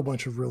a whole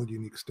bunch of really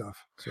unique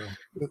stuff. So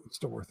it's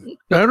still worth it.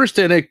 I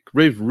understand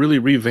they've really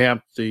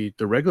revamped the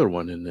regular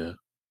one in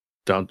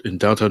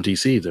downtown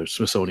DC, the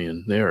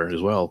Smithsonian there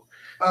as well.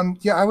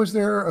 Yeah, I was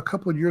there a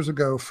couple of years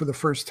ago for the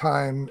first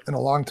time in a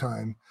long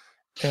time.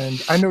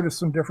 And I noticed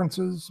some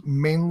differences,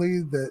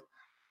 mainly that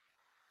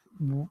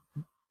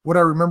what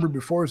I remember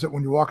before is that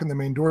when you walk in the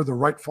main door, the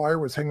Wright Flyer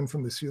was hanging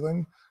from the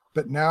ceiling.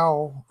 But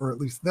now, or at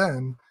least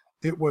then,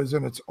 it was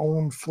in its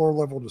own floor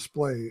level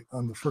display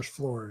on the first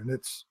floor. And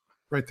it's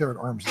right there at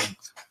arm's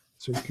length.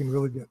 So you can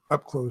really get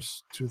up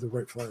close to the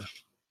Wright Flyer.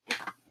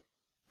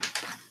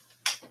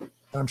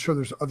 I'm sure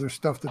there's other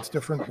stuff that's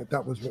different, but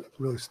that was what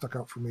really stuck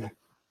out for me.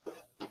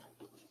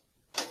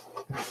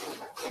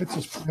 It's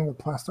just playing with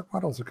plastic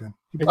models again.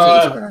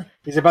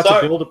 He's about to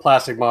build a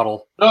plastic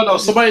model. No.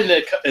 Somebody in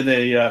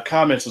the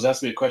comments was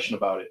asking me a question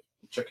about it.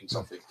 I'm checking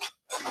something.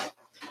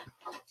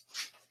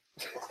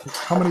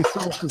 How many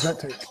cells does that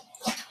take?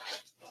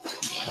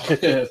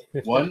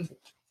 One.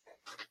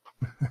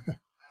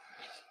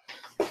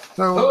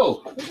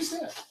 So. What is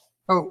that?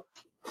 Oh,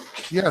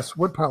 yes,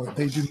 Woodpilot.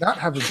 They do not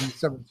have a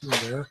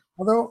B-17 there,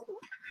 although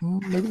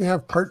maybe they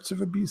have parts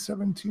of a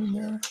B-17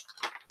 there.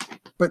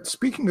 But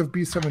speaking of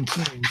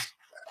B-17s,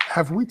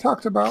 have we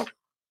talked about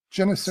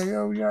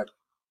Geneseo yet?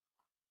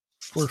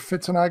 Where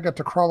Fitz and I got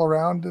to crawl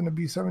around in a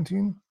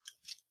B-17?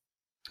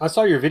 I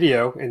saw your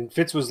video, and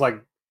Fitz was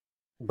like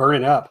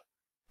burning up.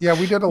 Yeah,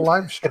 we did a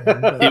live stream.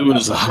 but- It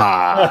was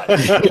hot.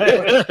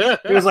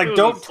 He was like,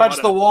 "Don't touch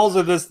the walls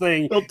of this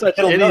thing. Don't touch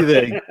It'll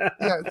anything.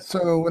 Yeah,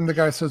 so when the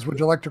guy says, "Would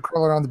you like to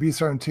crawl around the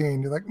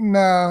B-17?" You're like,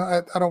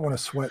 "No, I don't want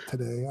to sweat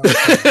today."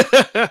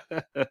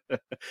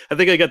 I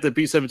think I got the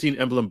B-17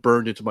 emblem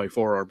burned into my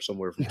forearm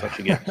somewhere from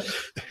touching it.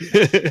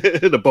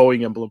 The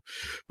Boeing emblem.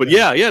 But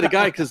yeah, the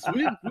guy, because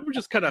we were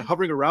just kind of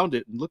hovering around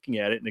it and looking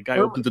at it, and the guy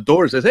opened the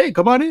door and says, "Hey,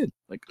 come on in."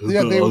 Like,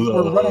 Yeah, they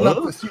were running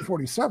up the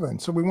C-47,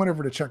 so we went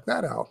over to check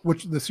that out.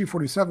 Which the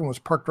C-47 was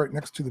parked right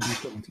next to the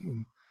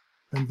B-17,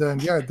 and then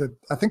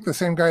I think the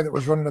same guy that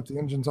was running up the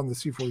engines on the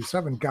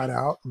C-47 got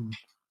out and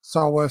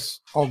saw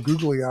us all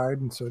googly-eyed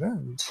and said,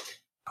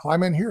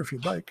 "Climb in here if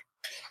you'd like."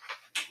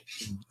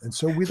 And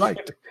so we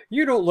liked.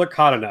 You don't look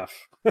hot enough.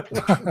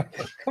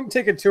 Come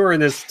take a tour in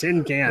this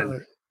tin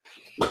can,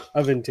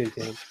 oven tin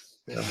can.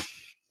 Yeah,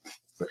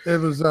 but it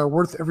was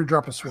worth every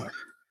drop of sweat.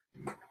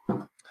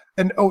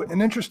 And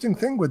an interesting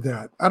thing with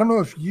that, I don't know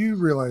if you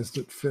realized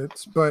it,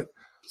 Fitz, but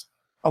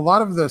a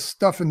lot of the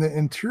stuff in the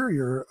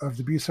interior of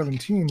the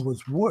B-17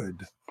 was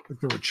wood. Like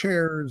there were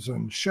chairs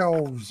and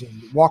shelves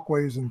and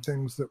walkways and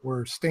things that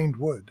were stained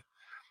wood.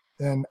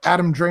 And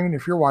Adam Drain,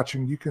 if you're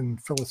watching, you can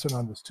fill us in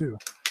on this too.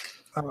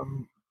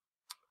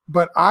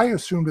 But I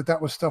assumed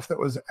that was stuff that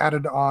was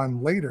added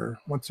on later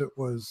once it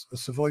was a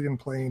civilian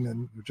plane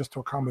and just to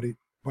accommodate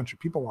a bunch of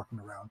people walking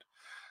around.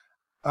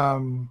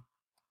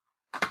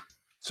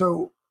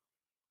 So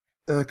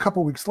a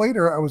couple weeks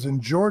later, I was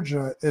in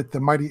Georgia at the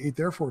Mighty 8th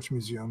Air Force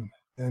Museum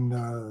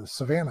in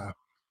Savannah,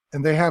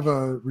 and they have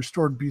a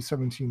restored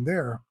B-17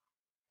 there.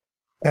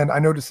 And I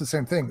noticed the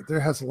same thing. There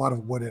has a lot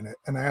of wood in it.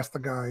 And I asked the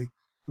guy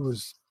who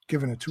was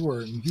giving a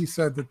tour, and he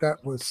said that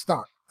was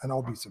stock on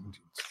all B-17s.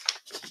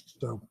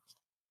 So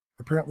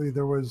apparently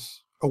there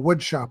was a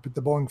wood shop at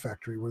the Boeing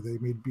factory where they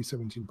made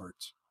B-17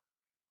 birds.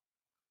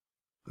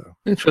 So,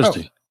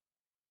 Interesting.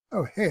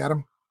 Oh, hey,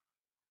 Adam.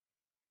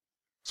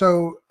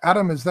 So,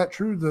 Adam, is that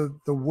true?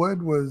 The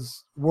wood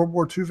was World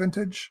War II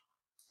vintage?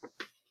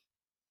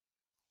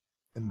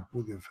 And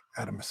we'll give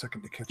Adam a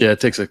second to catch Yeah, up.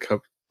 it takes a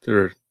couple.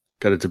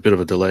 Got a bit of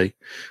a delay.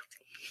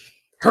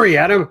 Hurry,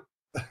 Adam.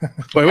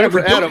 Well, wait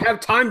for We don't Adam. have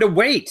time to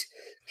wait.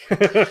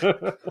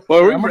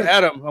 Well, wait for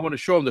Adam. I want to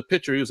show him the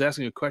picture. He was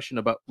asking a question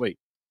about. Wait,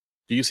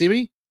 do you see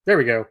me? There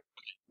we go.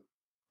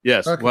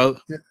 Yes. Okay.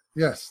 Well,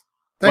 Yes.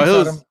 Thanks,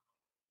 Well, Adam.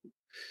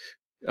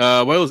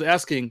 while I was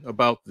asking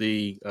about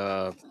the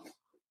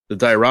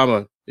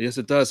diorama, yes,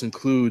 it does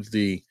include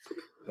the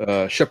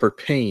Shepard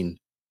Payne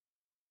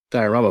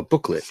diorama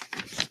booklet,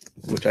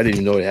 which I didn't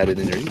even know it had it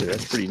in there either.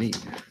 That's pretty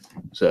neat.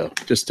 So,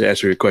 just to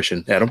answer your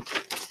question, Adam,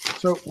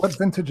 So, what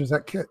vintage is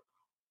that kit?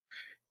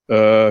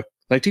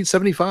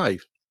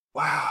 1975.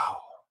 Wow.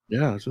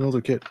 Yeah, it's an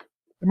older kit.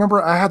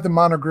 Remember, I had the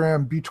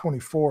monogram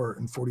B-24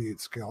 in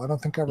 48 scale. I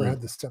don't think I ever Mm.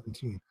 had the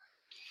 17. Yeah,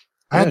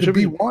 I it had the should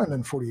be- B1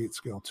 in 48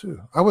 scale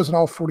too. I was an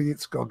all 48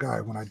 scale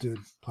guy when I did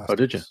plastics. Oh,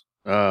 did you?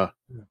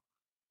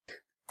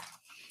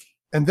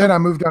 And then I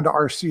moved down to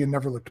RC and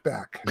never looked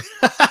back.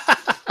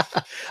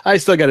 I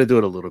still got to do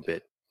it a little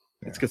bit.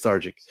 It's Yeah.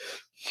 cathartic.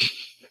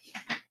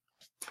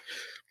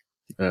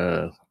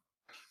 But,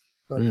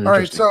 all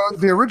right, Interesting. so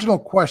the original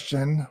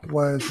question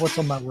was, what's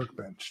on my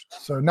workbench?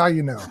 So now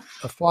you know,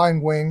 a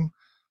flying wing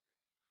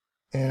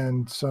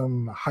and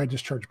some high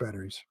discharge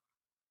batteries.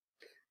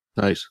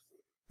 Nice.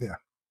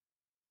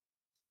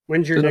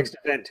 When's your Good. next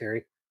event,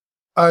 Terry?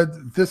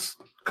 This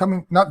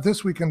coming, not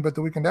this weekend, but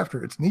the weekend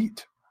after. It's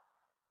neat.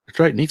 That's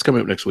right. Neat's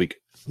coming up next week.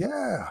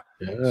 Yeah.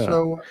 Yeah.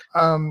 So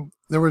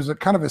there was a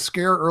kind of a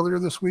scare earlier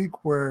this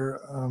week where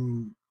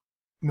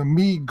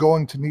me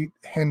going to Neat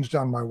hinged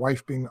on my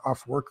wife being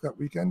off work that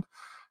weekend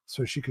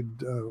so she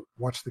could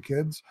watch the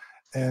kids.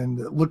 And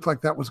it looked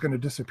like that was going to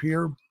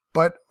disappear,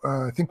 but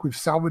I think we've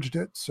salvaged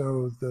it.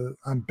 So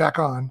I'm back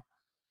on,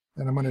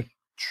 and I'm going to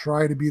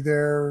try to be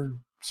there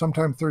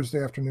sometime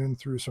Thursday afternoon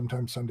through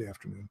sometime Sunday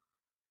afternoon.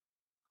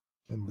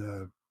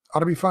 And ought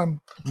to be fun.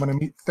 I'm going to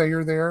meet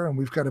Thayer there, and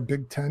we've got a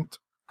big tent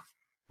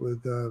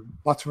with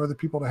lots of other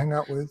people to hang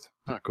out with.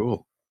 Ah,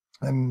 cool.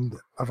 And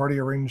I've already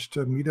arranged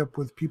to meet up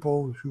with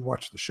people who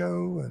watch the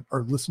show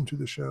or listen to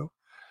the show.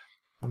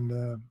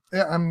 And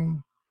yeah,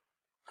 I'm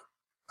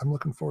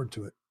looking forward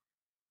to it.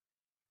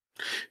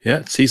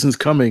 Yeah, season's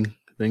coming.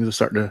 Things are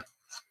starting to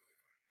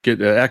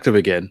get active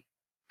again.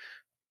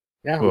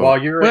 Yeah, Well-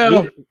 while you're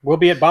well- we'll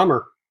be at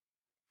Bomber.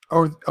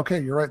 Oh, okay,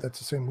 you're right. That's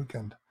the same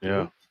weekend.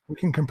 Yeah. We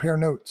can compare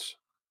notes.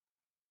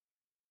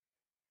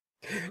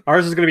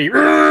 Ours is going to be.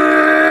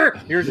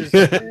 Yours is.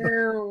 How's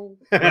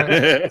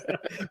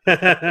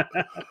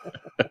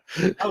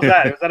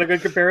that? Is that a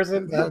good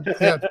comparison? Yeah,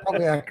 it's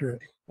probably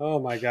accurate. Oh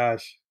my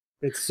gosh,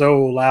 it's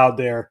so loud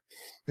there.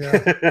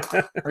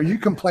 Yeah. Are you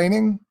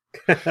complaining?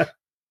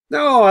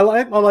 No, I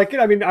like it.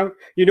 I mean, I'm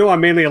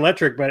mainly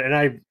electric, but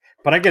I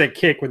get a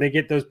kick when they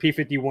get those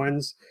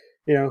P51s.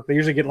 You know, they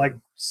usually get like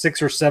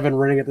 6 or 7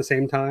 running at the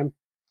same time.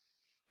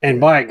 And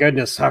my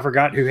goodness, I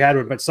forgot who had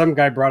one, but some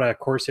guy brought a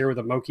Corsair with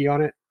a Moki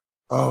on it.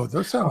 Oh,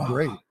 those sound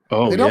great.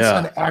 Oh, They don't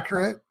yeah. sound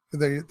accurate,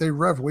 They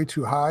rev way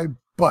too high,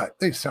 but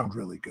they sound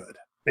really good.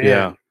 Man,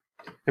 Yeah.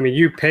 I mean,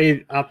 you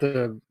paid out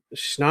the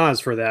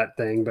schnoz for that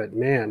thing, but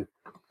man.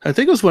 I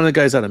think it was one of the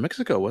guys out of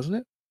Mexico, wasn't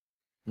it?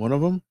 One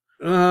of them?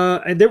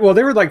 There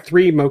were like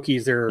 3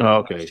 Mokis there Oh,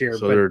 okay. last year,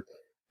 So but,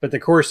 they're the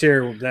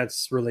Corsair,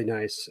 that's really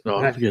nice. no,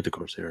 I, I forget the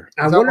Corsair.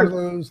 I Is that one wonder,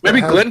 of those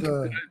Maybe that has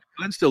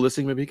Glenn's still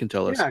listening. Maybe he can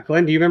tell us. yeah,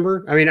 Glenn, do you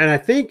remember? I mean, and I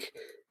think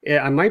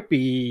I might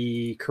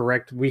be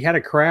correct. We had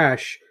a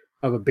crash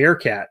of a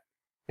Bearcat,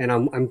 and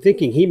I'm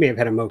thinking he may have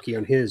had a Moki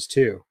on his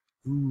too.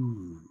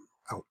 Ooh,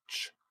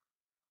 ouch.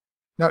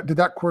 Now, did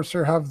that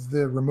Corsair have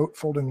the remote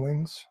folding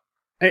wings?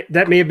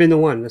 That may have been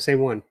the same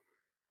one.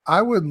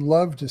 I would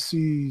love to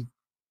see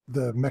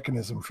the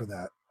mechanism for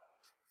that.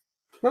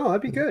 Oh,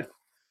 that'd be good.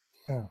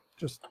 Yeah,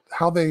 just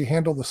how they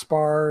handle the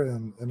spar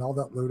and all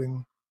that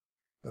loading.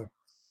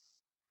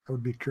 I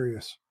would be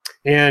curious.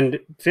 And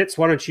Fitz,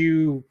 why don't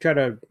you try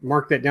to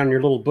mark that down in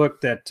your little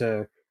book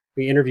that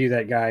we interview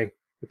that guy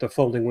with the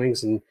folding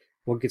wings, and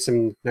we'll get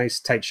some nice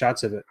tight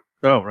shots of it.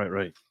 Oh,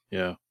 right.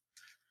 Yeah.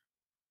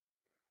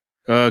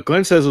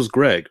 Glenn says it was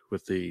Greg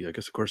with the, I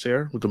guess, the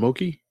Corsair with the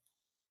Moki.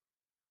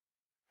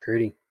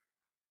 Pretty.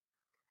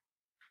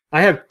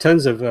 I have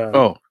tons of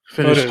Finis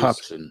photos.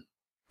 Hobson.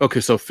 Okay,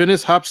 so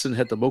Finis Hobson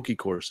had the Moki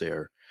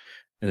Corsair,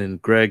 and then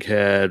Greg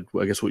had,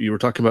 I guess, what you were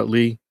talking about,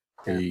 Lee,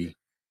 the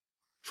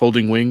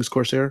folding wings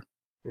Corsair,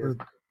 Or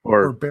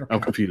or Bearcat.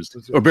 I'm confused,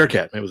 Was it- or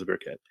Bearcat. Maybe it was a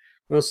Bearcat.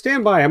 Well,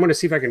 stand by. I'm going to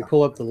see if I can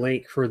pull up the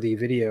link for the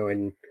video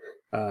and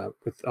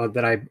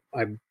that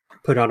I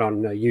put out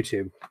on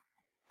YouTube.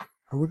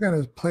 Are we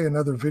going to play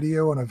another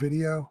video on a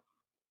video?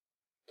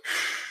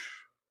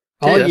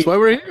 Hey, All that's you- why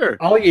we're here.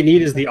 All you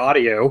need is the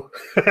audio.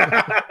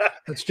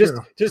 That's just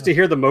true. to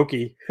hear the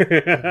Moki.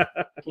 Yeah,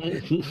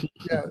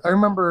 I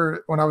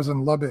remember when I was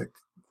in Lubbock,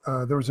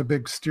 there was a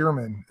big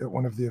Stearman at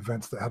one of the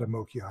events that had a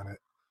Moki on it,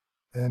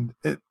 and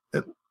it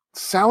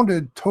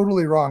sounded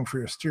totally wrong for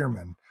your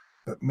Stearman,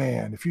 but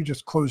man, if you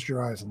just closed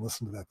your eyes and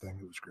listened to that thing,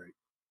 it was great.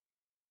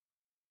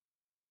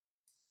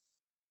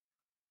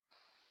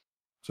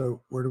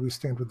 So where do we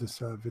stand with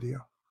this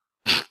video?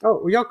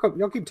 Oh, well,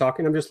 y'all keep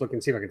talking. I'm just looking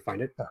to see if I can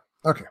find it.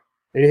 Okay.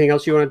 Anything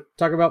else you want to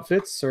talk about,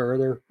 Fitz, or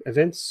other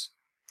events?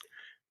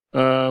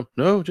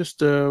 No,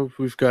 just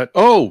we've got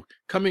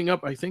coming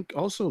up, I think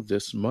also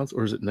this month,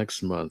 or is it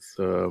next month?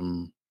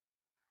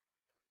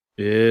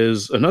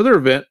 Is another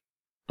event.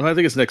 Well, I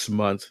think it's next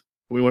month.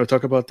 We want to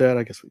talk about that?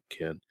 I guess we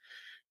can.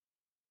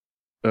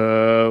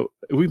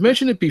 We've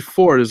mentioned it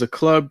before. There's a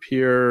club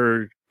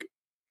here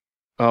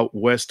out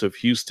west of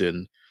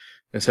Houston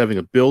that's having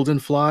a build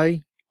and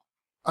fly.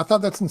 I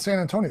thought that's in San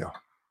Antonio.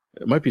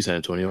 It might be San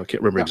Antonio. I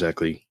can't remember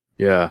exactly.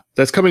 Yeah,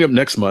 that's coming up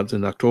next month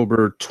in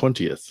October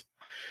 20th.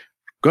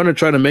 Going to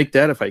try to make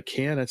that if I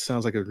can. That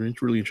sounds like a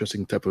really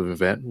interesting type of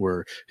event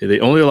where they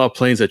only allow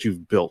planes that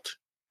you've built,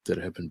 that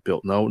have been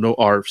built. No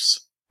ARFs,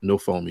 no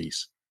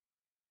foamies,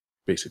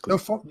 basically. No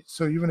foam.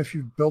 So even if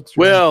you built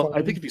your own Well, foam-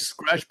 I think if you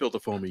scratch built a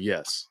foamy,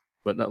 yes,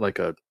 but not like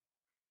a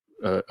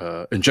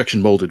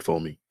injection molded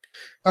foamy.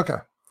 Okay,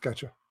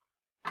 gotcha.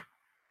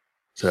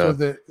 So, So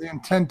the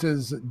intent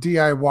is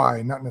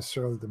DIY, not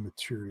necessarily the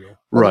material.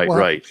 Right, We'll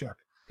have to right. check.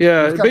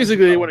 yeah, We've got to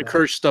basically they do want to that.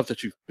 encourage stuff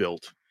that you've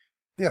built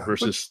Yeah.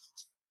 versus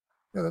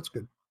Yeah, that's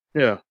good.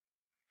 yeah.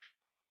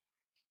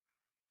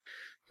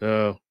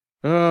 So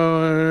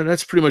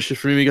that's pretty much it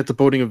for me. We got the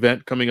boating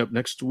event coming up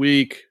next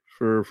week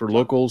for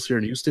locals here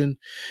in Houston.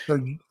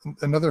 So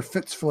another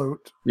Fitz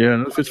float, Yeah,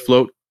 and if it's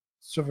float.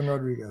 Sylvan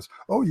Rodriguez.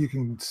 Oh, you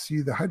can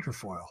see the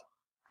hydrofoil.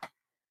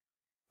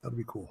 That'll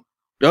be cool.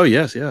 Oh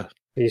yes, yeah.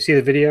 Can you see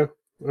the video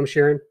I'm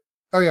sharing?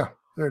 Oh yeah,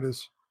 there it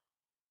is.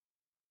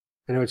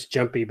 I know it's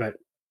jumpy, but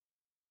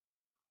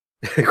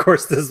of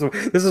course this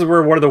is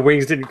where one of the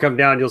wings didn't come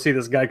down. You'll see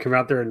this guy come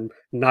out there and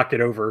knock it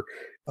over.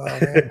 Oh,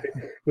 man.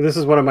 Well, this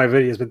is one of my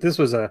videos, but this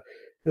is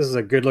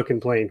a good looking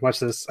plane. Watch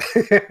this.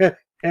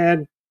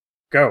 And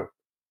go.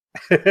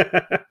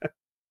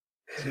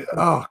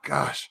 Oh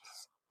gosh.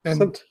 And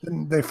Somet-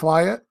 didn't they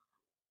fly it?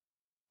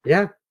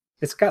 Yeah,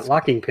 it's got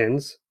locking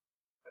pins.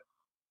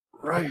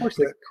 Right. course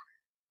but-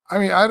 I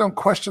mean, I don't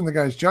question the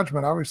guy's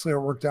judgment. Obviously, it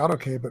worked out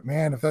okay. But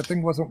man, if that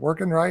thing wasn't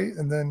working right,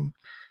 and then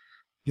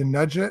you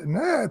nudge it, and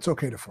it's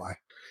okay to fly.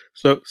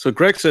 So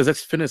Greg says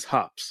that's Finis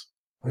Hops.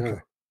 Okay.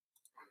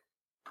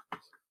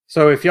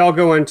 So if y'all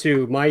go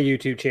into my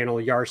YouTube channel,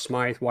 Yar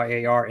Smythe,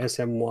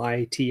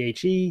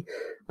 YARSMYTHE,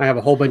 I have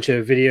a whole bunch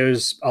of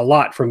videos, a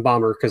lot from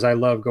Bomber, because I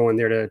love going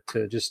there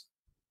to just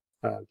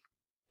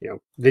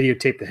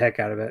videotape the heck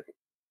out of it.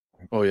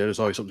 Oh yeah, there's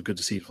always something good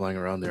to see flying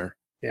around there.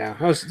 Yeah,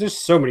 there's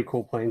so many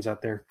cool planes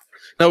out there.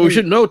 Now we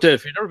should note that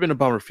if you've never been to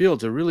Bomber Field,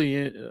 it's a really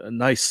a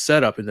nice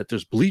setup in that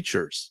there's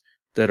bleachers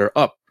that are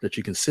up that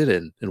you can sit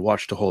in and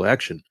watch the whole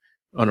action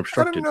I don't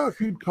unobstructed. know if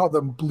you'd call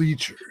them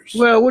bleachers.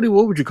 Well, what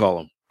would you call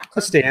them?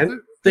 A stand.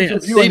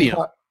 It's a Stadium.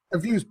 a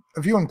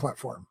viewing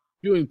platform,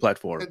 Viewing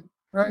platform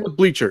right? with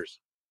bleachers.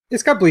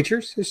 It's got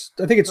bleachers.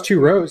 I think it's 2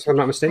 rows, if I'm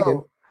not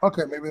mistaken. Oh,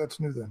 okay, maybe that's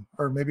new then,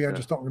 or maybe I Yeah.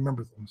 just don't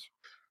remember things.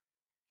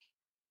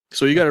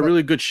 So you got a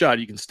really good shot.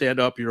 You can stand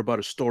up. You're about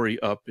a story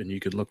up, and you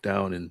can look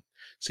down and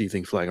see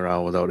things flying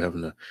around without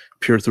having to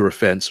peer through a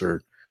fence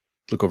or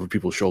look over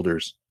people's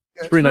shoulders.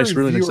 Yeah, It's pretty nice,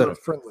 really nice setup.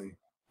 friendly.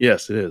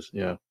 Yes, it is.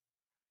 Yeah.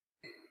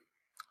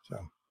 So,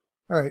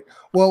 all right.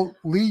 Well,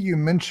 Lee, you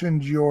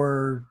mentioned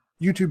your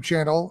YouTube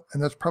channel,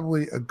 and that's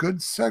probably a good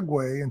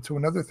segue into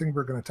another thing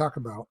we're going to talk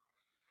about,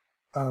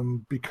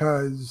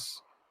 because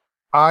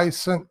I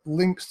sent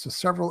links to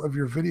several of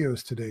your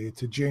videos today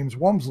to James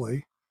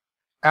Walmsley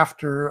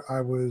after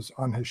I was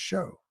on his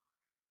show.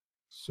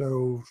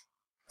 So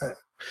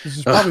this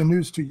is probably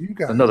news to you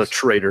guys. Another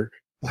traitor.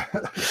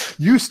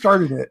 You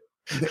started it,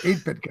 the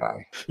 8-bit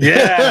guy.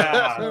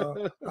 Yeah.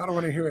 So I don't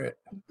want to hear it.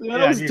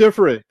 That was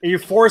different. You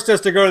forced us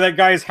to go to that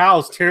guy's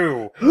house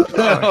too.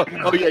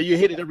 Oh yeah, you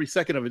hated every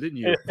second of it, didn't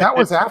you? That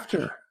was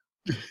after,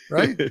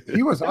 right?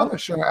 He was on the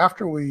show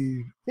after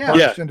we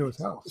marched into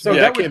his house. So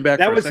Yeah, that I came back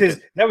that for a was his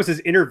second. that was his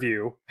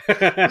interview,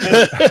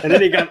 and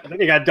then he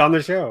got done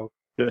the show.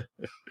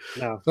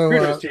 No, So,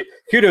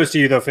 kudos to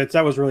you though, Fitz.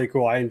 That was really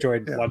cool. I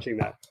enjoyed Yeah. watching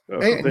that.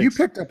 Oh, Hey, and you thanks.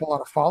 picked up a lot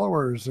of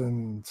followers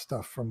and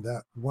stuff from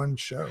that one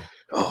show.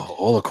 Oh,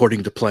 all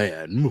according to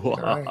plan.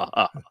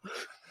 Right.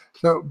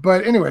 So,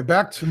 but anyway,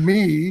 back to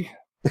me.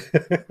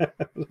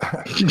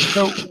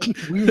 So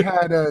we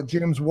had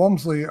James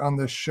Walmsley on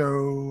the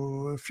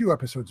show a few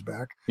episodes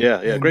back.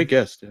 Yeah, great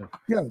guest. Yeah.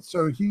 Yeah,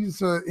 so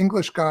he's an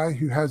English guy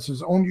who has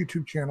his own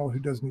YouTube channel who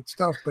does neat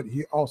stuff, but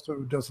he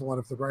also does a lot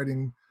of the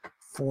writing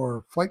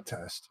for Flight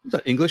Test. He's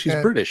not English, he's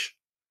And- British.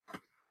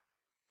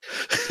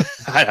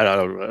 I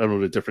don't know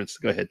the difference.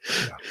 Go ahead.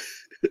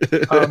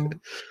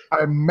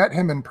 I met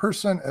him in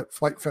person at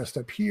Flight Fest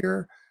up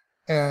here,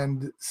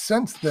 and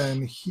since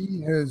then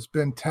he has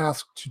been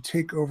tasked to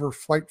take over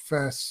Flight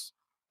Test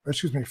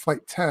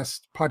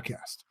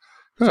podcast.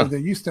 So Huh. they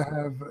used to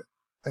have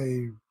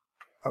a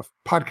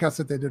podcast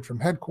that they did from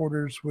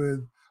headquarters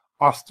with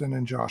Austin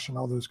and Josh and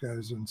all those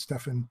guys and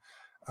Stefan.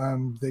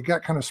 They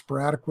got kind of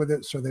sporadic with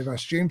it, so they've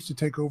asked James to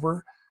take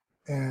over,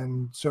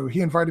 and so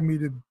he invited me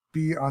to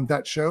be on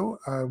that show.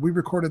 We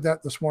recorded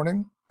that this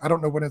morning. I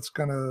don't know when it's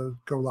going to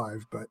go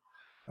live, but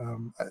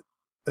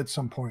at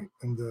some point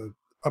in the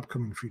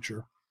upcoming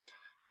future.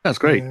 That's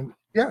great. And,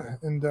 yeah,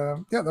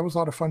 that was a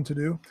lot of fun to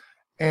do.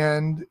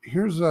 And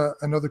here's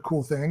another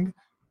cool thing.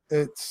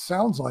 It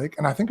sounds like,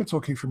 and I think it's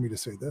okay for me to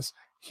say this,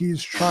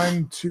 he's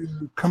trying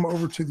to come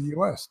over to the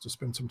U.S. to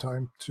spend some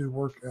time to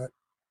work at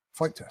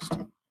Flight Test.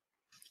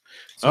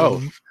 Oh,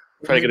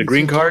 trying to get a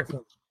green card?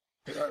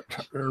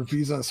 Or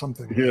visa,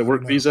 something. Yeah, I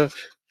work don't know. visa.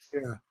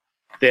 Yeah.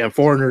 Damn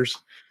foreigners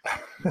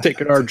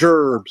taking our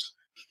gerbs.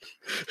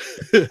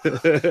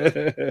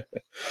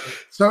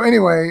 So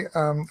anyway,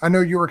 I know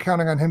you were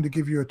counting on him to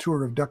give you a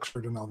tour of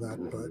Duxford and all that,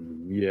 but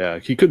Yeah,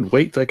 he couldn't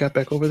wait till I got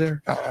back over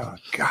there.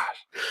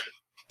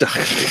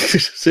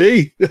 gosh.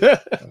 See?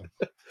 Gotta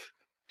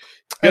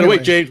Anyway,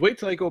 wait, James. Wait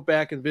till I go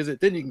back and visit,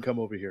 then you can come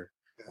over here.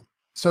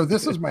 so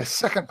this is my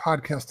second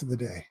podcast of the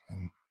day.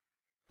 And,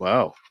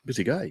 Wow,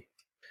 busy guy.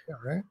 yeah,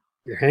 right.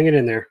 You're hanging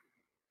in there.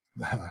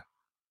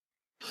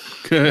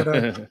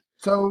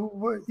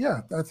 So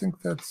yeah, I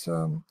think that's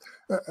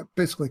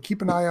basically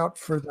keep an eye out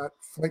for that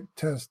Flight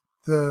Test,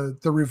 the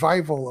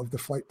revival of the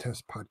Flight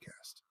Test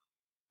podcast.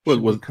 Well,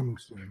 Should be coming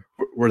soon.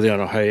 Were they on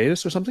a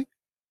hiatus or something?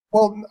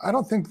 Well, I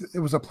don't think it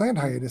was a planned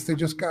hiatus. They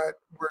just got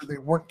where they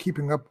weren't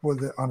keeping up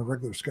with it on a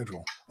regular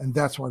schedule, and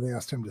that's why they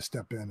asked him to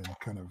step in and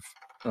kind of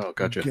Oh,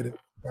 gotcha. get it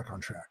back on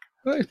track.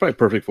 Well, he's probably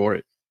perfect for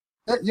it.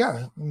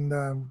 Yeah,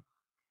 and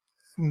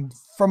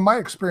from my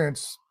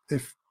experience,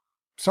 if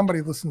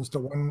somebody listens to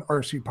one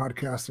RC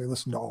podcast, they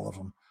listen to all of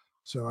them.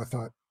 So I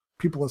thought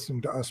people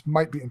listening to us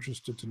might be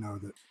interested to know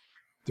that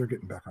they're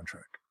getting back on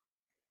track.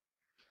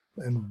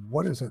 And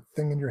what is that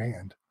thing in your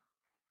hand?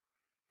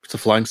 It's a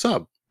flying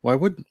sub.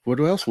 What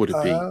else would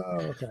it be?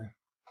 Okay.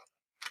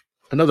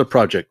 Another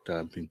project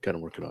I've been kind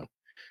of working on.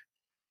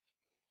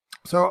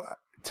 So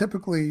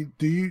typically,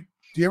 do you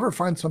ever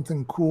find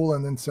something cool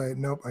and then say,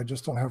 nope, I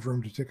just don't have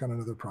room to take on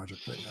another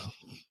project right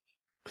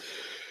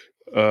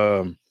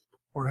now?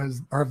 Or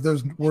have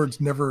those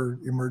words never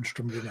emerged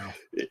from your mouth?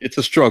 It's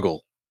a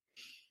struggle.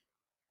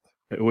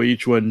 Well,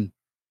 each one.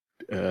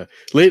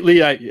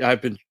 Lately,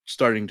 I've been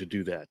starting to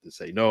do that, to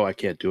say, no, I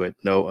can't do it.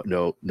 No,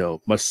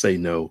 must say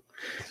no.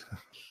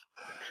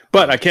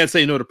 But I can't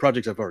say no to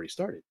projects I've already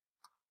started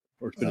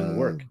or it's been in the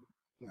work.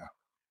 Yeah.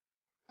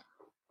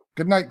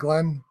 Good night,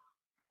 Glenn.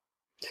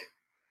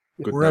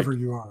 Good Wherever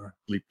night. you are.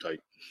 Sleep tight.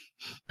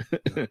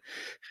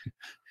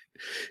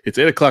 It's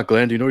 8:00,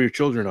 Glenn. Do you know where your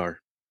children are?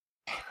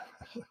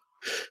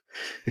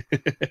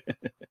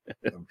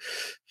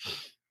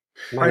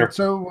 All right.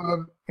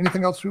 So,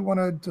 anything else we want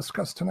to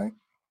discuss tonight?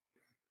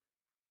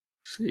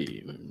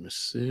 See,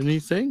 miss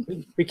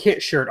anything? We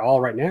can't share it all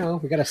right now.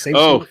 We got to save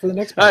Oh, some for the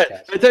next I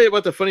podcast. tell you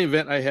about the funny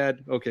event I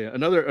had. Okay,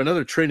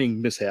 another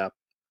training mishap.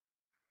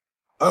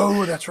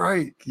 Oh, that's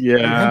right.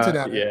 Yeah, hinted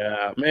at it.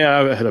 yeah, man,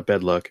 I had a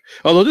bad luck.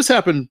 Although this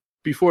happened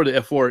before the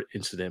F4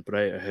 incident, but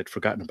I had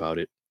forgotten about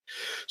it.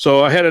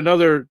 So I had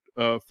another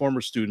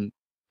former student.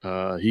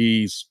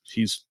 He's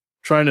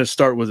trying to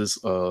start with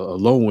this a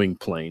low wing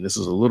plane. This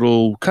is a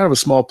little kind of a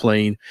small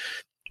plane,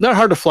 not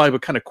hard to fly,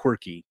 but kind of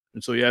quirky.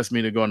 And so he asked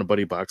me to go on a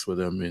buddy box with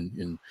him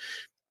and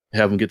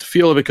have him get the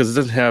feel of it, because it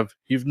doesn't have,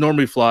 he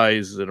normally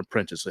flies an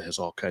Apprentice that has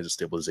all kinds of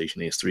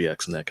stabilization,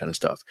 AS3X and that kind of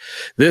stuff.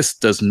 This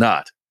does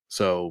not.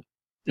 So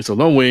it's a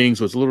low wing,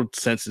 so it's a little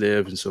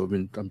sensitive. And so I've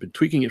been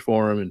tweaking it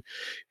for him and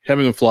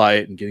having him fly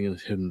it and getting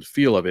him the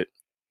feel of it.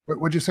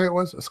 What'd you say it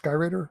was? A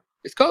Skyraider?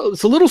 It's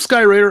a little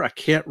Skyraider. I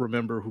can't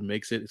remember who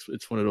makes it.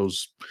 It's one of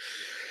those.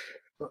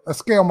 A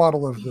scale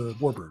model of the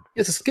Warbird.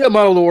 It's a scale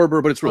model of the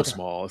Warbird, but it's real Okay.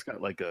 small. It's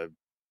got like a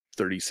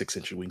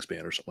 36-inch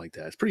wingspan or something like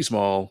that. It's pretty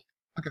small.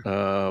 Okay.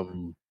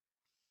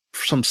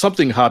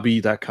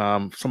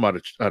 Something.hobby.com, some out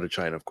of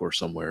China, of course,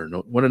 somewhere.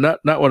 Not one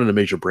of the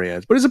major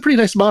brands, but it's a pretty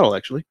nice model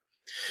actually.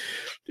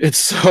 And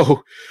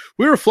so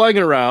we were flying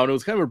it around. It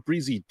was kind of a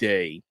breezy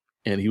day,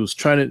 and he was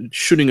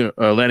shooting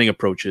landing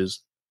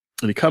approaches,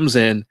 and he comes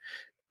in,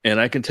 and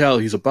I can tell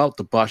he's about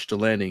to botch the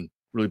landing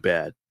really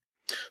bad.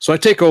 So I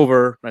take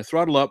over, and I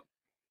throttle up,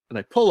 and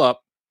I pull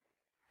up,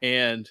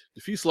 and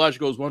the fuselage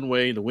goes one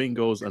way, and the wing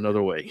goes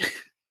another way.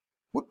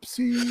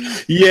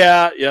 Whoopsie.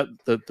 Yeah.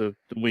 The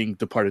wing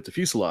departed the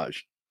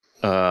fuselage.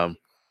 And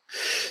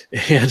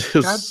it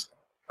was,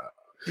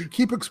 You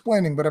keep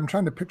explaining, but I'm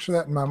trying to picture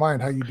that in my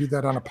mind, how you do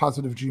that on a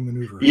positive G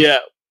maneuver. yeah,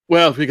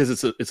 well, because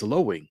it's a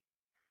low wing.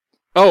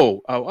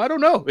 Oh, I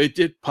don't know.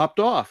 It popped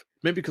off.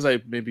 Maybe because I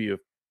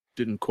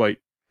didn't quite,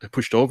 I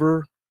pushed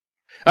over.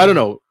 I don't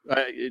know.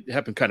 It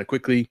happened kind of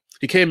quickly.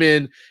 He came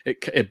in,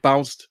 it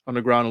bounced on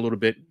the ground a little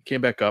bit,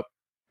 came back up,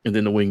 and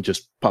then the wing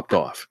just popped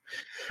off.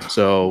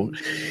 So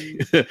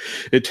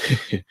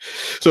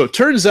it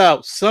turns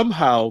out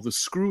somehow the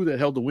screw that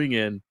held the wing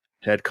in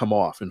had come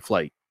off in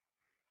flight.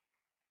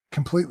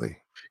 Completely.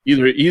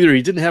 Either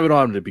he didn't have it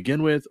on to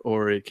begin with,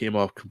 or it came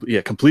off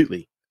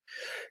completely.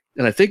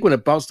 And I think when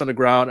it bounced on the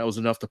ground, that was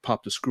enough to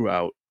pop the screw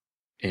out,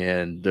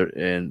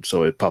 and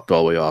so it popped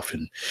all the way off.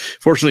 And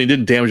fortunately, it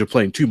didn't damage the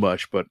plane too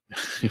much, but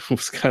it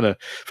was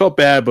felt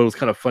bad, but it was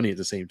kind of funny at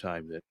the same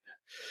time that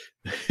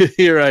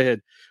here I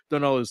had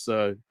done all this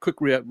quick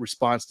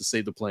response to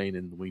save the plane,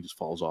 and the wing just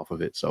falls off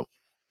of it. So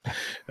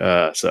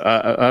I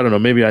don't know.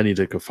 Maybe I need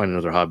to go find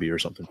another hobby or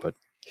something. But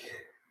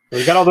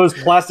You got all those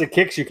plastic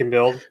kicks you can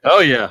build. oh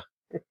yeah,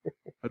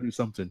 I'll do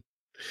something.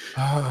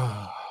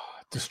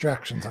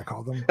 Distractions, I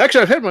call them.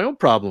 Actually, I've had my own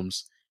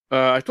problems.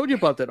 I told you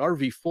about that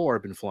RV4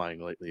 I've been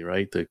flying lately,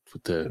 right?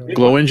 With the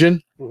glow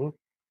engine. Mm-hmm.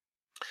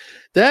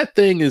 That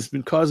thing has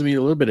been causing me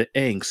a little bit of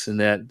angst, in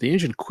that the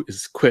engine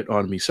has quit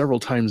on me several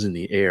times in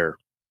the air.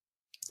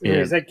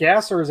 Is that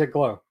gas or is it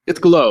glow? It's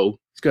glow.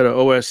 It's got an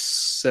OS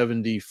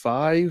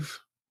 75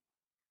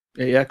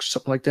 AX,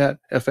 something like that,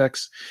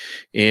 FX,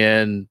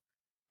 and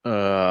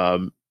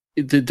the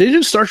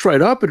engine starts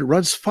right up and it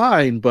runs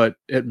fine, but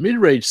at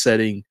mid-range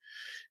setting,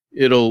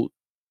 it'll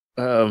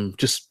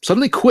just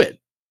suddenly quit.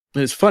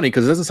 And it's funny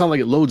because it doesn't sound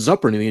like it loads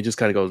up or anything. It just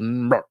kind of goes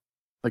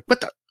like,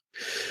 what the?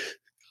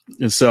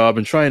 And so I've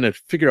been trying to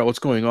figure out what's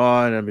going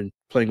on. I've been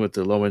playing with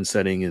the low end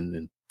setting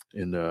and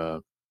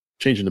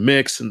changing the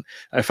mix. And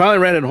I finally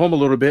ran it home a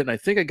little bit, and I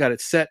think I got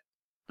it set.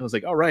 I was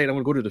like, all right, I'm going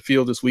to go to the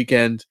field this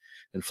weekend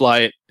and fly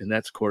it. And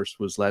that, of course,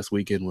 was last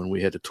weekend when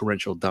we had a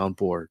torrential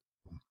downpour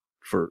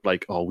for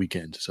like all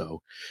weekend.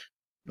 So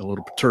a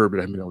little perturbed that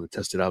I haven't been able to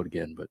test it out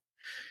again. But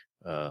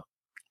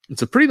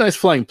it's a pretty nice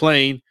flying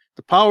plane.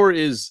 The power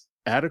is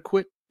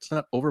adequate. It's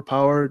not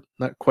overpowered,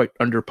 not quite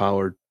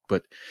underpowered,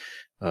 but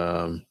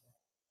fortunately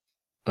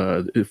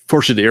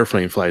the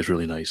airplane flies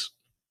really nice.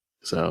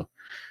 So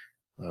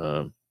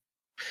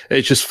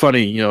it's just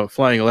funny,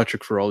 flying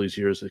electric for all these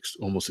years,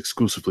 almost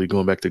exclusively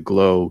going back to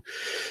glow,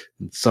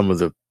 and some of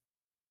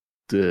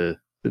the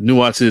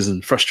nuances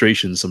and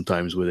frustrations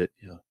sometimes with it.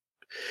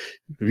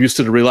 I'm used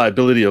to the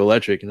reliability of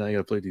electric, and now I got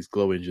to play these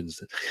glow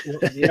engines.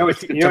 You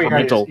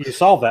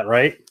solve that,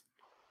 right?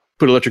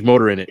 Put electric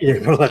motor in it. Yeah,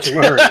 put electric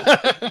motor in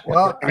it.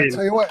 Well, I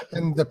tell you what,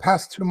 in the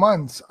past 2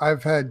 months,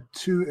 I've had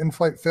 2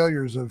 in-flight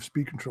failures of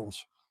speed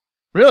controls.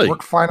 Really?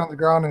 Worked fine on the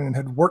ground and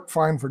had worked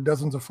fine for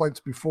dozens of flights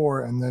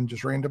before, and then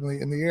just randomly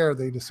in the air,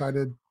 they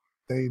decided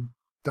they'd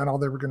done all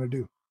they were going to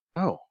do.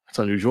 Oh, that's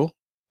unusual.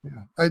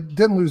 Yeah, I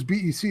didn't lose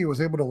BEC. I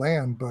was able to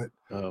land, but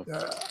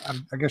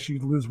I guess you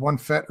lose one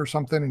FET or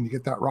something, and you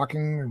get that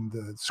rocking and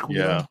the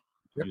squealing.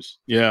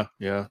 Yeah.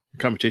 The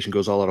computation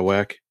goes all out of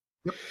whack.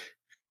 Yep.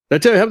 Did I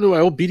tell you what happened to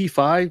my old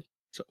BD5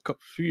 a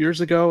few years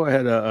ago? I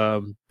had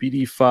a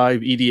BD5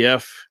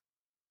 EDF.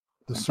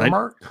 The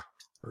Surmark?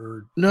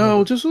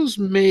 No, this was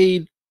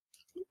made.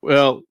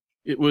 Well,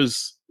 it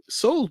was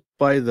sold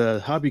by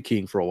the Hobby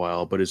King for a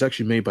while, but it's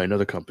actually made by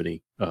another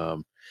company.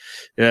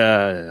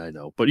 Yeah, I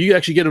know, but you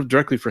actually get them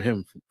directly for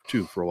him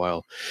too for a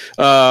while.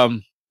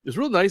 It was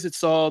real nice. It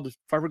saw the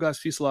fiberglass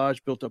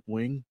fuselage, built up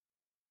wing.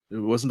 It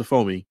wasn't the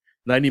foamy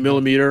 90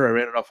 millimeter. I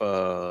ran it off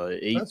a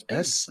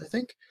 8S, I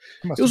think.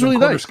 It was really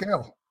nice.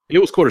 Scale. It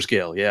was quarter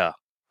scale, yeah.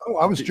 Oh,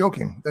 I was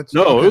joking. It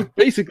was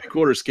basically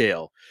quarter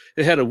scale.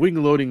 It had a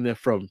wing loading there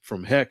from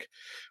heck,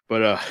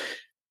 but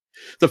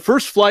the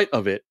first flight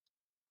of it,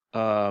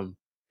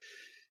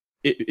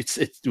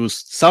 it was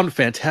sounded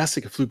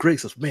fantastic. It flew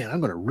great. So man,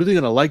 I'm really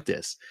gonna like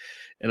this.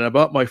 And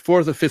about my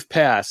 4th or 5th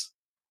pass,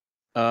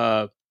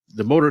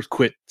 the motor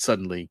quit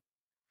suddenly,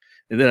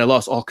 and then I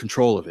lost all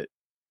control of it.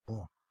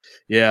 Oh.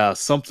 Yeah,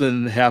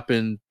 something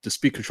happened. The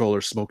speed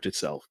controller smoked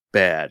itself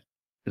bad,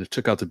 and it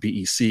took out the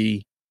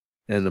BEC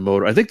and the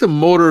motor. I think the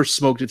motor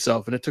smoked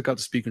itself, and it took out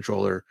the speed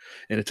controller,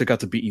 and it took out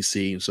the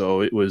BEC. And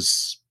so it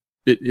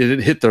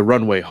hit the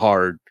runway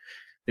hard.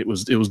 It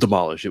was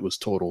demolished. It was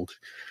totaled.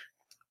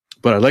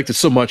 But I liked it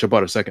so much, I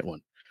bought a second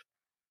one.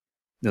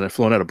 And I've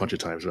flown out a bunch of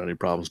times without any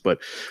problems.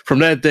 But from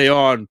that day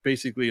on,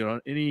 basically on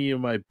any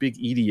of my big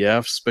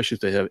EDFs, especially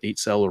if they have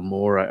 8-cell or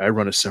more, I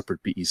run a separate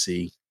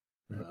BEC,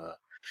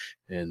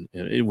 and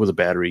it with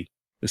a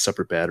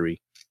separate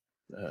battery.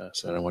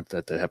 So I don't want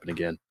that to happen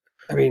again.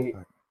 I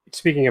mean,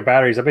 speaking of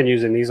batteries, I've been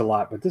using these a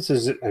lot, but this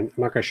is, I'm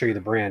not going to show you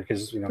the brand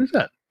because, What is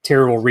that?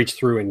 Terry will reach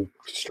through and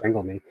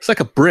strangle me. It's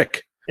like a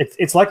brick.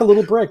 It's like a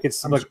little brick.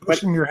 It's I'm like just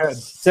pushing your head.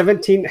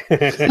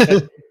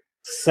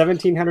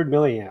 1700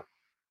 milliamp.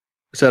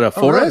 Is that a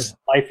 4S?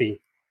 Lifey.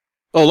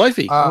 Oh,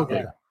 Lifey. Okay.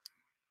 Yeah.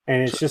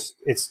 And it's just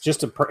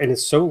and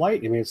it's so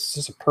light. I mean, it's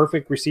just a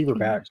perfect receiver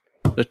bag.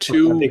 The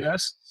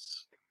 2S?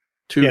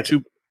 Yeah,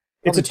 two.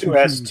 It's a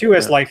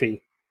 2S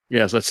Lifey.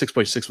 Yeah, so that's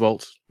 6.6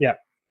 volts. Yeah.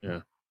 Yeah.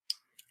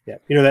 Yeah.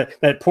 You know,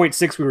 that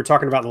 0.6 we were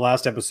talking about in the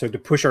last episode to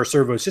push our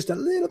servos just a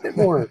little bit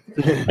more.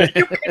 You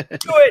can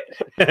do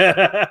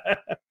it.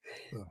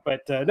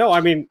 But no,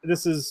 I mean,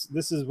 this is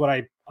what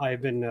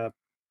I've been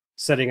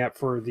setting up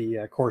for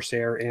the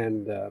Corsair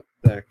and the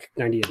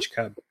 90-inch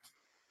Cub.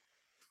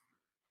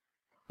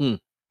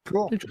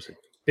 Cool. Interesting.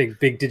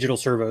 Big digital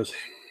servos.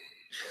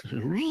 All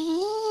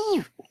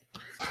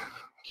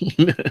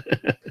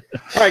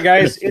right,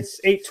 guys, it's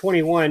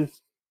 8:21.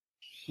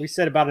 We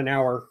said about an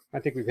hour. I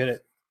think we've hit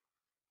it.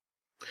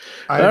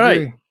 I All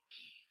agree. right.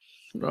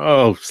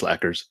 Oh,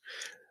 slackers.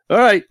 All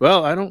right.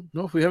 Well, I don't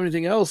know if we have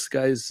anything else,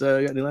 guys.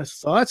 Got any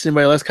last thoughts? Any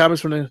last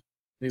thoughts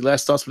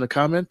from the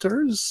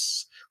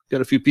commenters?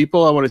 Got a few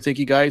people. I want to thank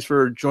you guys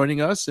for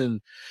joining us and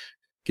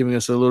giving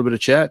us a little bit of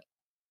chat.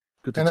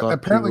 Good to And talk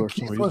apparently to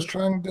Keith some was users.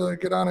 trying to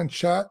get on and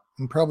chat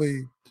and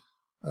probably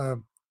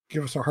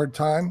give us a hard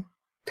time,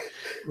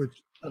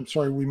 which I'm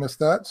sorry we missed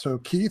that. So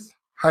Keith,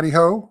 howdy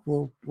ho.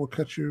 We'll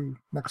catch you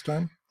next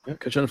time. Yeah,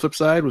 catch you on the flip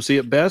side. We'll see you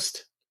at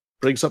best.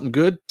 Bring something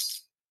good.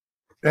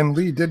 And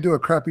Lee did do a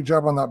crappy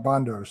job on that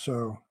Bondo,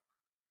 so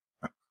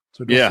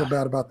don't Yeah. feel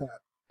bad about that.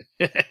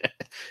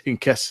 You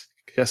can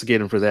castigate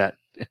him for that.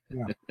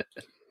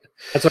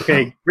 That's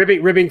okay.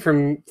 Ribbing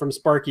from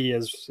Sparky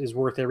is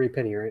worth every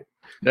penny, right?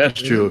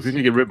 That's true. If you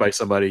can get ribbed by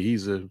somebody,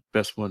 he's the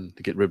best one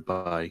to get ribbed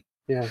by.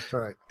 Yeah. That's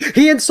right.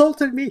 He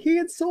insulted me.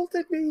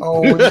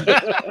 Oh,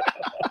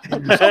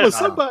 That was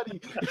somebody.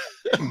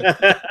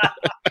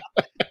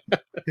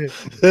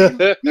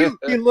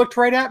 He looked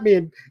right at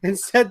me and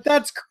said,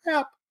 "That's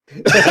crap."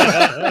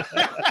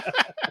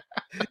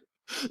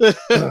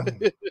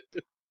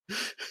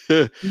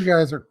 you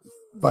guys are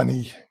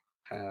funny.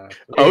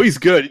 Oh, he's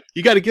good.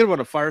 You got to get him on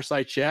a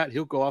fireside chat.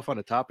 He'll go off on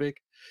a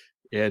topic,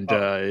 and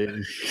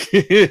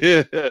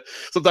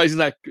sometimes he's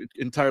not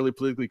entirely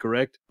politically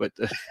correct, but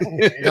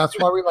That's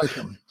why we like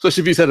him.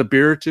 especially if he's had a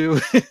beer or two.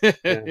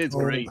 It's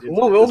great.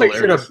 We'll make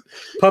sure to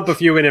pump a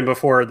few in him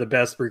before the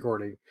best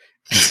recording.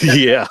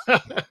 Yeah.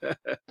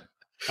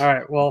 All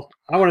right. Well,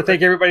 I want to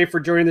thank everybody for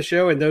joining the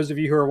show, and those of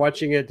you who are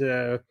watching it,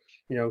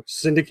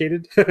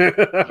 syndicated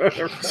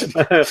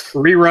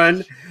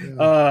rerun.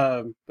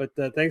 But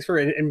thanks for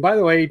and by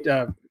the way,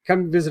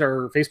 come visit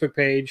our Facebook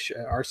page,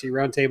 RC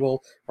Roundtable,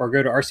 or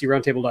go to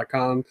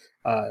rcroundtable.com.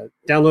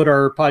 Download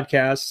our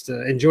podcasts,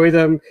 enjoy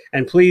them,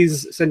 and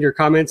please send your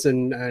comments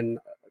and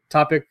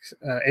topics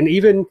and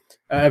even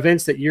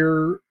events that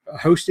you're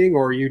hosting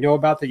or you know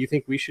about that you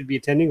think we should be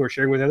attending or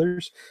sharing with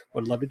others.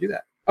 Would love to do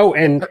that. Oh,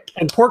 and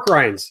pork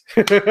rinds.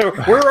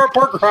 Where are our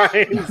pork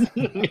rinds?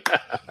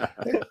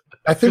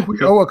 I think we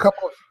owe a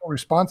couple of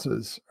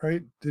responses,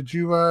 right? Did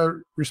you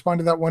respond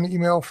to that one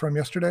email from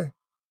yesterday,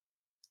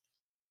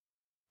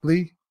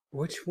 Lee?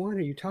 Which one are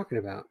you talking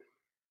about?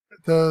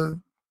 The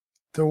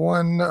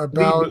one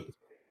about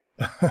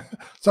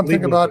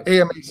something about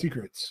AMA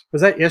secrets.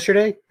 Was that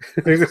yesterday?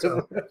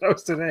 So. That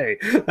was today.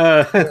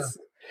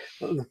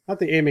 Not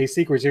the AMA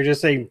secrets. You're just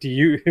saying, do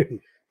you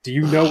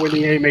know when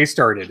the AMA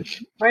started?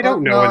 I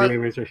don't know when the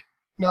AMA started.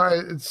 No,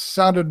 it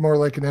sounded more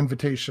like an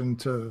invitation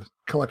to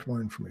collect more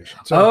information.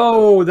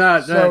 So,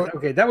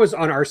 Okay. That was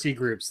on RC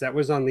groups. That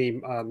was on the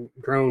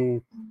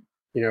drone,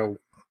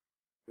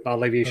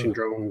 aviation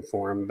drone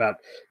forum about,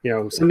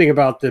 something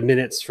about the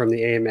minutes from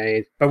the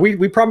AMA. But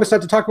we promised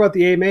not to talk about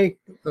the AMA.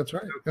 that's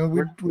right. And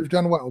we've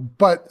done well.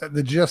 But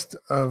the gist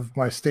of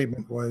my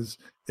statement was,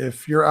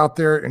 if you're out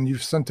there and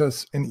you've sent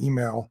us an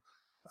email,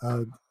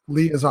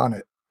 Lee is on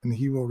it, and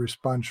he will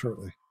respond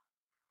shortly.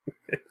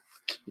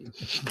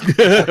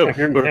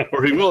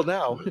 or he will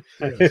now.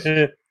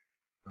 Yes.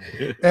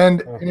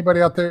 And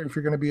anybody out there, if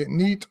you're going to be at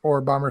NEAT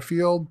or Bomber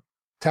Field,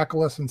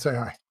 tackle us and say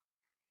hi.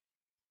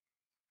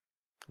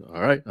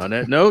 All right. On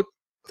that note,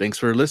 thanks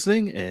for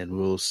listening, and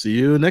we'll see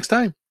you next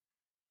time.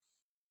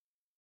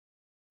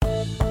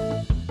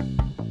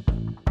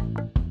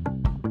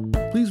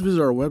 Please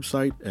visit our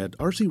website at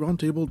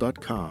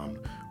rcroundtable.com,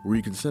 where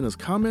you can send us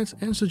comments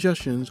and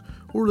suggestions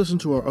or listen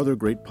to our other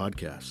great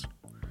podcasts,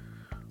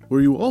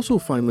 where you will also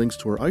find links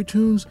to our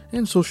iTunes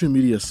and social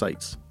media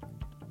sites.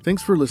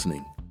 Thanks for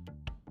listening.